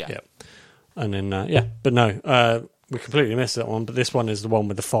air. Yeah. And then but no, we completely missed that one. But this one is the one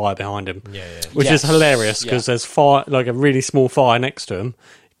with the fire behind him, which is hilarious because there's fire, like a really small fire next to him.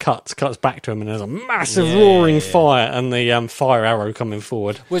 Cuts back to him, and there's a massive roaring fire, and the fire arrow coming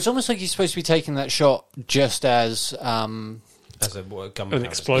forward. Well, it's almost like he's supposed to be taking that shot just as an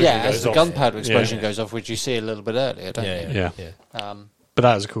explosion. Yeah, goes as the off. gunpowder explosion goes off, which you see a little bit earlier, don't you? Yeah. But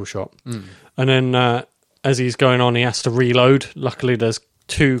that was a cool shot. And then as he's going on, he has to reload. Luckily, there's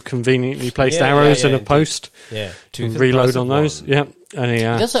two conveniently placed arrows in a post. Yeah, reload on those. Yeah, and he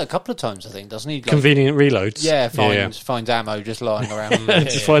does that a couple of times, I think, doesn't he? Like, convenient reloads. Yeah, finds ammo just lying around.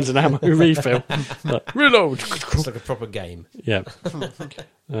 Just finds an ammo refill. Reload. It's like a proper game. Yeah.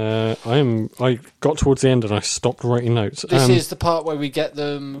 I got towards the end and I stopped writing notes. This is the part where we get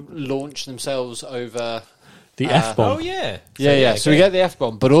them launch themselves over the F-bomb. Oh, yeah. So we get the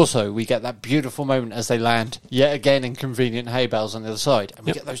F-bomb, but also we get that beautiful moment as they land yet again in convenient hay bales on the other side. And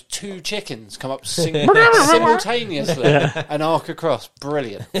we get those two chickens come up simultaneously and arc across.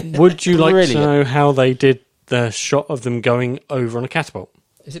 Brilliant. Would you like to know how they did the shot of them going over on a catapult?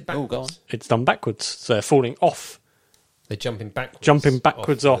 Is it backwards? Oh, go on. It's done backwards. So they're falling off. They're jumping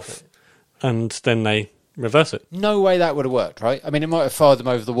backwards off and then they reverse it. No way that would have worked, right? I mean, it might have fired them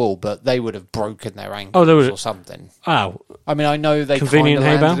over the wall, but they would have broken their ankles or something. Oh. I mean, I know they convenient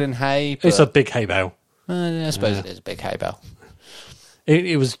kind of landed hay in hay. But it's a big hay bale. I suppose it is a big hay bale.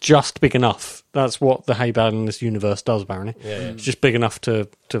 It was just big enough. That's what the hay bale in this universe does, apparently. It's just big enough to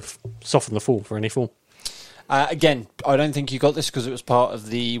soften the fall for any fall. Again, I don't think you got this because it was part of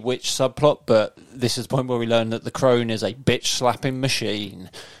the witch subplot, but this is the point where we learn that the crone is a bitch-slapping machine.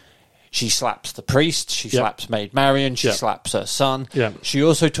 She slaps the priest, she slaps Maid Marian, she slaps her son. She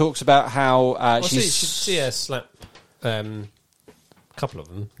also talks about how she's... see her slap a couple of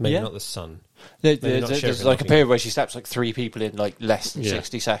them, maybe not the son. There's like a period where she slaps like 3 people in like less than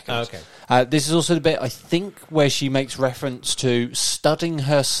 60 seconds. Oh, okay. This is also the bit, I think, where she makes reference to studding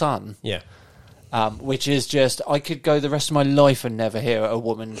her son. Yeah. Which is just, I could go the rest of my life and never hear a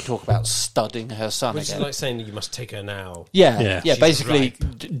woman talk about studding her son Which again. is like saying that you must take her now. Yeah, basically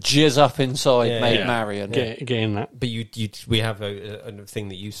jizz up inside Maid Marian. Get in that. But we have a thing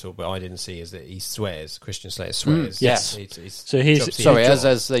that you saw, but I didn't see, is that he swears. Christian Slater swears. Yes. So he's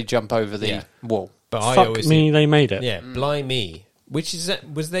as they jump over the wall. But Fuck me, they made it. Yeah, blimey. Which is that?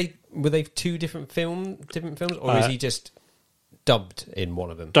 Were they two different films, or is he just dubbed in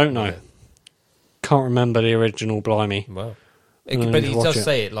one of them? Don't know. Can't remember the original Blimey. Wow. But he does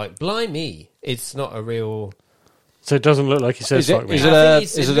say it like, blimey. It's not a real... So it doesn't look like he says it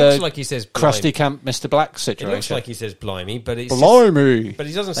looks like he says Krusty Camp Mr. Black situation? It looks like he says blimey, but it's blimey. But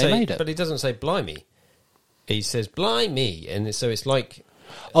he doesn't say blimey. He says blimey, and so it's like...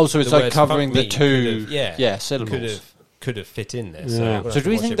 Oh, so it's like covering the two syllables. Could have fit in there. Yeah. So do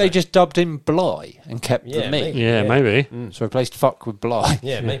we think they just dubbed in Bly and kept the me? Maybe. So replaced fuck with Bly.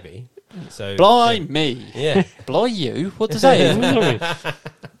 Yeah, maybe. So Bly me. Yeah. Bly you? What does that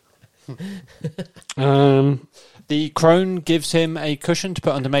mean? The crone gives him a cushion to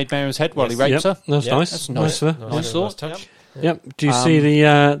put under Maid Marian's head while he rapes her. That's nice. That's nice. Nice touch. Yep. Do you see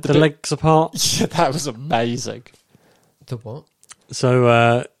the legs apart? Yeah, that was amazing. The what?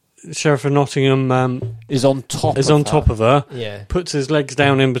 So Sheriff of Nottingham is on top of her. Yeah. Puts his legs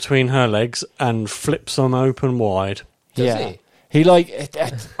down in between her legs and flips them open wide. Does he? He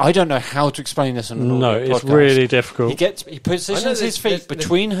I don't know how to explain this on an No, audio it's podcast. really difficult. He positions his feet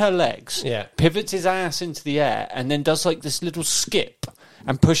between her legs, pivots his ass into the air, and then does like this little skip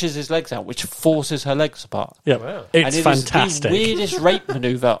and pushes his legs out, which forces her legs apart. Yeah, Wow. it's and fantastic. It is the weirdest rape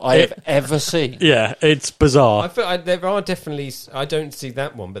maneuver I have ever seen. Yeah, it's bizarre. I feel there are definitely. I don't see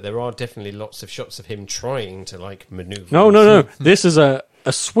that one, but there are definitely lots of shots of him trying to like maneuver. No. This is a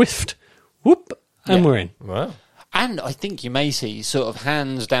swift whoop, and we're in. Wow. And I think you may see sort of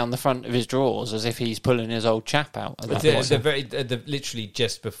hands down the front of his drawers as if he's pulling his old chap out. At that point. Literally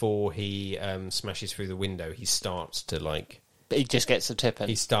just before he smashes through the window, he starts to like. He just gets the tip in.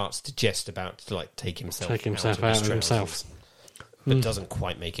 He starts to just about to like take himself out of of himself, but doesn't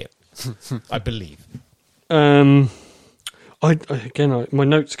quite make it. I believe. My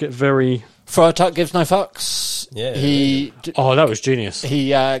notes get very. Friar Tuck gives no fucks. Yeah. That was genius.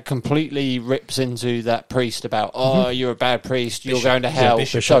 He completely rips into that priest about, you're a bad priest, you're going to hell.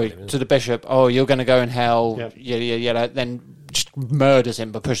 To the bishop, you're going to go in hell. Yep. Yeah. Then just murders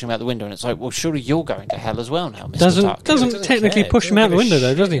him by pushing him out the window. And it's like, well, surely you're going to hell as well now, Mr. Tuck. Doesn't technically push him out the window,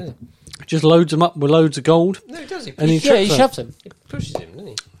 though, does he? Just loads him up with loads of gold. No, he does. And he shoves him. He pushes him, doesn't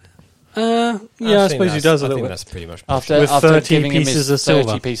he? I suppose he does a little bit. That's pretty much After 30 giving him pieces his of silver.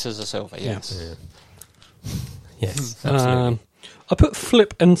 30 pieces of silver, yes. Yes, absolutely. I put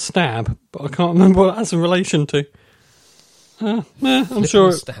flip and stab, but I can't remember what that's in relation to. I'm sure.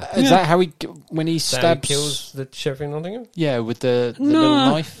 Is that how when he stabs... kills the sheriff in Nottingham? Yeah, with the little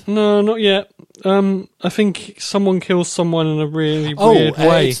knife? No, not yet. I think someone kills someone in a really weird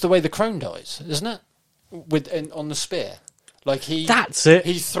way. It's the way the crone dies, isn't it? On the spear. Like That's it.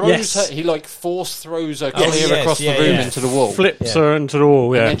 He throws her. He force throws her clear across the room yeah. into the wall. Flips her into the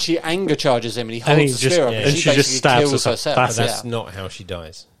wall. Yeah, And then she anger charges him, and he holds the spear up, and she just stabs herself. That's not how she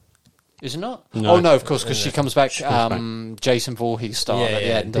dies. Is it not? No. Oh no, of course, because she comes back. Jason Voorhees style at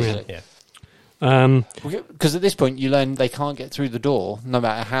the end, doesn't it? Yeah. Because at this point you learn they can't get through the door, no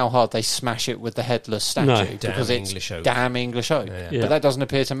matter how hard they smash it with the headless statue, because Damn it's English oak. damn English oak. Yeah. But that doesn't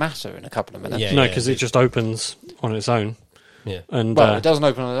appear to matter in a couple of minutes. Yeah. no, because it just opens on its own. Yeah. And Well, it doesn't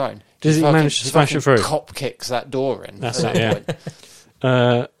open on its own. Does he manage to smash it through? Cop kicks that door in. That's at it. that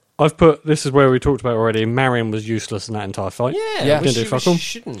Yeah. point. I've put. This is where we talked about already. Marion was useless in that entire fight. Yeah, didn't do fuck all. she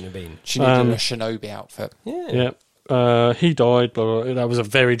shouldn't have been. She needed a shinobi outfit. Yeah. Yeah. He died, but that was a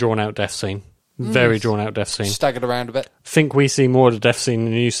very drawn out death scene. Very drawn out death scene. Staggered around a bit. Think we see more of the death scene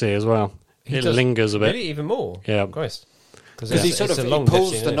than you see as well. It lingers a bit. Really, even more. Yeah. Christ. Because he sort of he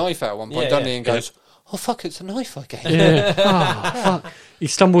pulls the knife out at one point, doesn't he, and goes, "Oh fuck, it's a knife again." Yeah. Fuck. He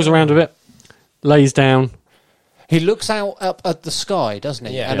stumbles around a bit, lays down. He looks out up at the sky, doesn't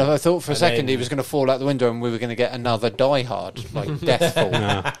he? Yeah. And I thought for a second he was going to fall out the window and we were going to get another Die Hard, death fall.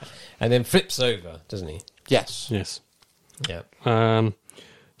 No. And then flips over, doesn't he? Yes. Yes. Yeah.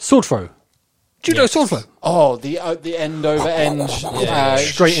 Sword throw. Judo sword throw. Oh, the end over end.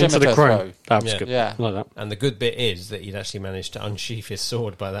 Straight into the Scimitar crone. throw. That was Yeah. good. Yeah. I like that. And the good bit is that he'd actually managed to unsheath his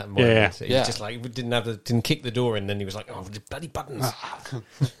sword by that point. Yeah. So he just didn't kick the door in, then he was like, "Oh, bloody buttons!"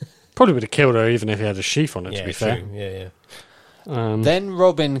 Probably would have killed her even if he had a sheath on it. To be fair. True. Yeah. Then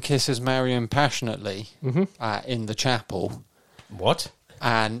Robin kisses Marion passionately in the chapel. What?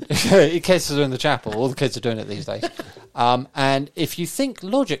 And he kisses her in the chapel. All the kids are doing it these days. And if you think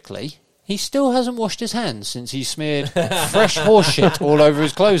logically, he still hasn't washed his hands since he smeared fresh horse shit all over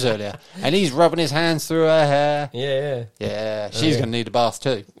his clothes earlier. And he's rubbing his hands through her hair. Yeah. Yeah, she's going to need a bath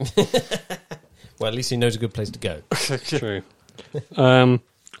too. Well, at least he knows a good place to go. True.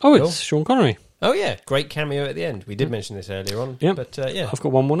 It's Sean Connery. Oh, yeah. Great cameo at the end. We did mention this earlier on. Yeah. But, I've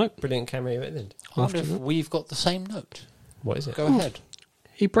got one more note. brilliant cameo at the end. I wonder if we've got the same note. What is it? Go ahead.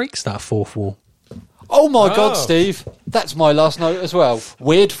 He breaks that fourth wall. Oh my God, Steve. That's my last note as well.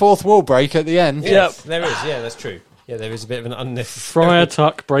 Weird fourth wall break at the end. Yes, there is. Yeah, that's true. Yeah, there is a bit of an unnecessary... Friar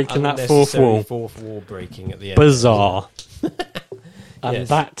Tuck breaking that fourth wall. fourth wall breaking at the end. Bizarre. And Yes.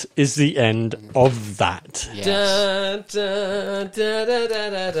 that is the end of that. Yes. Da, da, da, da, da,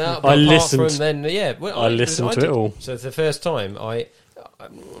 da, da. But I apart listened. from then, yeah, well, I listened to did. it all. So it's the first time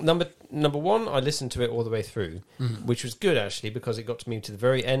number one, I listened to it all the way through, which was good actually because it got to me to the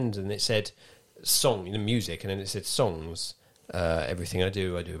very end and it said song, music, and then it said songs. Everything I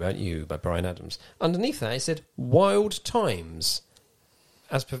Do About You by Bryan Adams. Underneath that, it said Wild Times,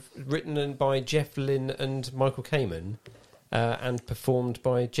 written by Jeff Lynne and Michael Kamen, and performed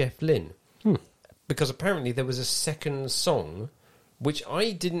by Jeff Lynne. Because apparently there was a second song, which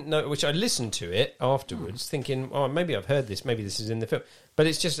I didn't know, which I listened to it afterwards, thinking, oh, maybe I've heard this, maybe this is in the film. But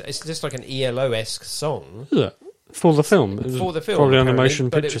it's just like an ELO-esque song. For the film. It was For the film, probably on the apparently, motion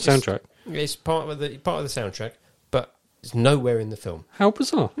but picture it was just- soundtrack. It's part of the soundtrack, but It's nowhere in the film. How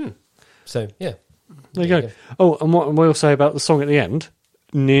bizarre. So, yeah. There you go. Oh, and what we'll say about the song at the end,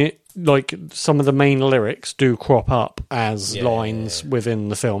 like some of the main lyrics do crop up as lines within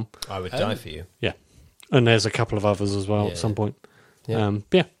the film. I would die for you. Yeah. And there's a couple of others as well at some point. Yeah.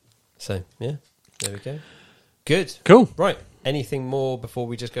 Yeah. So, yeah. There we go. Good. Cool. Right. Anything more before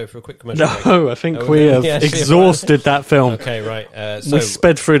we just go for a quick commercial break? No, I think we have exhausted that film. Okay, right. We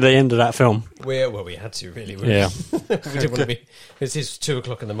sped through the end of that film. We had to, really. Yeah. We didn't want to be... This is 2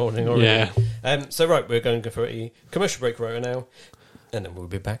 o'clock in the morning already. Yeah. So, right, we're going to go for a commercial break right now, and then we'll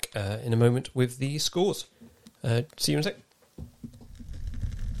be back in a moment with the scores. See you in a sec.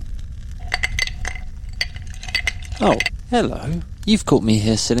 Oh, hello. You've caught me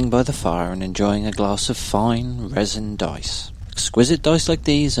here sitting by the fire and enjoying a glass of fine resin dice. Exquisite dice like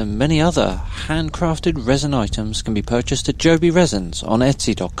these and many other handcrafted resin items can be purchased at Joby Resins on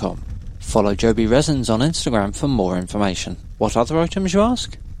Etsy.com. Follow Joby Resins on Instagram for more information. What other items, you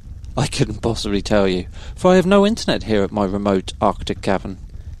ask? I couldn't possibly tell you, for I have no internet here at my remote Arctic cabin.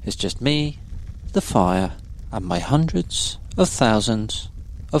 It's just me, the fire, and my hundreds of thousands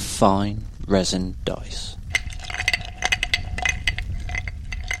of fine resin dice.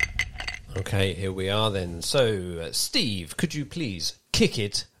 Okay, here we are then. So, Steve, could you please kick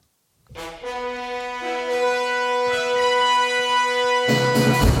it?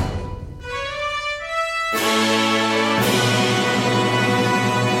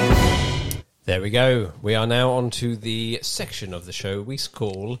 There we go. We are now on to the section of the show we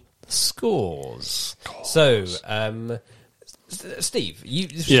call Scores. So, Steve,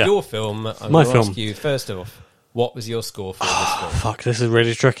 this is your film. I'm My going to film. ask you, first off, what was your score for this film? Fuck, this is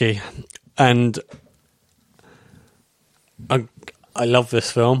really tricky. And I love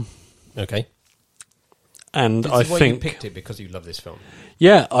this film. Okay. And This I is why think... you picked it, because you love this film.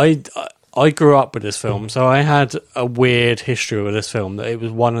 Yeah, I grew up with this film, so I had a weird history with this film. That it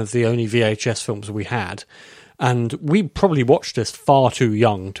was one of the only VHS films we had, and we probably watched this far too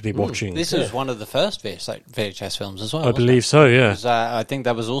young to be watching. This was one of the first VHS films as well. I believe so, yeah. Because, I think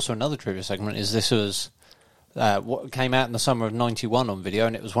that was also another trivia segment. Is this was what came out in the summer of '91 on video,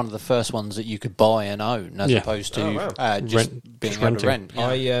 and it was one of the first ones that you could buy and own, as opposed to just being able to rent.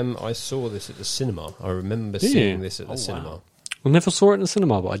 Yeah. I saw this at the cinema. I remember seeing this at the cinema. Wow. I never saw it in the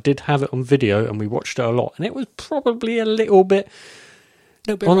cinema, but I did have it on video, and we watched it a lot. And it was probably a little bit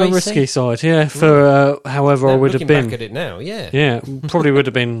on the risky side, for however I would have been. Looking back at it now, Yeah, probably would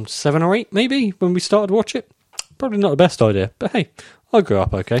have been 7 or 8, maybe, when we started to watch it. Probably not the best idea, but hey, I grew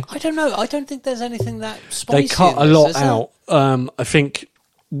up okay. I don't know. I don't think there's anything that spicy. They cut a lot out. I think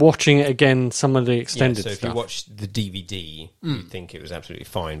watching it again, some of the extended stuff. stuff. If you watched the DVD, you'd think it was absolutely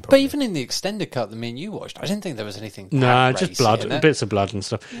fine. But Probably. even in the extended cut that me and you watched, I didn't think there was anything. Nah, just blood, bits of blood and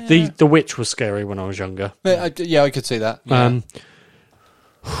stuff. Yeah. The witch was scary when I was younger. Yeah, I could see that. Yeah.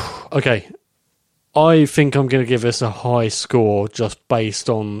 Okay, I think I'm going to give this a high score just based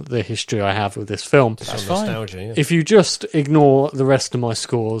on the history I have with this film. That's nostalgia. Yeah. If you just ignore the rest of my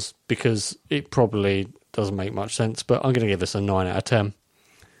scores, because it probably doesn't make much sense, but I'm going to give this a 9 out of 10.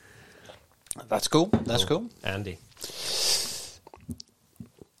 That's cool. That's cool. Andy.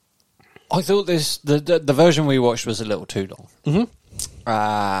 I thought the version we watched was a little too long.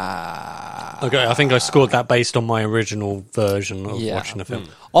 Okay, I think I scored that based on my original version of watching the film.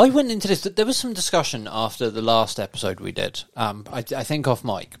 I went into this. There was some discussion after the last episode we did. I think off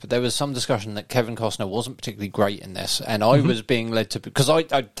mic, but there was some discussion that Kevin Costner wasn't particularly great in this, and I was being led to, because I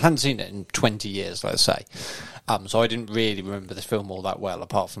hadn't seen it in 20 years, let's say. So I didn't really remember this film all that well,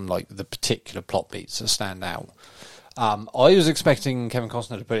 apart from like the particular plot beats that stand out. I was expecting Kevin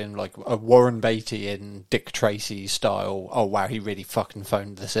Costner to put in like a Warren Beatty in Dick Tracy style. Oh wow, he really fucking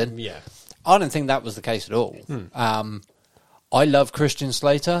phoned this in. Yeah, I don't think that was the case at all. I love Christian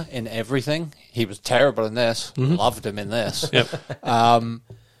Slater in everything. He was terrible in this. Loved him in this. I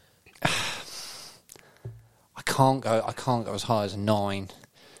can't go as high as a 9.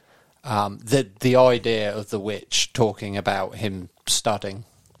 The idea of the witch talking about him studying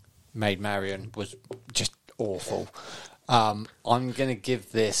Maid Marian was just awful. I'm going to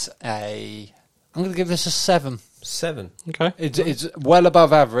give this a 7. 7. Okay, It's well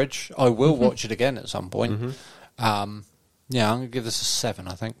above average. I will watch it again at some point. Yeah, I'm going to give this a 7,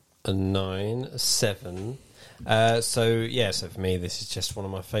 I think. A 9, a 7. So for me, this is just one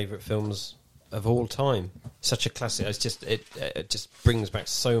of my favourite films of all time. Such a classic. It's just it just brings back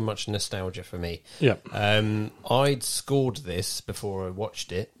so much nostalgia for me. Yeah. I'd scored this before I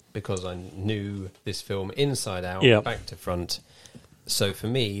watched it because I knew this film inside out, back to front. So for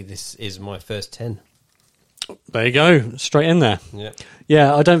me, this is my first 10. There you go, straight in there. Yeah.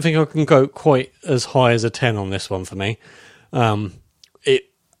 Yeah, I don't think I can go quite as high as a 10 on this one for me.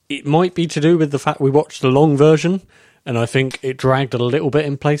 It might be to do with the fact we watched the long version, and I think it dragged a little bit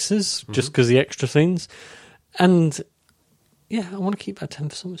in places just because the extra scenes. And yeah, I want to keep that 10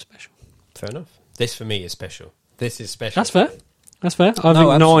 for something special. Fair enough. This for me is special. This is special. That's fair. That's fair. I think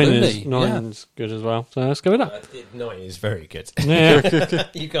absolutely. nine's good as well. So let's go with that. 9 is very good. Yeah.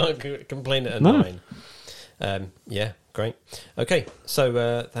 You can't complain at a No. 9. Yeah, great. Okay, so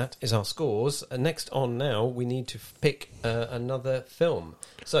that is our scores. Next on now, we need to pick another film.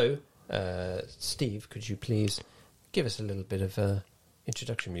 So, Steve, could you please give us a little bit of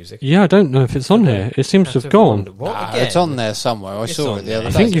introduction music? Yeah, I don't know if it's on here. It seems to have gone. What, again? It's on there somewhere. I It's saw on it the other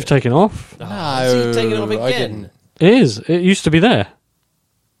there. day. I think you've taken it off. No, No, is he taking it off I again? didn't. It is. It used to be there.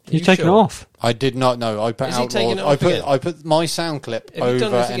 You've you taken sure? it off. I did not know. I put Is he taking it Outlaws. off again? I put my sound clip Have you done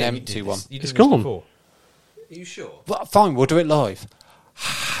over this an again? You empty did one. this- you did It's this gone. before. Are you sure? Well, fine, we'll do it live.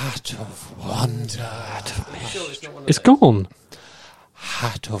 Hat of Wonder. It's gone.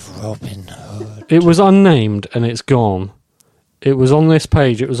 Hat of Robin Hood. It was unnamed and it's gone. It was on this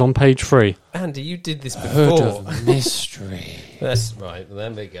page. It was on page 3. Andy, you did this Hood before. of Mystery. That's right. Well,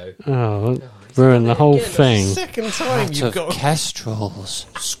 there we go. Oh, ruined the whole Again, that's thing. the second time Hat you've of got. Kestrels.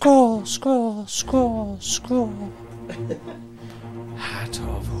 Scroll, scroll, scroll, scroll. Hat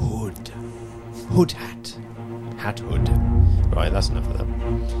of Hood. Hood hat. Hat hood. Right, that's enough of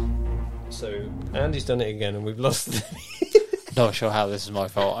that. So Andy's done it again, and we've lost. Not sure how this is my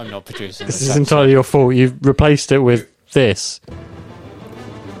fault. I'm not producing This this. is entirely your fault. You've replaced it with this.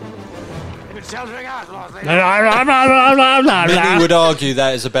 Many would argue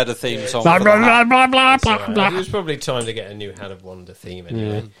that is a better theme song. For the hat. It was probably time to get a new Hat of Wonder theme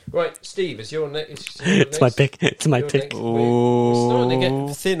anyway. Right, Steve, is your next? It's my pick. It's my pick. We're starting to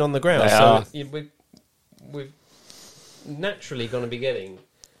get thin on the ground, They so are. we're naturally going to be getting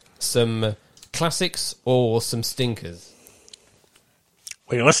some classics or some stinkers.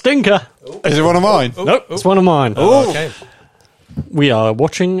 We got a stinker. Is it one of mine? Nope, it's one of mine. Okay. We are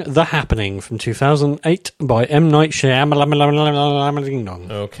watching The Happening from 2008 by M. Night Shyamalan.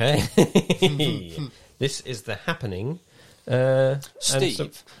 Okay. This is The Happening. And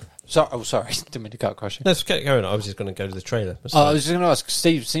Steve. Sorry. Didn't mean to cut across you. Let's get going. I was just going to go to the trailer. I was just going to ask,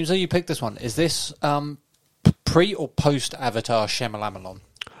 Steve, seems like you picked this one. Is this pre or post Avatar Shyamalan?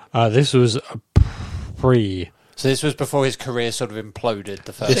 This was a pre. So this was before his career sort of imploded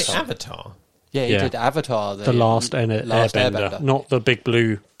the Is first it time. Avatar? Yeah, he Yeah. did Avatar. The last Last Airbender, not the big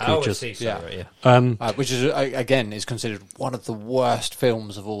blue Oh, I creatures. see. Yeah. Sorry, yeah. Which is, again, is considered one of the worst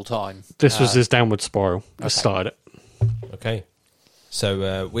films of all time. This was his downward spiral. That started it. Okay.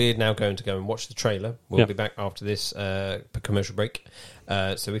 So we're now going to go and watch the trailer. We'll Yeah. be back after this commercial break.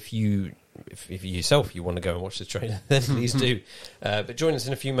 So if you yourself you want to go and watch the trailer, then please do. But join us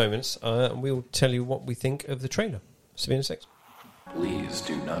in a few moments, and we'll tell you what we think of the trailer. See you in a sec. Please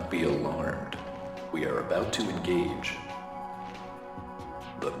do not be alarmed. We are about to engage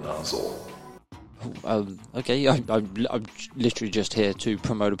the nozzle. Okay, I'm literally just here to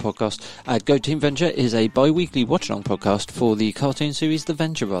promote a podcast. Go Team Venture is a bi-weekly watch-along podcast for the cartoon series The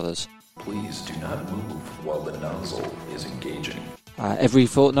Venture Brothers. Please do not move while the nozzle is engaging. Every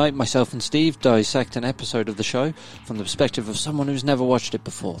fortnight, myself and Steve dissect an episode of the show from the perspective of someone who's never watched it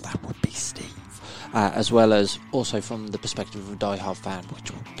before. That would be Steve. As well as also from the perspective of a die-hard fan,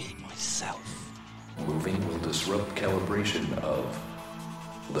 which would be myself. Moving will disrupt calibration of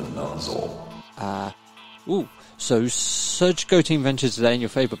the nozzle. So search Go Team Venture today in your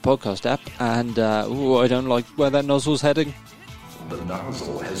favourite podcast app, and I don't like where that nozzle's heading. The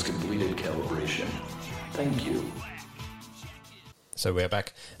nozzle has completed calibration. Thank you. So we're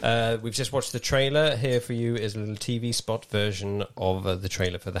back. We've just watched the trailer. Here for you is a little TV spot version of the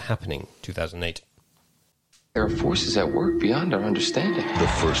trailer for The Happening, 2008. There are forces at work beyond our understanding. The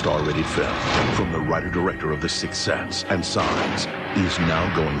first R-rated film from the writer-director of The Sixth Sense and Signs is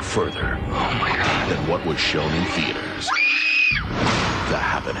now going further than what was shown in theaters. The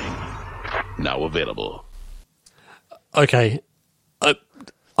Happening. Now available. Okay.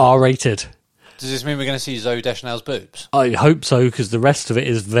 R-rated. Does this mean we're going to see Zooey Deschanel's boobs? I hope so, because the rest of it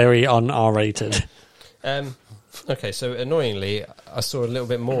is very un-R-rated. Okay, so annoyingly, I saw a little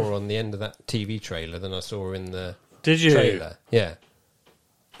bit more on the end of that TV trailer than I saw in the Did you? trailer. Yeah.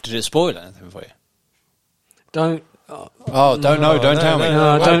 Did it spoil anything for you? Don't Don't tell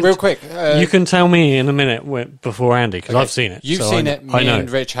me. don't. Real quick. You can tell me in a minute before Andy, because I've seen it. You've so seen I- it, me I know. and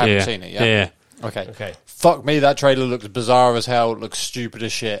Rich haven't seen it, yeah? Yeah. Okay. Okay. Fuck me, that trailer looks bizarre as hell, looks stupid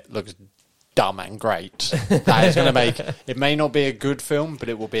as shit, looks dumb and great. That is going to make... It may not be a good film, but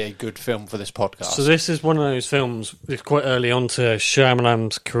it will be a good film for this podcast. So this is one of those films, it's quite early on to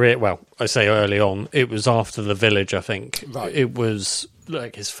Shyamalan's career. Well, I say early on. It was after The Village, I think. Right. It was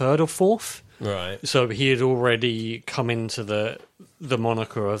like his third or fourth. Right. So he had already come into the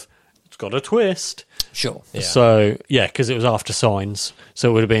moniker of, it's got a twist. Sure. Yeah. So, yeah, because it was after Signs. So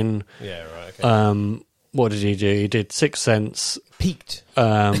it would have been... Yeah, right, okay. What did he do? He did Sixth Sense. Peaked.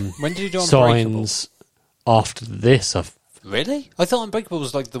 When did he do Signs after this. Really? I thought Unbreakable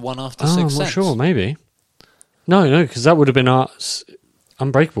was like the one after I'm Sixth not Sense. sure, maybe. No, because that would have been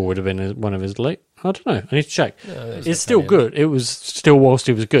Unbreakable would have been one of his late... I don't know. I need to check. No, it's still good. It was still whilst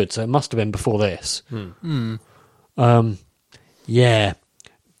he was good, so it must have been before this. Yeah.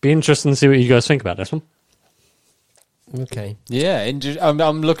 Be interesting to see what you guys think about this one. Okay. Yeah,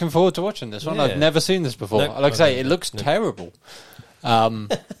 I'm looking forward to watching this one. Yeah. I've never seen this before. Nope. Like I say, it looks terrible.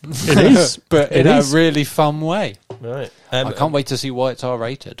 It is. But in a really fun way. Right. I can't wait to see why it's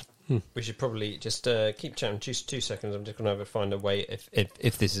R-rated. We should probably just keep chatting. Just 2 seconds. I'm just going to find a way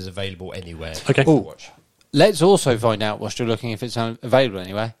if this is available anywhere. Okay. To watch. Let's also find out, whilst you're looking, if it's available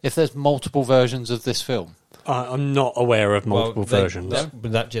anywhere, if there's multiple versions of this film. I'm not aware of multiple versions.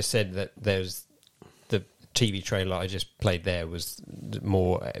 But that just said that there's the TV trailer I just played there was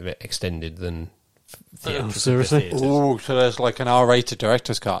more extended than theatrical. Seriously? Oh, so there's like an R-rated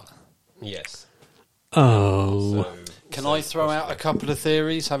director's cut. Yes. Oh. Can I throw out a couple of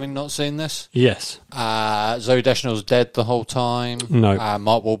theories, having not seen this? Yes. Zooey Deschanel's dead the whole time. No.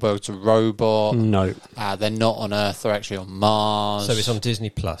 Mark Wahlberg's a robot. No. They're not on Earth, they're actually on Mars. So it's on Disney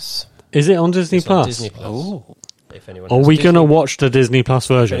Plus. Is it on Disney Plus? Disney Plus. Oh. If anyone Are has we Disney- going to watch the Disney Plus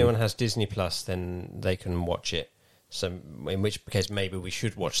If version? anyone has Disney Plus, then they can watch it. So, in which case, maybe we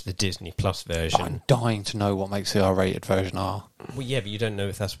should watch the Disney Plus version. I'm dying to know what makes the R-rated version R. Well, yeah, but you don't know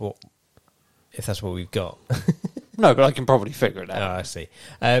if that's what we've got. No, but I can probably figure it out. Oh, I see.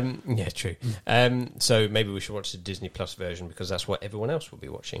 Yeah, true. So maybe we should watch the Disney Plus version because that's what everyone else will be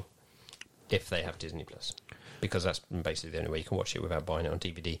watching if they have Disney Plus. Because that's basically the only way you can watch it without buying it on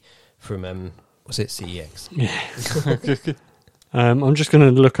DVD from, was it CEX? Yeah. I'm just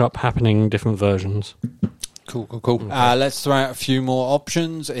going to look up happening different versions. Cool. Okay. Let's throw out a few more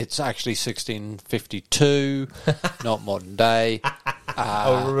options. It's actually 1652, not modern day.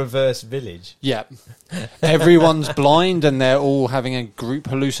 A reverse village. Yeah. Everyone's blind and they're all having a group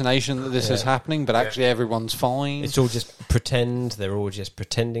hallucination that this is happening, but actually everyone's fine. It's all just pretend. They're all just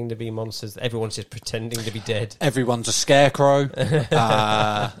pretending to be monsters. Everyone's just pretending to be dead. Everyone's a scarecrow.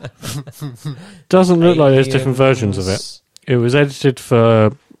 Doesn't look like there's different versions of it. It was edited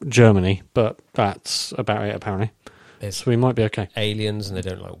for Germany, but that's about it, apparently. So we might be okay. Aliens, and they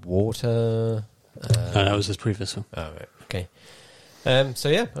don't like water. No, that was his previous film. Oh, right. Okay. So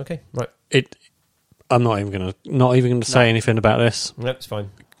yeah, okay, right. I'm not even gonna say anything about this. No, it's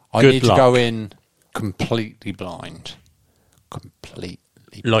fine. I Good need luck. to go in completely blind.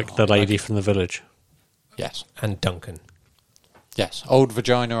 Like the lady from The Village. Yes. And Duncan. Yes. Old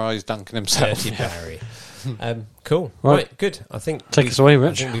vagina eyes Duncan himself. Dirty Barry. Cool. Right. Right, good. I think Take us away,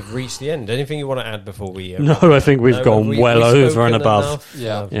 Rich. I think we've reached the end. Anything you want to add before we... No, I think we've gone well over and above. Enough?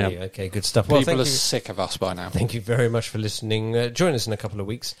 Yeah. Lovely. Yeah. Okay, good stuff. People thank are you. sick of us by now. Thank you very much for listening. Join us in a couple of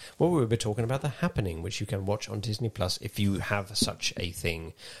weeks where we will be talking about The Happening, which you can watch on Disney Plus if you have such a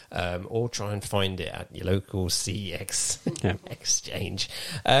thing, or try and find it at your local CX exchange.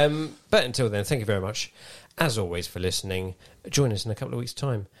 But until then, thank you very much, as always, for listening. Join us in a couple of weeks'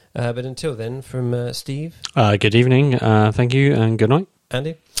 time. But until then, from Steve. Good evening. Thank you, and good night.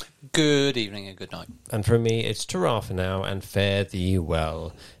 Andy. Good evening and good night. And from me, it's ta-ra for now, and fare thee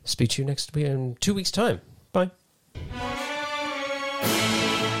well. Speak to you next week in 2 weeks' time. Bye.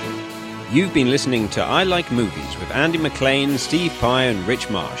 You've been listening to I Like Movies with Andy McLean, Steve Pye and Rich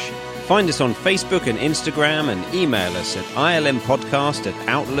Marsh. Find us on Facebook and Instagram and email us at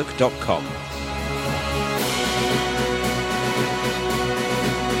ilmpodcast@outlook.com.